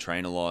knows that they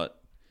train a lot,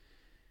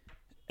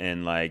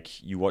 and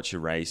like you watch a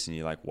race and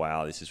you're like,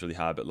 wow, this is really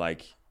hard. But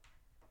like,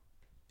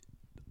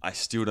 I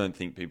still don't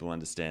think people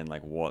understand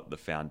like what the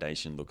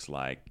foundation looks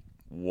like,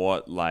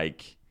 what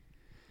like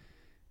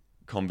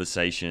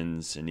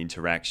conversations and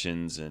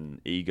interactions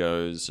and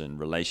egos and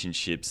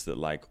relationships that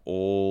like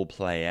all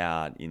play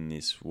out in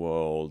this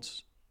world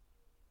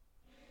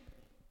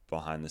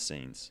behind the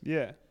scenes.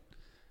 Yeah.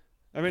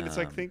 I mean, it's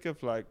like, Um, think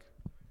of like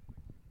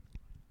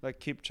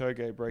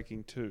Kipchoge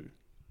breaking 2,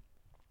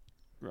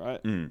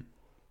 right?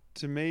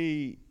 To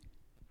me,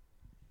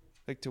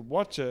 like to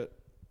watch it,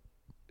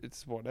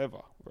 it's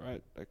whatever,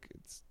 right? Like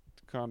it's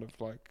kind of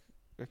like,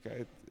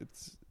 okay,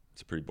 it's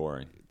pretty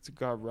boring. it's a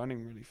guy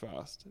running really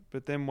fast.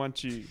 But then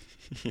once you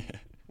Yeah.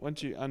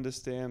 once you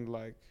understand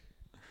like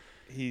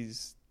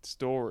his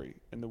story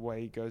and the way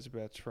he goes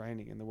about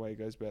training and the way he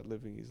goes about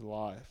living his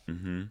life,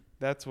 Mm-hmm.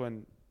 that's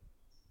when,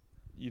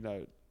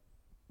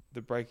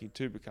 the breaking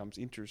 2 becomes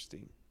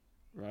interesting,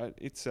 right?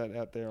 It's sat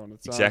out there on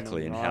its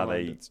Exactly, own. and on an how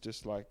island. they- It's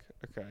just like,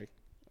 okay,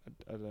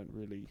 I don't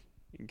really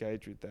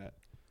engage with that.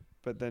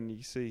 But then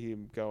you see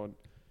him go and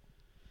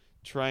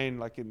train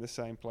like in the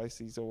same place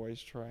he's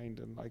always trained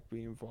and like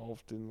be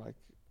involved in like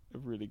a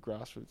really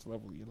grassroots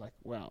level. You're like,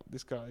 wow,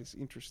 this guy's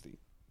interesting.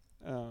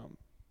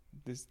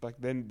 This like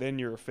then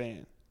you're a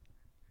fan.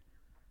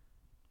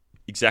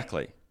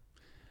 Exactly.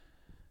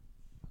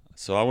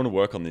 So I want to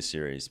work on this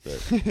series,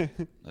 but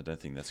I don't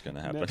think that's going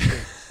to happen.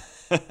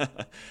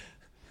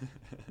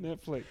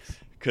 Netflix.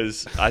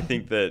 Because I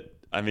think that,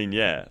 I mean,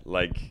 yeah,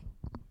 like,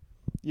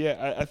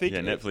 Yeah, I think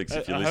Netflix,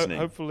 if you're listening.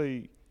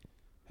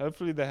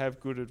 Hopefully they have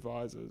good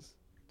advisors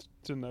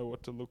to know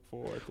what to look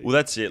for. I think. well,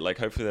 that's it. Like,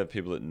 hopefully they have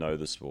people that know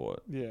the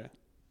sport, yeah.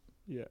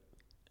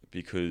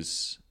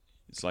 because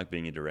it's like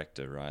being a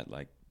director, right?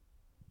 Like,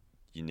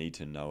 you need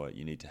to know it.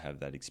 You need to have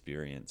that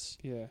experience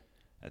Yeah.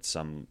 in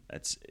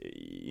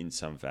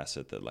some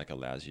facet that like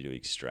allows you to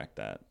extract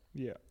that.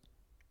 Yeah.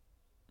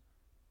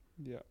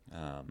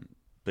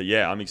 But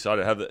yeah, I'm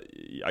excited.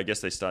 I guess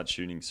they start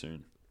shooting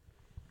soon.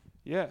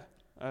 Yeah,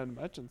 I'd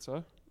imagine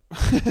so.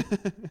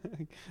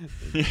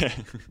 Yeah.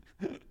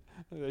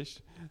 They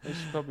should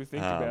probably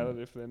think about it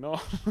if they're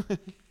not.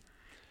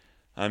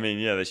 I mean,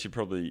 yeah, they should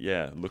probably,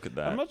 look at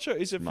that. I'm not sure.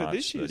 Is it for March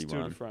this year's Tour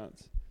 31. de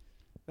France?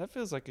 That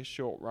feels like a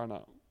short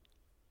run-up.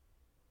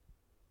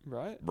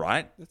 Right?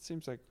 Right? That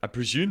seems like I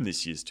presume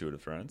this year's Tour de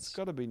it's France.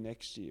 got to be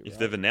next year, If right?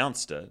 they've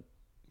announced it,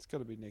 It's got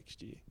to be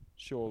next year,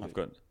 surely.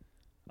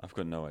 I've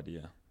got no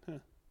idea.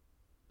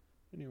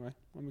 Anyway,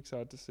 I'm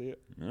excited to see it.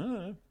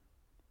 No.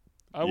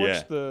 I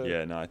watched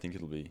I think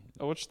it'll be.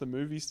 I watched the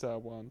Movie Star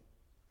one.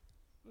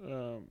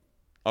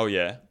 Oh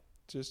yeah.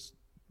 Just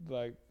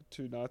like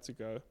 2 nights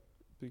ago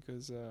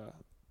because there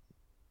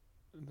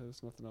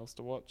was nothing else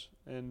to watch,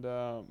 and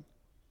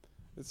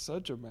it's so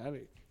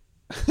dramatic.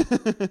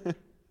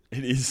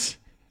 It is.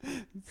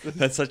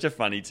 That's such a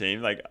funny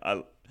team. Like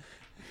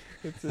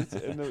It's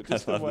and I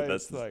just the love way that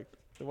it's like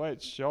the way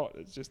it's shot.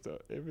 It's just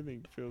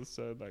everything feels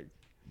so like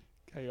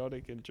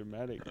chaotic and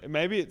dramatic. And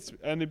maybe it's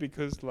only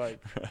because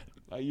like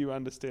you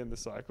understand the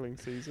cycling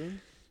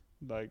season,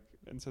 like,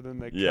 and so then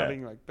they're Yeah.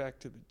 cutting like back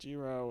to the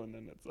Giro, and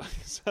then it's like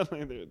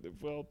suddenly they're at the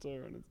Vuelta,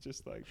 and it's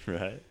just like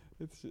right.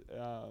 it's.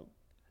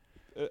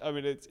 I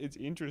mean, it's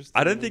interesting.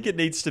 I don't think it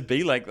needs to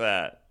be like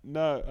that.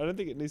 No, I don't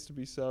think it needs to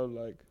be so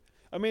like.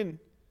 I mean,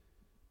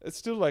 it's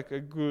still like a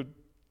good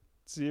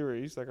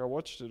series. Like I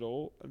watched it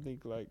all. I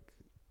think like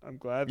I'm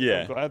glad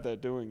they're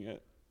doing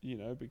it. you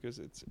know, because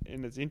it's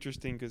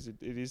interesting because it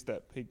is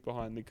that peek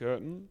behind the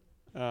curtain.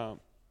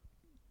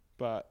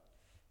 But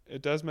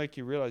it does make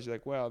you realize, you're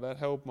like, wow, that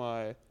held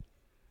my,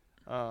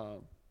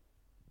 that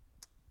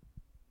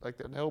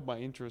held my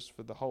interest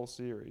for the whole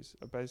series.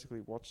 I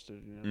basically watched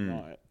it in a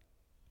night.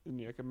 And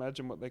you can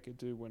imagine what they could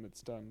do when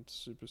it's done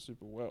super,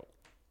 super well.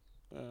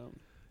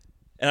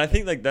 And I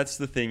think like that's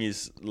the thing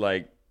is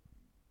like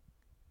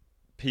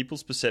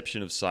people's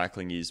perception of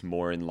cycling is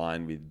more in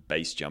line with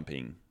base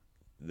jumping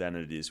than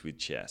it is with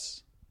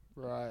chess.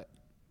 Right.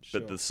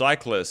 Sure. But the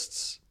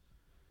cyclists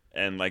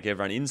and like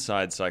everyone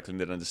inside cycling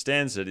that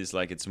understands it is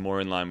like it's more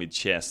in line with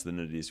chess than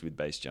it is with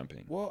base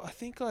jumping. Well, I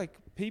think like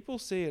people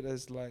see it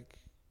as like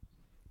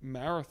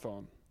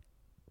marathon.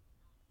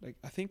 Like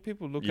I think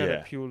people look at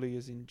it purely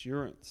as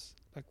endurance,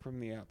 like from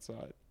the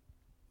outside.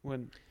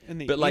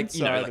 But like,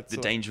 you know, like the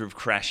danger of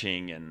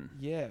crashing and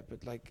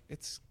but like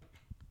it's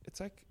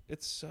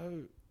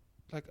so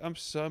like I'm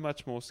so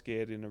much more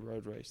scared in a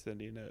road race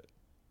than in a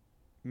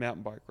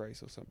mountain bike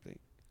race or something.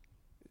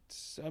 It's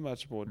so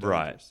much more dangerous.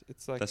 Right.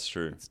 It's like that's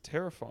true. It's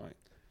terrifying.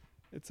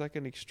 It's like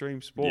an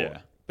extreme sport.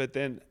 Yeah. But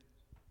then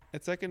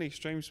it's like an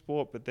extreme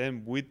sport, but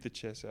then with the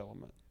chess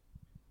element.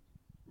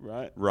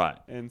 Right? Right.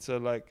 And so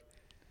like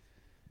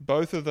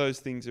both of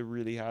those things are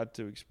really hard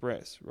to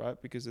express, right?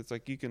 Because it's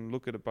like you can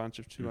look at a bunch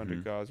of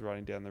 200 guys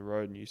riding down the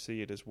road and you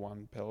see it as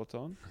one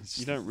peloton.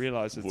 You don't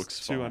realize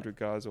it's 200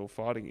 guys all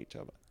fighting each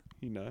other,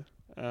 you know?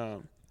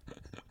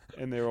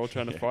 And they're all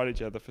trying to fight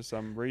each other for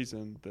some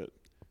reason that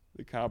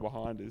the car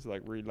behind is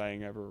like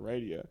relaying over a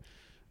radio.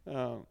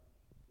 So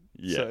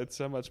it's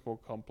so much more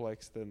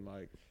complex than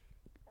like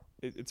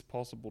it's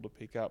possible to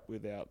pick up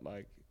without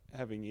like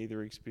having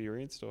either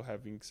experienced or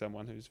having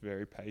someone who's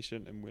very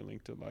patient and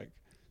willing to like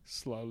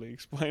slowly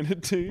explain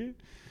it to you.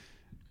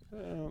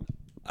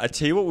 I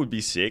tell you what would be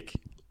sick,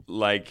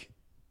 like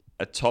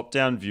a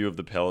top-down view of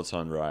the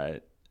peloton,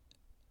 right?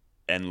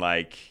 And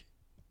like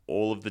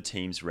all of the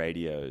team's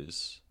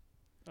radios.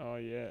 Oh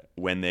yeah.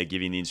 When they're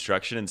giving the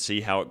instruction and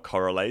see how it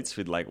correlates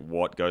with like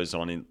what goes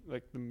on in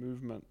like the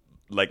movement.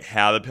 Like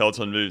how the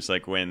peloton moves,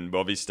 like when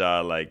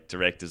Movistar like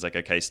directors like,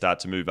 okay, start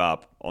to move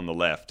up on the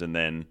left, and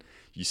then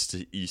you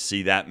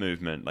see that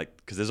movement, like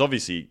because there's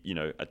obviously, you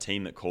know, a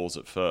team that calls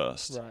it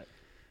first. Right.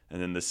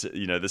 And then the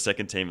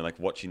second team, and like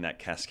watching that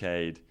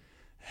cascade,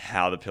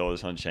 how the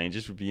peloton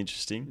changes would be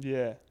interesting.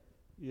 Yeah.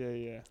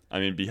 I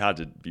mean, it'd be hard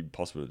to be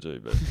possible to do,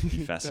 but it'd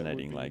be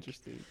fascinating. That would be like,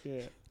 interesting.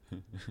 Yeah.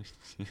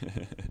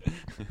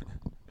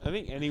 I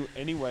think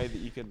any way that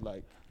you could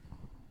like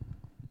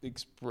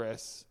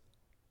express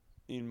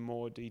in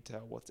more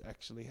detail what's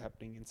actually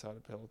happening inside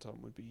a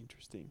peloton would be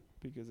interesting,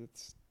 because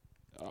it's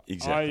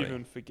exactly. I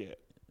even forget.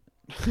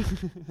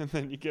 And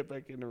then you get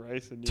back in a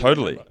race and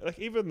totally like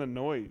even the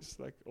noise,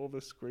 like all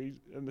the screech,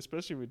 and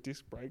especially with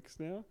disc brakes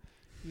now,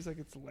 it's like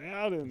it's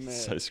loud in there.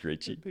 So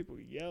screechy. And people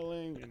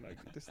yelling and like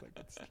just like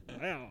it's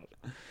loud.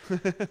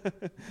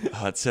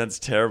 Oh, it sounds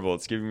terrible.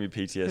 It's giving me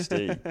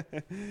PTSD.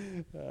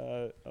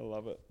 I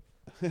love it.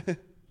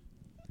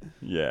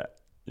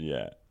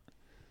 Yeah.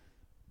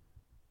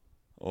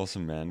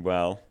 Awesome, man.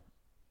 Well,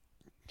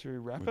 should we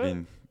wrap we've it?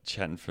 been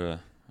chatting for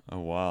a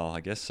while.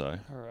 I guess so.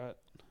 All right.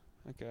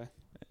 Okay.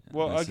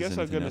 Well, I guess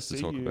I'm going to see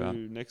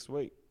you next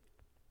week.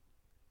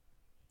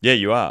 Yeah,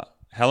 you are.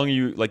 How long are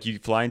you, like, you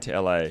fly into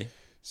LA?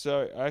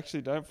 So, I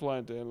actually don't fly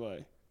into LA.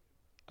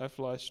 I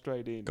fly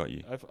straight in. Got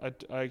you.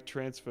 I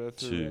transfer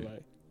through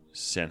LA.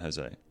 San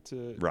Jose.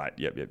 Right,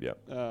 yep.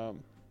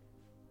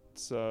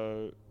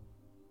 So,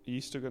 are you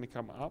still going to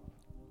come up?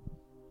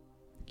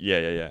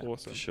 Yeah.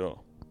 Awesome. For sure.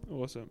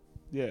 Awesome.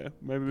 Yeah,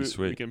 maybe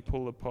we can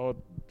pull a pod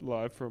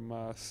live from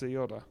Sea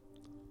Otter.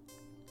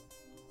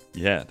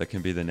 Yeah, that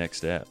can be the next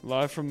step.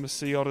 Live from the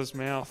Sea Otter's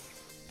mouth.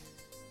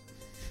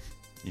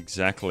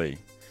 Exactly.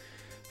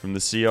 From the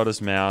Sea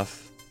Otter's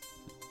mouth,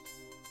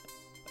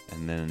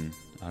 and then,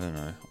 I don't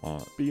know,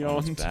 on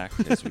its back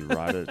as we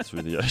ride it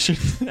through the ocean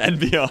and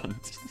beyond.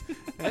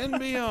 And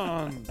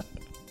beyond.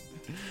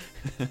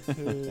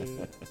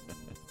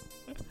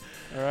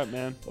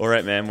 All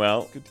right, man.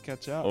 Well, good to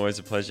catch up. Always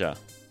a pleasure.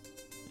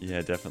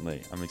 Yeah,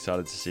 definitely. I'm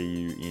excited to see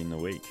you in a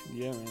week.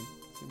 Yeah, man.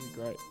 It's going to be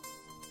great.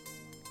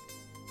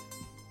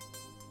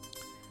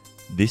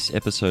 This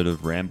episode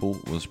of Ramble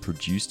was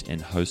produced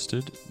and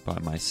hosted by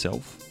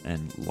myself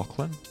and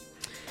Lachlan.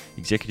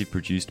 Executive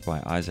produced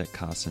by Isaac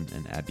Carson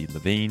and Abby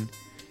Levine.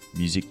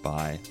 Music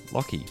by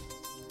Lockie.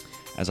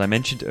 As I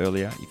mentioned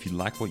earlier, if you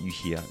like what you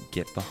hear,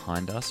 get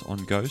behind us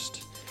on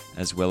Ghost,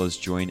 as well as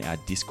join our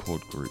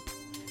Discord group.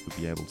 You'll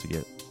be able to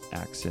get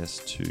access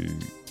to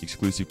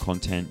exclusive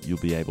content. You'll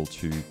be able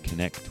to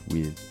connect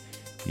with,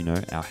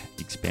 our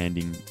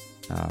expanding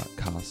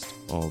cast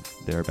of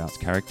Thereabouts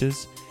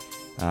characters.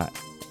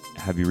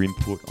 Have your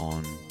input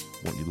on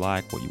what you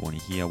like, what you want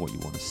to hear, what you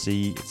want to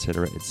see,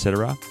 etc.,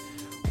 etc.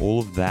 All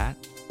of that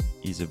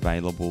is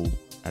available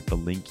at the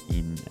link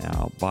in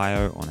our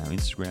bio on our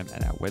Instagram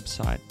and our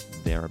website,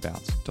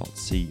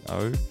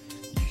 thereabouts.co.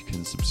 You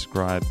can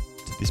subscribe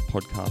to this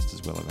podcast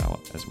as well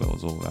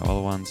as all of our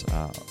other ones,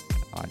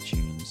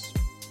 iTunes,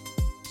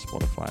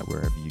 Spotify,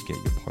 wherever you get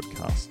your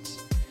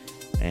podcasts.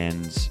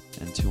 And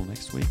until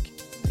next week,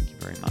 thank you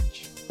very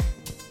much.